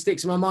reason it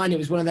sticks in my mind. It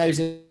was one of those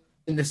in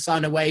the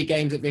sun away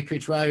games at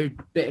Vicarage Road,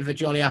 bit of a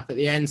jolly up at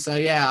the end. So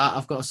yeah,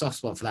 I've got a soft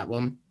spot for that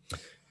one.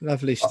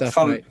 Lovely stuff,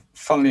 mate.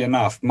 Funnily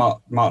enough,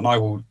 Mark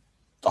Noble,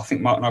 I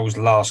think Mark Noble's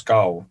last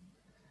goal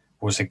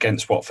was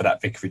against Watford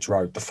at Vicarage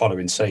Road the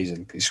following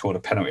season. He scored a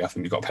penalty. I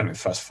think he got a penalty in the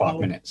first 5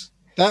 minutes.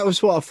 That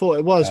was what I thought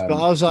it was,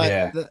 but I was like,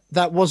 yeah.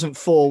 that wasn't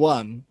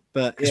 4-1.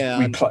 But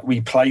yeah,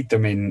 we played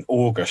them in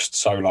August,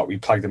 so like we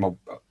played them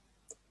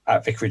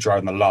at Vicarage Road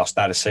on the last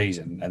day of the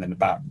season, and then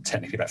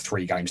technically about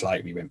 3 games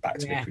later, we went back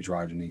to Vicarage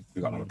Road and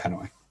we got another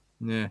penalty.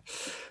 Yeah.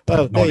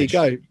 Well, there you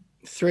go.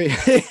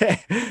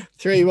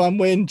 3-1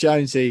 win,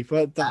 Jonesy.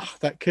 Well,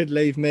 that could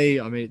leave me.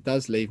 I mean, it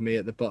does leave me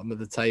at the bottom of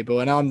the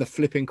table, and I'm the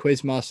flipping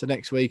quizmaster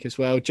next week as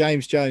well.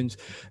 James Jones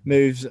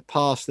moves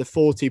past the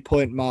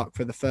 40-point mark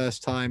for the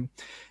first time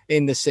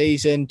in the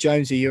season.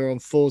 Jonesy, you're on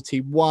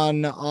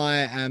 41. I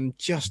am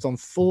just on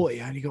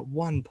 40. I only got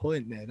 1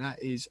 point there.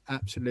 That is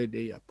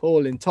absolutely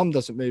appalling. Tom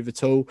doesn't move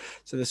at all.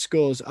 So the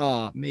scores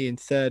are me in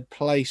third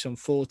place on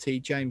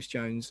 40, James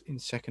Jones in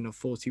second on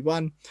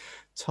 41.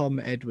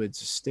 Tom Edwards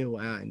still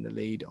out in the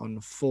lead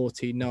on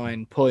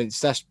 49 points.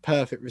 That's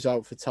perfect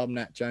result for Tom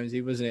Nat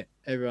Jonesy, wasn't it?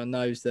 Everyone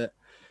knows that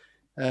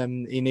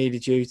he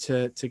needed you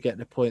to get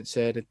the points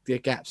there. The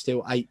gap's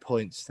still 8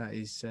 points. That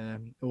is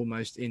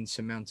almost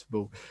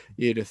insurmountable,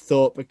 you'd have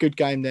thought. But good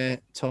game there,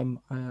 Tom.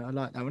 I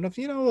like that one.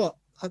 You know what?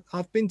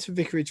 I've been to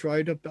Vicarage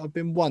Road. I've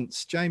been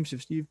once. James,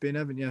 you've been,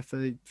 haven't you,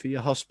 for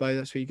your Hospo?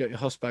 That's where you got your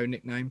Hospo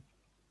nickname.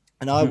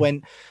 And I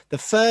went the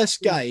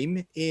first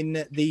game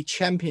in the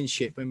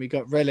Championship when we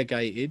got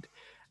relegated.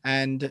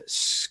 And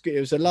it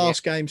was the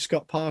last game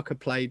Scott Parker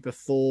played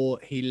before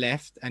he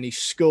left. And he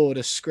scored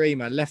a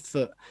screamer, left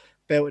foot,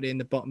 belted in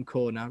the bottom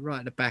corner, right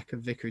at the back of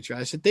Vicarage Road.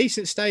 It's a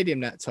decent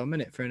stadium, that, Tom,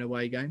 isn't it, for an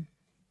away game?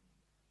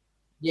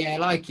 Yeah, I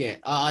like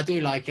it. I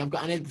do like it.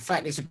 And in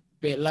fact, it's a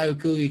bit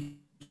local. You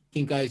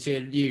can go to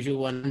a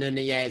usual one. And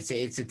yeah, it's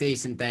a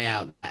decent day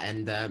out.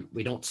 And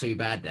we're not too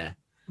bad there.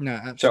 No,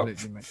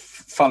 absolutely, mate.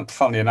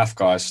 Funnily enough,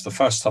 guys, the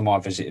first time I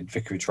visited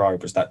Vicarage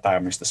Road was that day I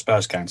missed the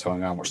Spurs game to go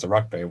and watch the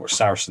rugby. I watched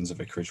Saracens at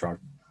Vicarage Road.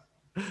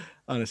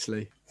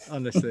 Honestly,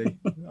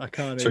 I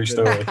can't. True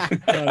story.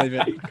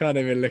 Can't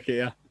even look at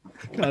you.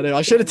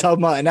 I should have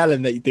told Martin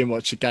Allen that you didn't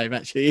watch the game.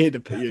 Actually, he'd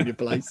have put you in your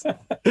place.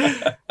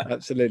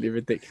 Absolutely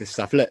ridiculous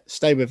stuff. Look,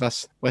 stay with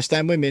us. West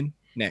Ham women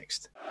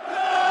next.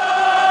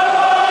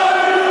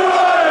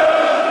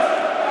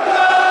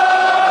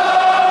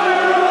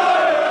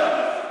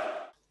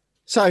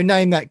 So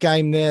name that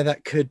game there.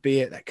 That could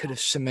be it. That could have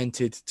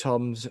cemented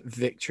Tom's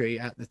victory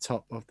at the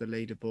top of the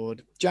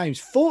leaderboard. James,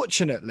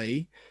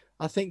 fortunately,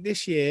 I think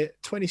this year,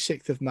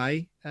 26th of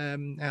May,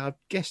 our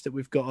guest that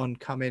we've got on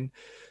coming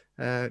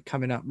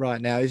up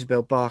right now,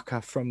 Isabel Barker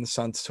from The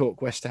Sun, to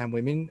talk West Ham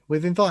women.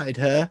 We've invited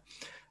her,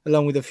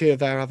 along with a few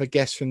of our other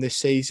guests from this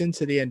season,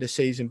 to the end of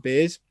season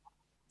beers.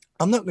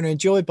 I'm not going to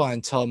enjoy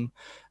buying Tom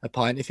a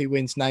pint if he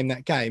wins Name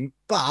That Game,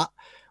 but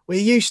we're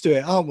used to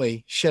it, aren't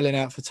we? Shelling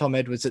out for Tom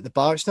Edwards at the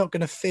bar. It's not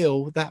going to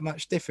feel that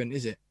much different,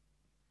 is it?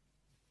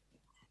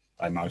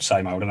 Same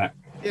old, isn't it?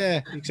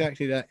 Yeah,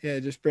 exactly that. Yeah,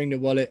 just bring the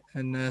wallet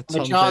and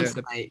Tom.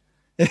 Mate.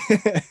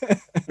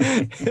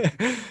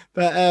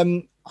 But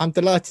I'm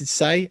delighted to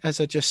say, as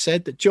I just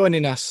said, that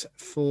joining us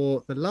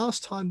for the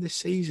last time this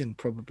season,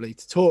 probably,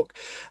 to talk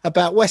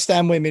about West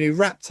Ham women who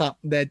wrapped up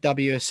their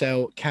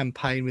WSL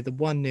campaign with a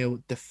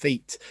 1-0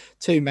 defeat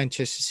to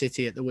Manchester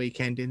City at the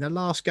weekend in the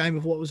last game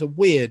of what was a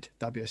weird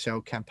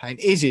WSL campaign,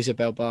 is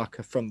Isabel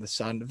Barker from The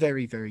Sun, a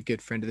very, very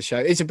good friend of the show.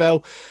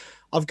 Isabel,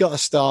 I've got to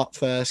start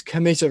first.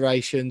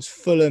 Commiserations.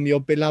 Fulham, your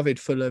beloved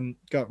Fulham,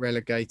 got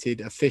relegated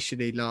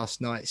officially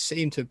last night.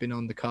 Seemed to have been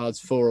on the cards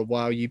for a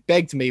while. You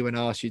begged me when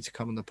I asked you to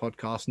come on the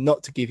podcast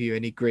not to give you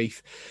any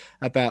grief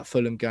about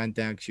Fulham going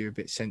down because you're a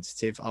bit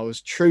sensitive. I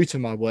was true to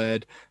my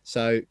word.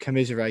 So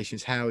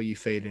commiserations. How are you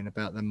feeling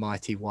about the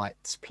mighty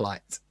Whites'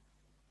 plight?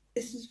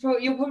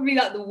 You're probably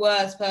like the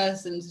worst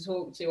person to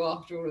talk to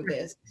after all of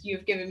this.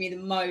 You've given me the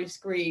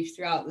most grief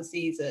throughout the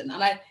season,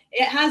 and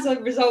it has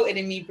resulted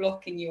in me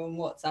blocking you on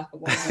WhatsApp at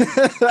one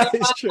point. That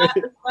is true.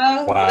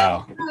 Well.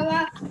 Wow.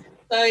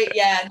 So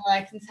yeah, no,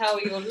 I can tell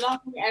you're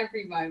loving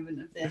every moment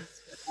of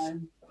this. But,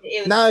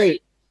 it was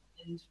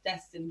and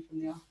destined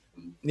from the off.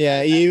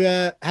 Yeah, you.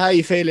 How are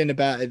you feeling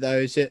about it though?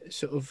 Is it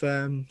sort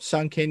of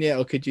sunk in yet,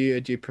 or had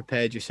you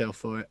prepared yourself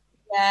for it?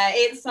 Yeah,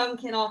 it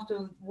sunk in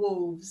after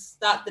Wolves.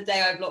 That the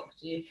day I blocked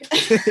you.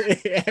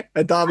 Yeah,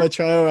 Adama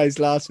Traore's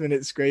last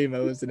minute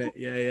screamer, wasn't it?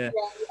 Yeah. Yeah,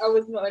 I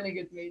was not in a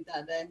good mood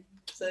that day.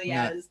 So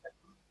yeah.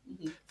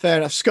 No. Fair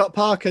enough. Scott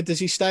Parker, does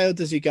he stay or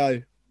does he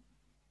go?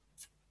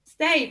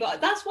 Stay,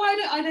 but that's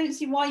why I don't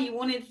see why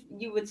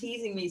you were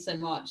teasing me so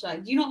much.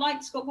 Like, do you not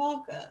like Scott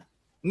Parker?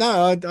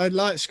 No, I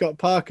like Scott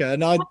Parker,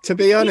 and to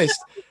be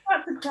honest, you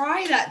started to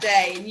cry that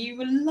day, and you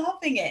were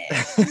loving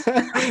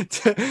it.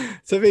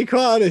 to be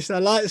quite honest, I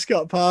like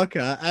Scott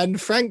Parker, and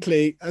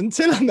frankly,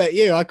 until I met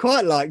you, I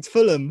quite liked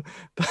Fulham.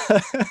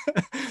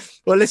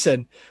 Well,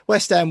 listen,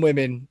 West Ham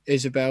women,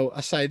 Isabel,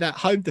 I say that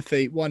home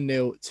defeat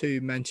 1-0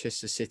 to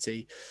Manchester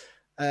City.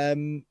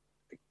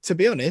 To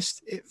be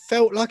honest, it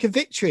felt like a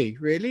victory,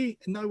 really.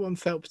 No one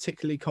felt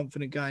particularly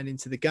confident going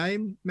into the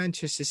game.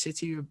 Manchester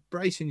City were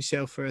bracing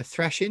themselves for a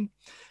thrashing.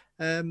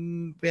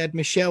 We had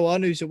Michelle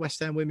on, who's a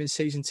West Ham women's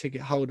season ticket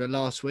holder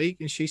last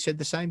week, and she said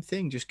the same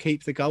thing, just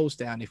keep the goals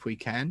down if we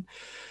can.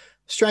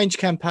 Strange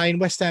campaign.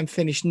 West Ham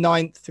finished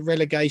 9th,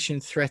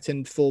 relegation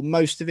threatened for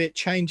most of it,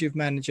 change of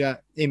manager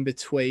in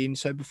between.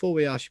 So before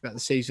we ask you about the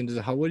season as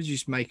a whole, what did you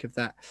make of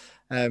that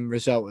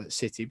result at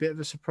City? Bit of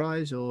a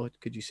surprise, or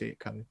could you see it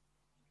coming?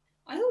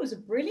 I thought it was a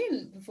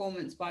brilliant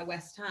performance by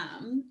West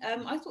Ham.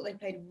 I thought they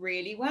played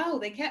really well.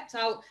 They kept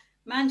out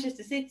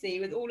Manchester City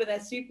with all of their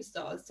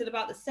superstars till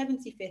about the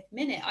 75th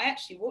minute. I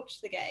actually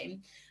watched the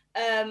game.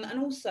 And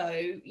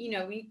also,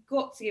 we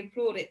got to give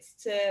plaudits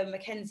to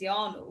Mackenzie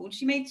Arnold.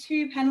 She made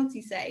 2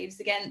 penalty saves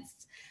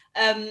against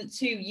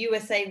 2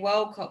 USA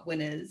World Cup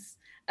winners.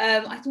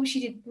 I thought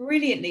she did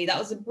brilliantly. That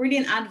was a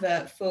brilliant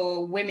advert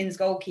for women's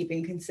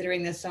goalkeeping,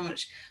 considering there's so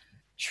much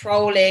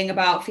trolling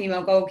about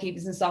female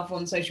goalkeepers and stuff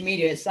on social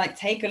media. It's like,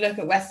 take a look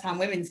at West Ham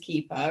women's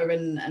keeper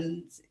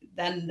and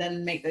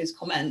then make those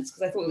comments,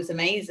 because I thought it was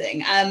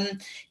amazing.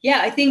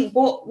 I think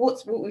what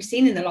we've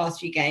seen in the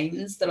last few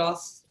games, the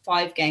last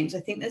 5 games, I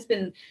think there's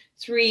been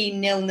 3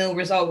 0-0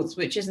 results,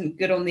 which isn't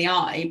good on the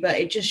eye, but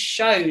it just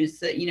shows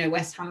that,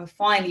 West Ham are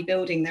finally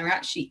building. They're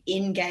actually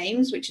in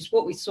games, which is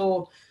what we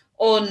saw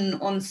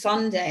on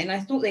Sunday, and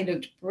I thought they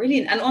looked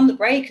brilliant. And on the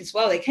break as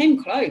well, they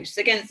came close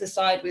against the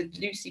side with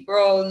Lucy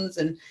Bronze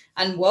and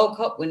World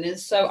Cup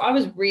winners. So I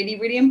was really,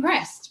 really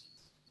impressed.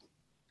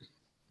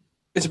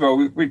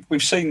 Isabel,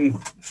 we've seen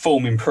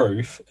form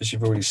improve, as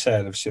you've already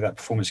said. Obviously, that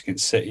performance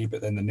against City, but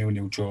then the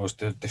 0-0 draws,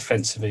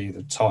 defensively,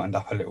 they've tightened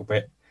up a little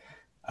bit.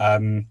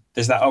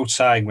 There's that old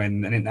saying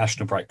when an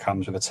international break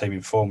comes with a team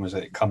in form, is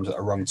that it comes at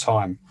a wrong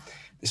time.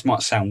 This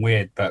might sound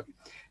weird, but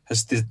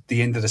has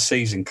the end of the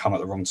season come at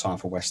the wrong time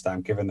for West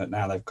Ham, given that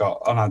now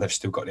they've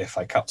still got the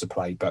FA Cup to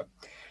play, but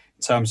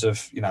in terms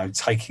of,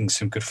 taking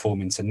some good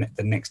form into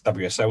the next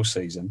WSL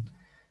season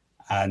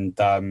and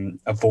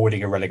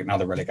avoiding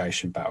another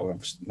relegation battle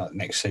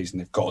next season,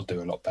 they've got to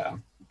do a lot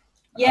better.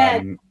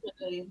 Yeah,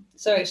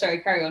 sorry,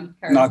 carry on.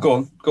 No, go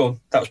on.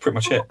 That was pretty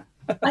much it.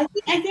 I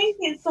think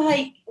it's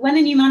like when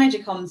a new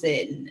manager comes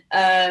in,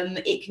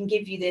 it can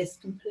give you this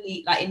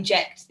complete,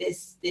 inject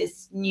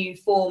this new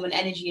form and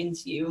energy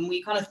into you. And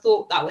we kind of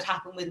thought that would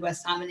happen with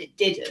West Ham, and it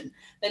didn't.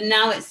 But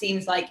now it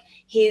seems like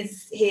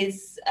his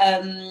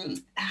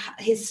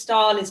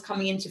style is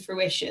coming into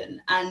fruition,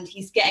 and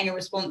he's getting a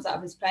response out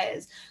of his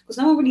players, because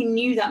no one really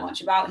knew that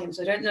much about him.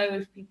 So I don't know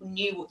if people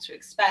knew what to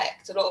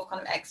expect. A lot of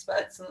kind of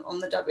experts on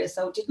the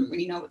WSL didn't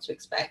really know what to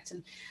expect,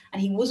 and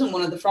he wasn't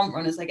one of the front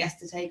runners, I guess,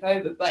 to take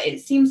over. But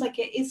it seems like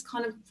it is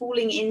kind of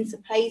falling into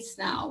place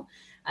now,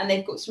 and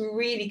they've got some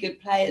really good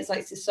players.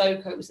 Like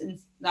Sissoko was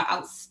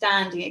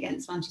outstanding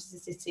against Manchester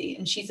City,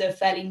 and she's a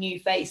fairly new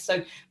face.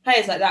 So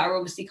players like that are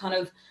obviously kind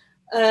of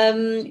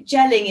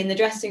gelling in the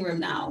dressing room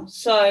now.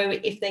 So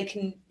if they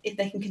can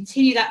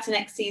continue that to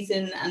next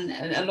season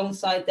and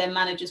alongside their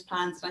manager's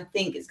plans, I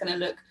think it's going to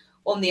look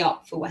on the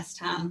up for West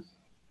Ham.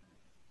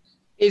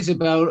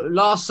 Isabel,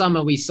 last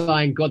summer we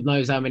signed God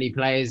knows how many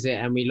players,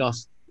 and we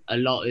lost a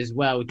lot as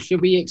well.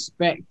 Should we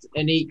expect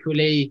an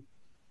equally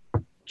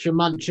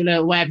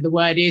tremuncula, whatever the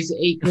word is,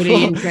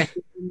 equally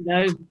interesting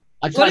window?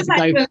 I tried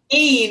to go.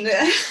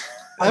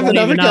 Have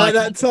another go at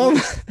that, Tom.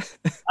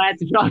 I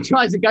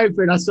tried to go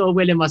for it. I saw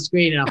Will in my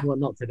screen, and I thought,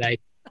 not today.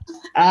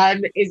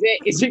 Is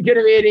it going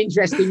to be an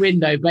interesting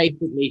window?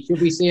 Basically,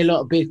 should we see a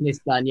lot of business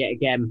done yet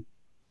again?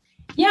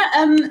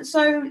 Yeah,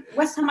 so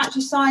West Ham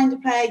actually signed a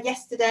player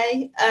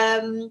yesterday,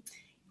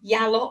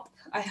 Yallop.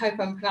 I hope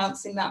I'm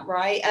pronouncing that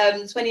right.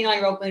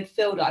 29-year-old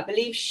midfielder. I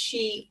believe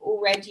she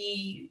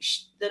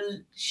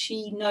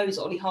knows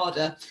Ollie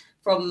Harder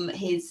from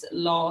his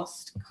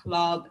last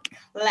club,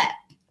 Klep.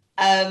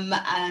 I'm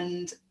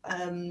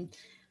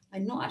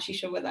not actually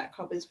sure where that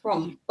club is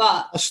from,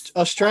 but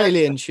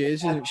Australian she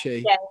is, isn't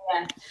she?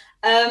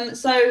 Yeah.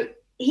 So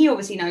he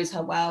obviously knows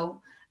her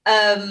well,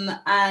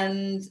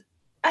 and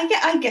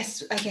I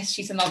guess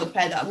she's another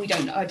player that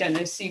I don't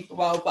know super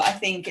well, but I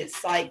think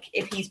it's like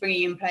if he's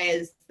bringing in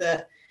players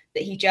that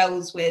he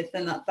gels with,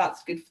 then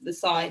that's good for the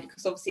side,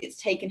 because obviously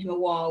it's taken him a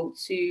while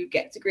to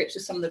get to grips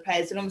with some of the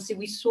players, and obviously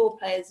we saw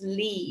players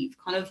leave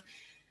kind of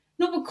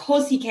not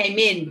because he came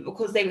in, but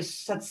because they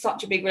had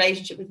such a big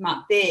relationship with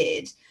Matt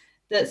Beard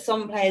that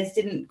some players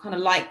didn't kind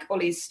of like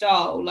Ollie's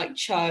style, like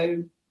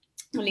Cho,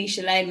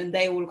 Alicia Lehmann.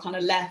 They all kind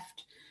of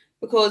left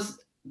because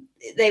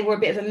they were a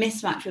bit of a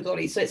mismatch with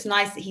Ollie. So it's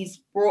nice that he's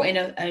brought in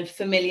a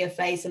familiar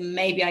face, and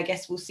maybe I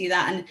guess we'll see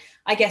that. And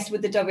I guess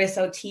with the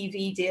WSL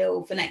TV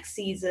deal for next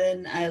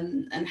season,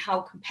 and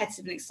how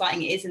competitive and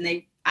exciting it is, and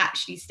they've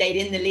actually stayed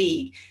in the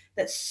league,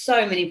 that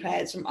so many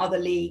players from other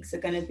leagues are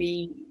going to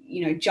be,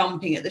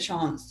 jumping at the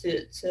chance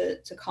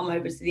to come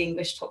over to the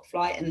English top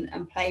flight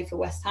and play for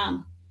West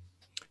Ham.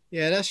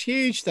 Yeah, that's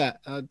huge.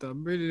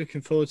 I'm really looking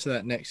forward to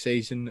that next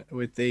season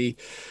with the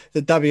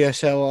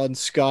WSL on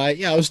Sky.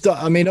 Yeah,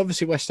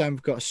 obviously West Ham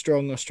have got a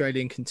strong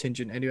Australian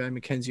contingent anyway.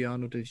 Mackenzie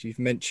Arnold, as you've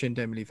mentioned,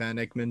 Emily Van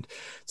Egmond,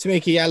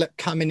 Tamika Yallop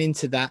coming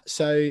into that.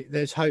 So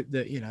there's hope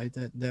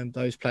that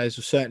those players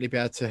will certainly be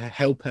able to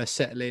help her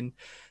settle in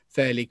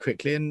fairly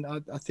quickly. And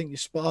I think you're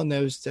spot on.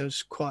 There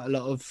was quite a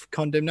lot of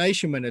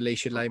condemnation when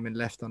Alicia Lehmann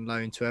left on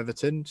loan to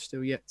Everton.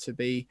 Still yet to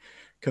be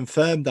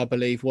confirmed, I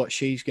believe, what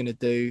she's going to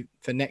do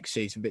for next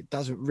season, but it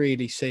doesn't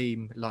really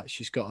seem like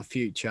she's got a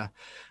future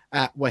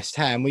at West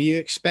Ham. Will you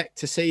expect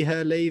to see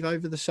her leave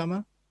over the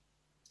summer?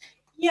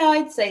 Yeah,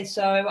 I'd say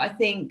so. I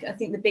think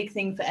the big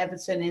thing for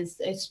Everton is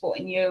spot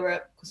in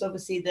Europe, because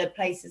obviously the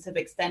places have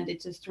extended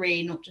to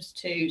 3, not just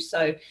 2.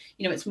 So,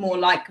 it's more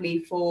likely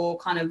for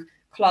kind of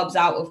clubs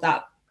out of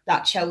that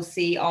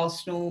Chelsea,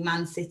 Arsenal,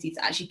 Man City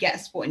to actually get a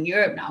spot in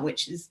Europe now,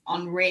 which is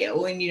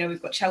unreal. And,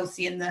 we've got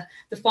Chelsea in the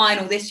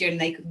final this year,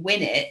 and they could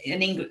win it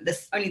in England.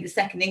 Only the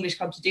second English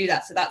club to do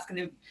that. So that's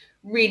going to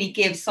really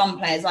give some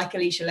players like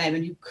Alicia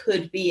Lehmann, who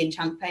could be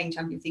playing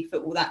Champions League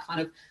football, that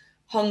kind of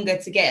hunger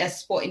to get a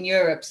spot in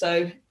Europe.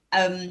 So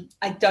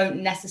I don't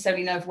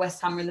necessarily know if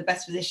West Ham are in the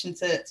best position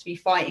to be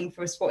fighting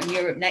for a spot in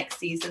Europe next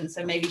season.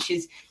 So maybe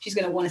she's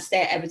going to want to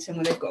stay at Everton,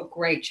 where they've got a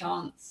great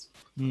chance.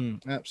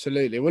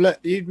 Absolutely. Well, look,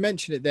 you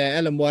mentioned it there.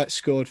 Ellen White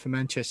scored for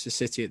Manchester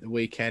City at the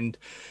weekend.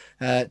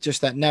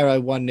 Just that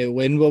narrow 1-0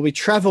 win. Well, we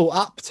travel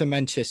up to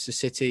Manchester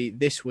City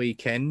this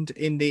weekend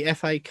in the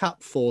FA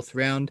Cup 4th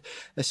round.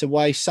 That's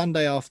away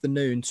Sunday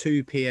afternoon,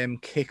 2 p.m.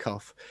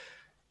 kickoff.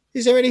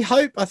 Is there any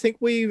hope? I think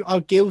we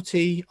are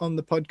guilty on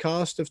the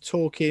podcast of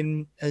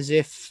talking as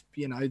if,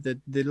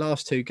 the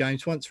last 2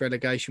 games, once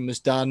relegation was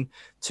done,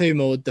 2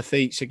 more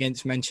defeats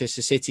against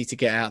Manchester City to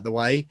get out of the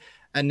way,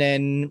 and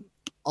then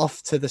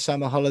off to the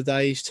summer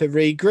holidays to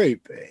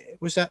regroup.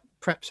 Was that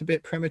perhaps a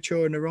bit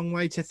premature and the wrong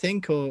way to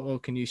think, or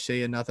can you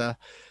see another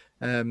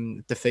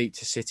defeat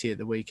to City at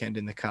the weekend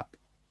in the Cup?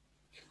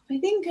 I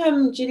think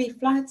Gilly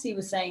Flaherty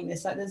was saying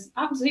this, like there's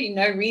absolutely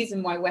no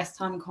reason why West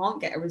Ham can't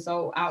get a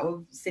result out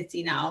of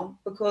City now,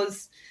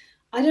 because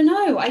I don't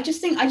know. I just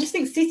think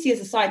City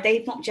as a side,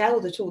 they've not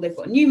gelled at all. They've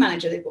got a new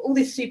manager, they've got all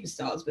these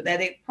superstars, but they're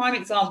the prime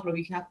example of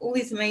you can have all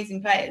these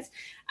amazing players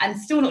and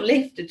still not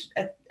lift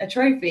a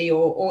trophy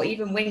or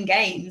even win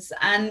games.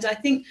 And I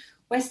think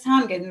West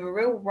Ham gave them a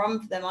real run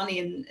for their money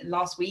in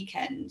last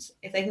weekend.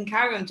 If they can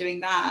carry on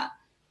doing that,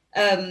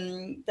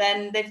 then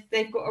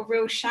they've got a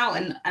real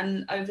shout.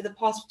 And over the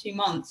past 2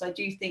 months, I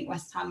do think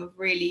West Ham have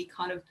really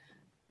kind of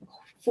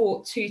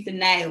fought tooth and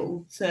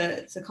nail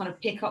to kind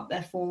of pick up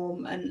their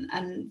form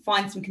and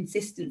find some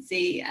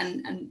consistency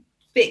and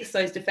fix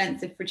those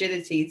defensive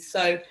fragilities.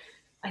 So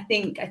I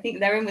think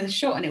they're in with a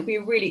shot, and it'll be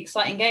a really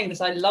exciting game,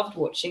 because I loved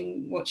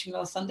watching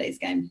last Sunday's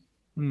game.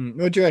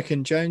 What do you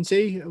reckon,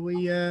 Jonesy? Are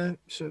we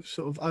sort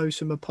of owe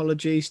some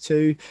apologies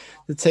to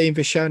the team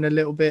for showing a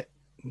little bit,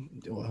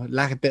 or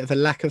a bit of a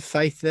lack of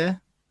faith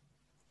there?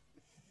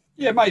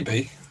 Yeah,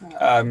 maybe.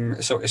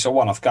 It's a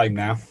one-off game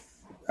now.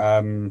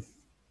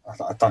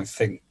 I don't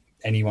think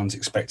anyone's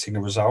expecting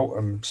a result,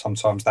 and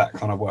sometimes that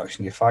kind of works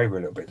in your favour a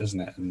little bit,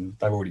 doesn't it? And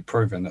they've already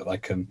proven that they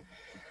can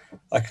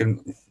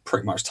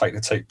pretty much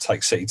take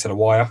City to the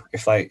wire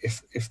if they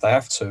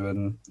have to,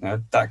 and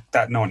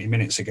that 90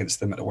 minutes against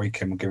them at the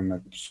weekend will give them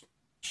a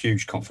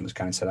huge confidence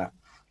going into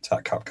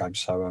that cup game.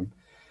 So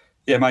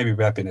yeah, maybe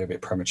we have been a bit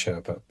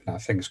premature,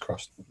 but fingers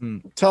crossed.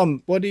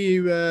 Tom, what do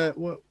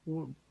you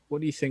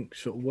What do you think?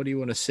 Sort of, what do you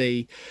want to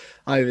see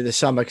over the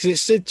summer?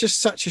 Because it's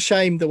just such a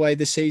shame the way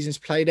the season's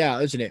played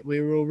out, isn't it? We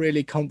were all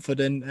really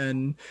confident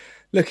and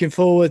looking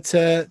forward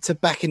to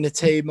backing the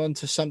team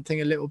onto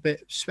something a little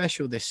bit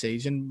special this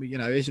season. You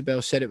know,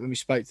 Isabel said it when we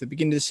spoke at the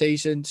beginning of the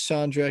season.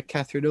 Sandra,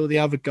 Catherine, all the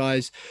other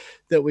guys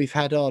that we've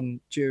had on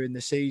during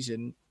the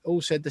season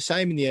all said the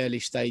same in the early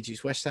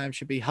stages. West Ham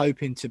should be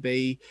hoping to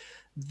be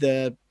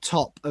the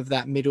top of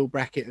that middle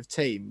bracket of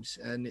teams,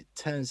 and it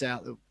turns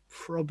out that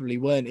probably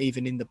weren't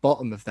even in the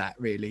bottom of that,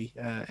 really,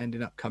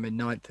 ending up coming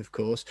ninth, of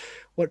course.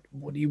 What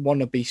do you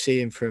want to be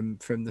seeing from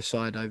the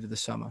side over the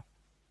summer?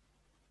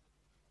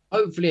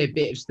 Hopefully a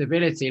bit of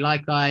stability.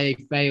 Like, I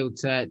failed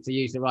to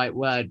use the right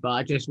word, but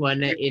I just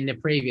won it in the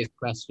previous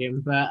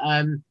question. But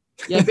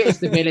yeah, a bit of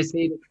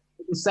stability.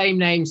 The same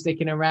name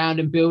sticking around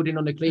and building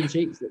on the clean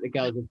sheets that the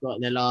girls have got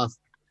in the last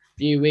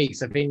few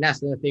weeks. I think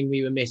that's the thing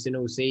we were missing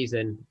all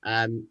season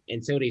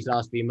until these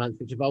last few months,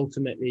 which have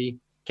ultimately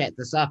kept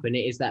us up. And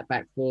it is that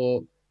back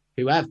four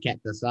who have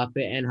kept us up,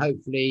 and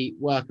hopefully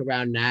work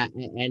around that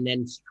and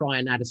then try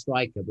and add a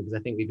striker, because I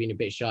think we've been a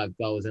bit shy of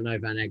goals. I know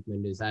Van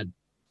Egmond has had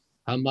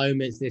her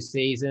moments this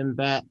season,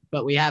 but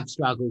we have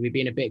struggled. We've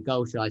been a bit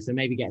goal shy, so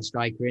maybe get a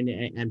striker in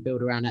and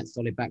build around that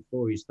solid back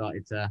four who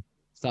started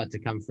to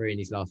come through in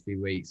these last few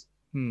weeks.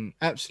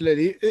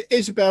 Absolutely.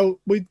 Isabel,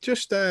 we'd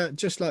just like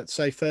to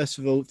say, first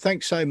of all,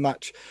 thanks so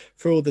much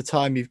for all the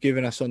time you've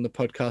given us on the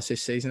podcast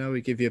this season. I know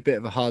we give you a bit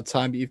of a hard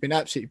time, but you've been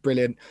absolutely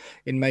brilliant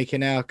in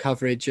making our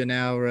coverage and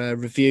our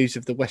reviews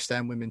of the West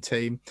Ham women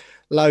team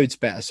loads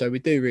better. So we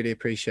do really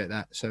appreciate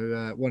that.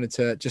 So wanted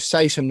to just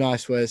say some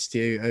nice words to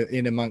you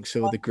in amongst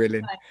all the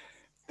grilling.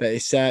 But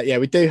it's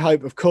we do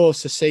hope, of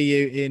course, to see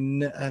you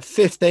in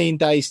 15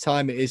 days'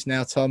 time. It is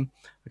now, Tom.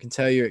 I can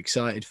tell you're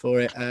excited for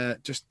it.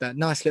 Just that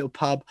nice little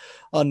pub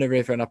on the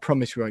river, and I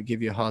promise we won't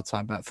give you a hard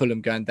time about Fulham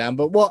going down.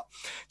 But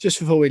just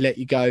before we let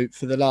you go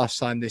for the last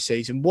time this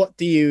season, what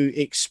do you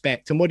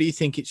expect, and what do you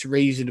think it's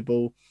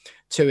reasonable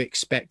to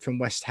expect from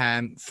West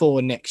Ham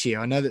for next year?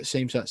 I know that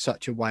seems like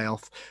such a way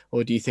off,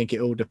 or do you think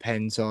it all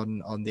depends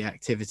on the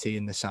activity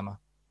in the summer?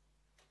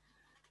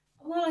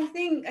 Well, I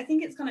think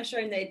it's kind of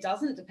shown that it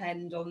doesn't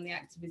depend on the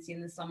activity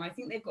in the summer. I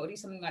think they've got to do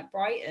something like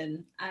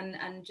Brighton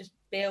and just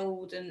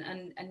build and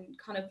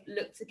kind of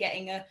look to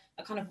getting a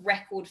kind of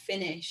record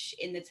finish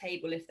in the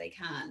table if they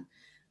can.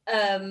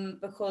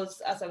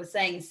 Because, as I was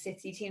saying,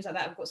 City, teams like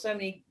that have got so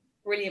many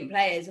brilliant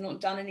players and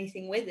not done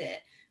anything with it.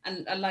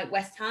 And like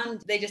West Ham,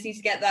 they just need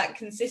to get that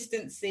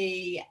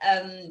consistency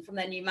from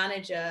their new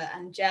manager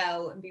and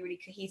gel and be really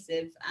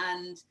cohesive,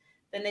 and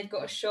then they've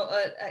got a shot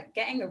at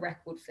getting a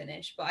record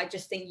finish. But I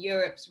just think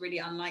Europe's really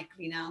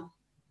unlikely now.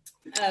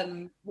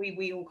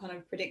 We all kind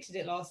of predicted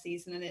it last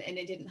season and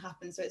it didn't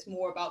happen. So it's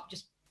more about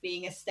just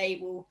being a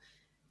stable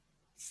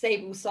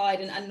side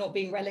and not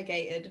being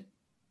relegated.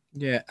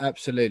 Yeah,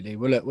 absolutely.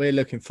 Well, look, we're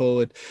looking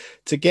forward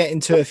to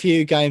getting to a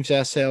few games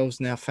ourselves.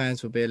 Now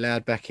fans will be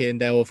allowed back in.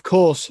 They'll, of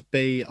course,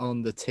 be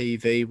on the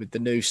TV with the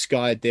new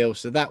Sky deal.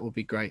 So that will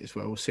be great as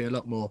well. We'll see a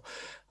lot more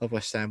of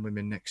West Ham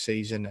women next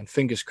season. And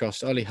fingers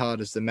crossed, Ollie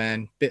Harder's the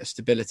man. Bit of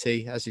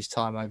stability as his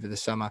time over the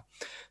summer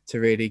to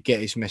really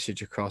get his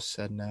message across.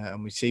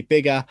 And we see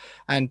bigger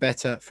and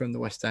better from the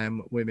West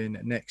Ham women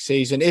next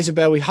season.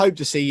 Isabel, we hope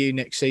to see you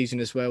next season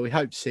as well. We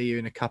hope to see you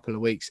in a couple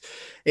of weeks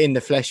in the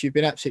flesh. You've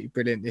been absolutely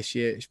brilliant this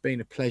year. It's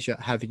been a pleasure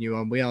having you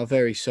on. We are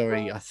very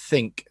sorry, I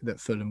think, that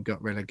Fulham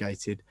got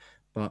relegated.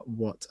 But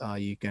what are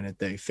you going to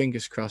do?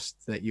 Fingers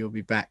crossed that you'll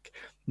be back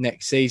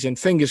next season.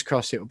 Fingers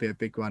crossed it will be a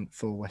big one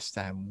for West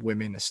Ham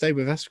women. Stay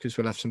with us because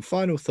we'll have some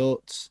final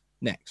thoughts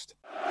next.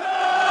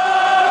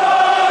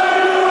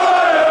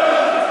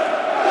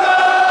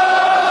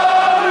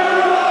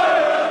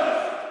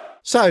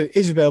 So,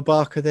 Isabel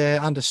Barker there,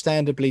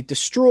 understandably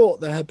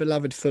distraught that her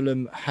beloved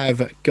Fulham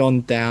have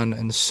gone down,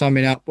 and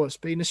summing up what's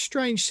been a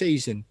strange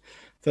season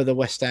for the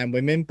West Ham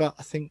women. But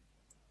I think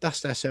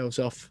dust ourselves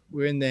off.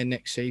 We're in there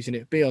next season.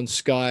 It'll be on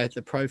Sky.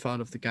 The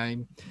profile of the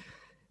game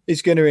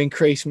is going to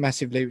increase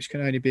massively, which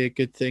can only be a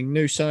good thing.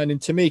 New signing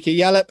Tamika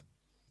Yallop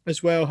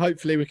as well.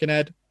 Hopefully we can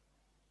add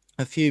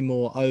a few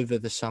more over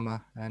the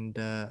summer, and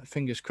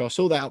fingers crossed,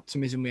 all that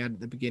optimism we had at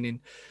the beginning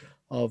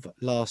of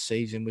last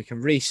season, we can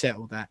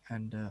resettle that,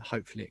 and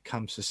hopefully it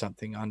comes to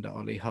something under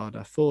Ollie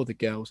Harder for the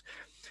girls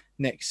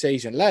next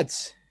season.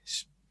 Lads,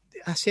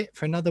 that's it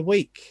for another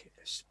week.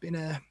 It's been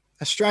a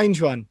strange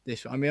one.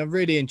 I've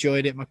really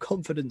enjoyed it. My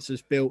confidence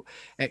has built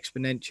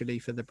exponentially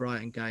for the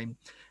Brighton game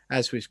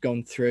as we've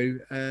gone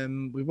through.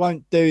 We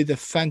won't do the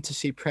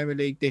Fantasy Premier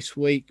League this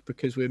week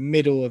because we're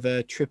middle of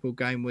a triple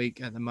game week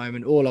at the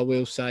moment. All I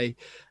will say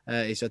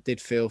is I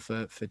did feel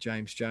for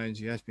James Jones,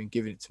 who has been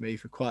giving it to me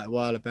for quite a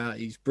while about.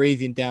 He's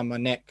breathing down my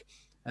neck.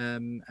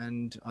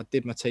 And I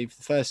did my team for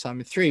the first time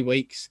in 3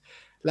 weeks.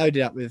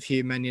 Loaded up with a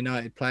few Man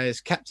United players,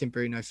 captain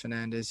Bruno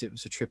Fernandes. It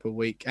was a triple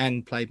week,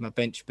 and played my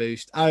bench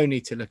boost only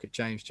to look at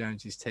James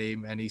Jones's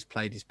team, and he's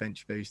played his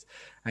bench boost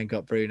and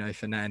got Bruno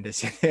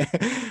Fernandes.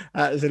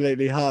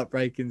 Absolutely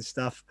heartbreaking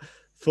stuff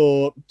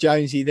for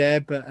Jonesy there,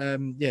 but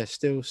yeah,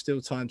 still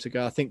time to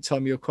go. I think,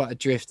 Tom, you're quite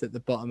adrift at the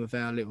bottom of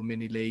our little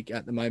mini league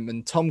at the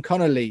moment. Tom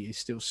Connolly is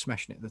still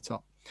smashing it at the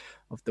top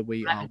of the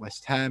We Are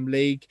West Ham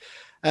League.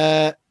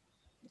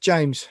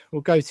 James,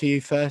 we'll go to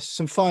you first.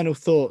 Some final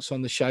thoughts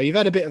on the show. You've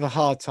had a bit of a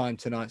hard time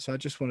tonight, so I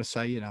just want to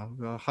say,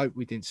 I hope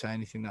we didn't say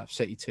anything that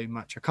upset you too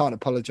much. I can't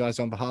apologise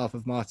on behalf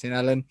of Martin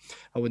Allen.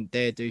 I wouldn't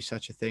dare do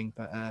such a thing,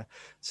 but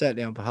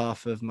certainly on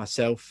behalf of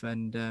myself.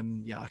 And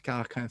I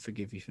can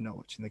forgive you for not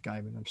watching the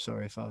game, and I'm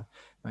sorry if I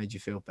made you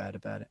feel bad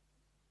about it.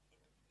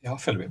 Yeah, I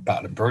feel a bit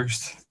battered and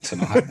bruised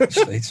tonight,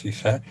 actually, to be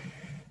fair.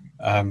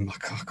 I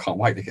can't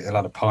wait to get a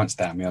lot of pints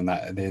down me on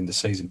that at the end of the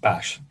season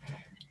bash.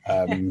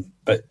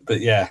 But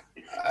yeah.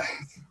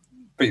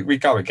 We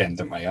go again,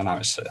 don't we? I know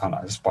it's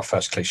my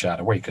first cliche of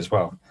the week as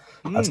well.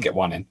 I had to get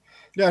one in.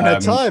 You haven't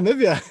had time, have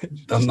you?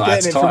 I've not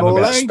had time from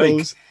all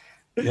angles.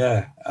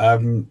 Yeah.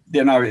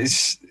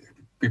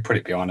 We put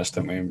it behind us,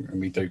 don't we? And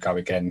we do go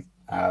again.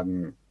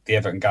 The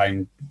Everton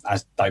game,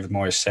 as David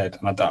Moyes said,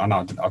 and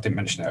I didn't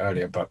mention it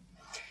earlier, but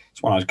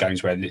it's one of those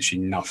games where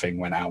literally nothing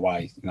went our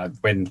way.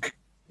 When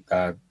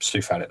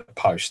Soufal at the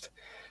post,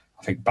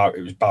 I think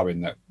it was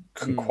Bowen that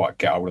couldn't quite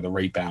get hold of the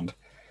rebound.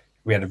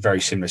 We had a very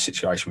similar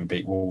situation when we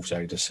beat Wolves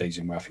earlier this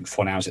season, where I think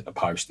Fornals at the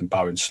post and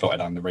Bowen slotted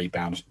on the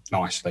rebound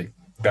nicely.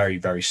 Very,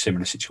 very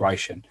similar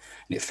situation.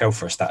 And it fell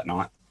for us that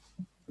night.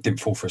 It didn't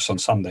fall for us on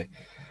Sunday.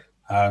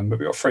 But we've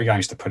got 3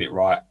 games to put it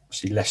right.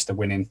 Obviously, Leicester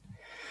winning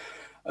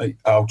at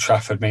Old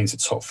Trafford means the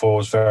top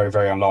 4 is very,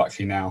 very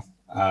unlikely now.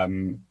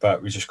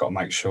 But we just got to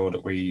make sure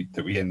that we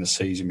end the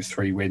season with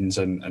 3 wins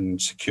and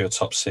secure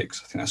top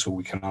 6. I think that's all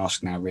we can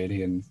ask now,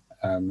 really, and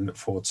look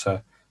forward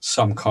to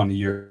some kind of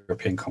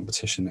European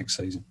competition next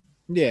season.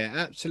 Yeah,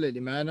 absolutely,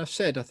 man. I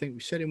think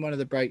we said in one of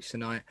the breaks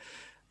tonight,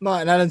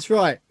 Martin Allen's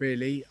right,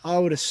 really. I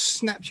would have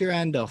snapped your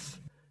hand off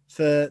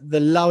for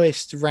the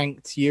lowest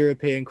ranked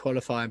European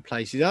qualifying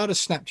places. I would have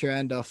snapped your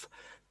hand off,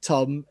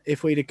 Tom,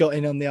 if we'd have got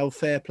in on the old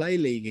Fair Play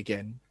League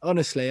again.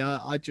 Honestly,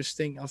 I just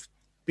think I've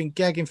been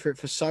gagging for it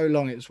for so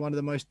long. It was one of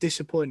the most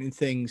disappointing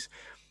things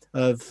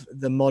of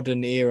the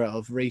modern era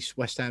of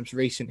West Ham's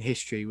recent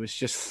history, was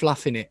just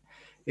fluffing it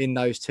in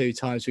those 2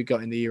 times we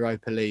got in the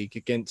Europa League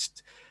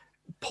against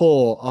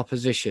poor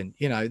opposition.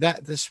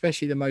 That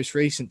especially the most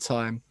recent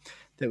time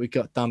that we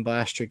got done by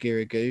Astra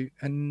Girigu,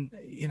 and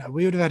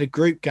we would have had a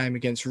group game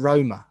against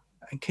Roma,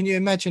 and can you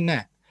imagine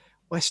that?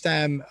 West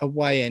Ham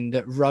away end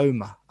at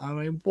Roma. I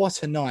mean,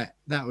 what a night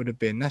that would have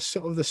been. That's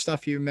sort of the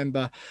stuff you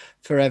remember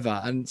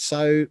forever. And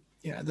so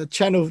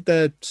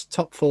the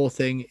top 4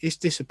 thing is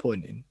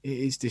disappointing. It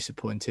is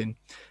disappointing.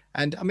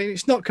 And I mean,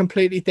 it's not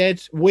completely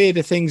dead.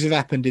 Weirder things have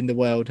happened in the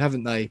world,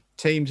 haven't they?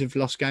 Teams have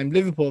lost games.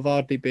 Liverpool have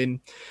hardly been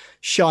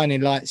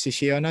shining lights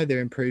this year. I know they're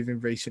improving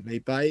recently,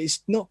 but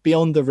it's not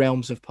beyond the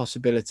realms of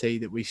possibility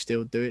that we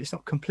still do it. It's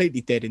not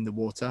completely dead in the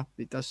water.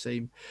 It does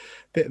seem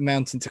a bit of a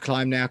mountain to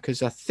climb now,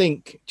 because I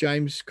think,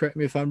 James, correct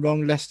me if I'm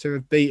wrong, Leicester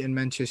have beaten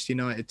Manchester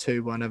United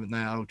 2-1, haven't they,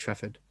 at Old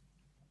Trafford?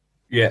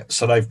 Yeah,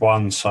 so they've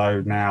won,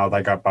 so now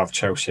they go above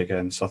Chelsea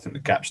again. So I think the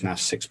gap's now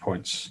 6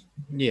 points.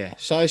 Yeah,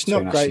 so it's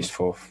not great.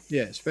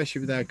 Yeah,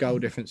 especially with our goal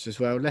difference as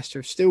well. Leicester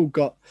have still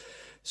got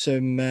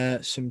some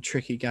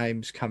tricky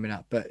games coming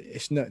up, but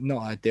it's not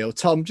ideal.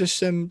 Tom, just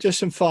some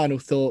final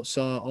thoughts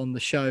on the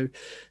show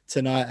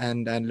tonight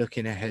and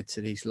looking ahead to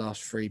these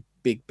last 3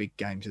 big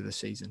games of the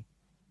season.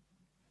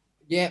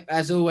 Yeah,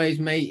 as always,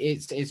 mate,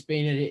 it's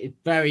been a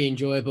very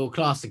enjoyable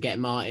class to get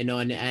Martin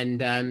on,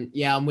 and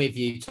I'm with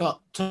you.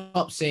 Top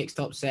 6,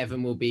 top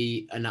 7 will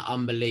be an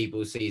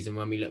unbelievable season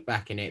when we look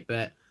back in it.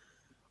 But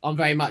I'm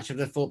very much of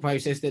the thought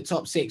process that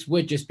top 6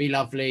 would just be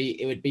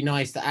lovely. It would be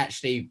nice to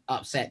actually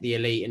upset the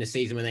elite in a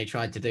season when they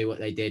tried to do what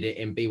they did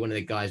and be one of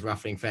the guys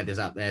ruffling feathers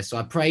up there. So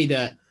I pray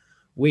that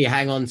we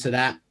hang on to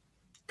that,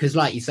 because,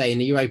 like you say, in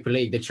the Europa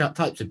League, the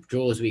types of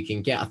draws we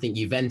can get, I think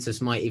Juventus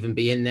might even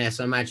be in there.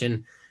 So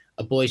imagine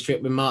a boys'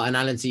 trip with Martin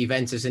Allen to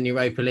Juventus in the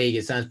Europa League.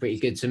 It sounds pretty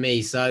good to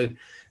me. So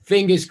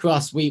fingers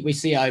crossed we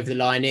see it over the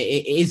line.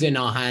 It is in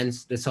our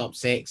hands, the top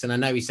 6. And I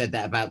know we said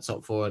that about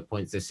top 4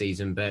 points this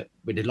season, but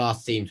with the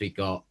last teams we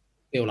got,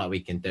 feel like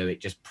we can do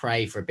it. Just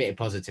pray for a bit of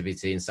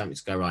positivity and something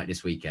to go right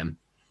this weekend.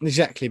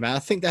 Exactly, man. I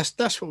think that's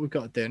what we've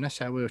got to do, and that's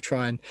how we'll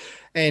try and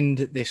end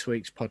this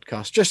week's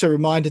podcast. Just a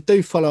reminder,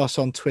 do follow us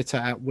on Twitter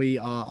at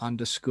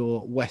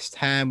 @WeAre_West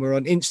Ham. We're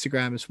on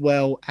Instagram as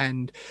well,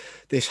 and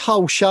this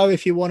whole show,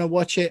 if you want to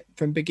watch it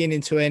from beginning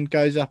to end,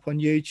 goes up on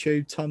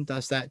YouTube. Tom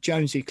does that.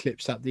 Jonesy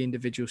clips up the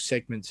individual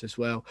segments as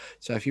well.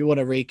 So if you want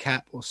to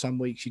recap, or some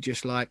weeks you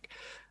just like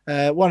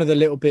one of the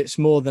little bits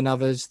more than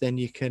others, then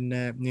you can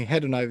you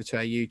head on over to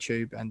our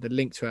YouTube, and the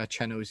link to our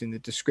channel is in the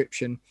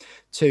description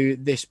to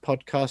this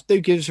podcast. Do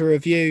give us a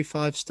review,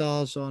 5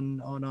 stars on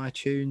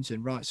iTunes,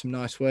 and write some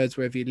nice words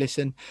wherever you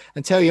listen,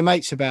 and tell your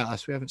mates about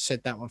us. We haven't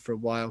said that one for a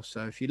while,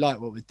 so if you like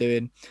what we're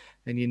doing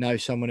and you know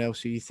someone else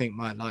who you think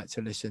might like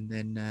to listen,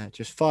 then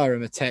just fire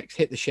them a text,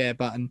 hit the share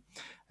button,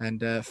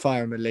 and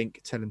fire them a link,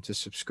 tell them to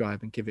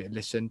subscribe and give it a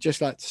listen. Just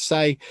like to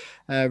say,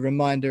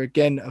 reminder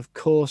again, of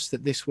course,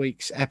 that this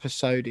week's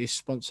episode is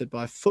sponsored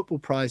by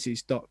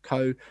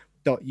footballprizes.co.uk.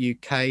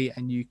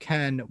 and you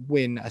can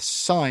win a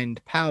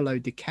signed Paolo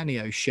Di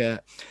Canio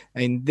shirt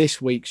in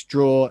this week's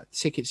draw.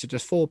 Tickets are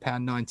just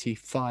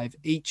 £4.95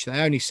 each. They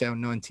only sell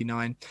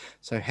 99,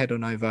 so head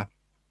on over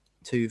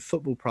to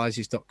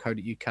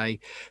footballprizes.co.uk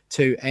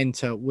to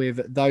enter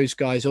with those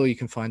guys, or you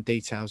can find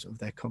details of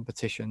their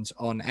competitions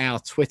on our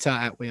Twitter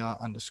at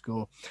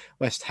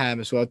 @WeAre_West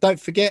Ham as well. Don't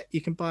forget, you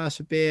can buy us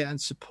a beer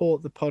and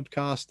support the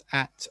podcast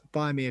at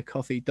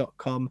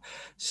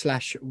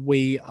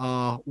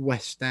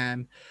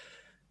buymeacoffee.com/WeAreWestHam.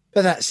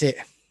 But that's it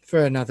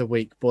for another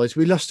week, boys.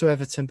 We lost to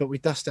Everton, but we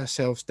dust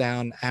ourselves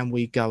down and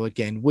we go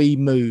again. We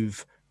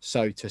move,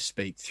 so to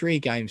speak. 3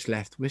 games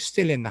left. We're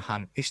still in the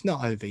hunt. It's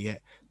not over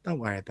yet. Don't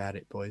worry about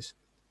it, boys.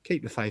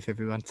 Keep the faith,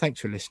 everyone.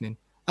 Thanks for listening.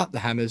 Up the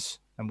Hammers,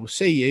 and we'll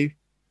see you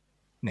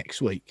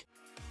next week.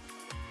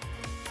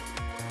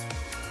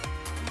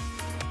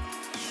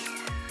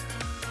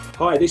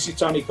 Hi, this is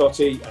Tony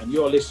Cottee, and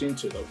you're listening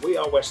to the We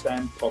Are West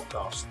Ham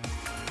podcast.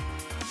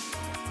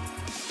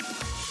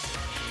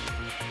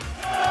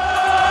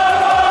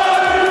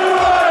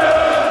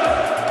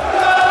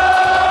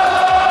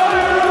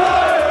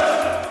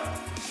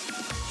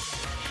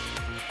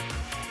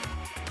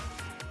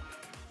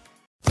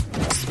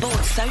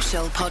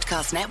 Social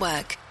Podcast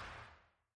Network.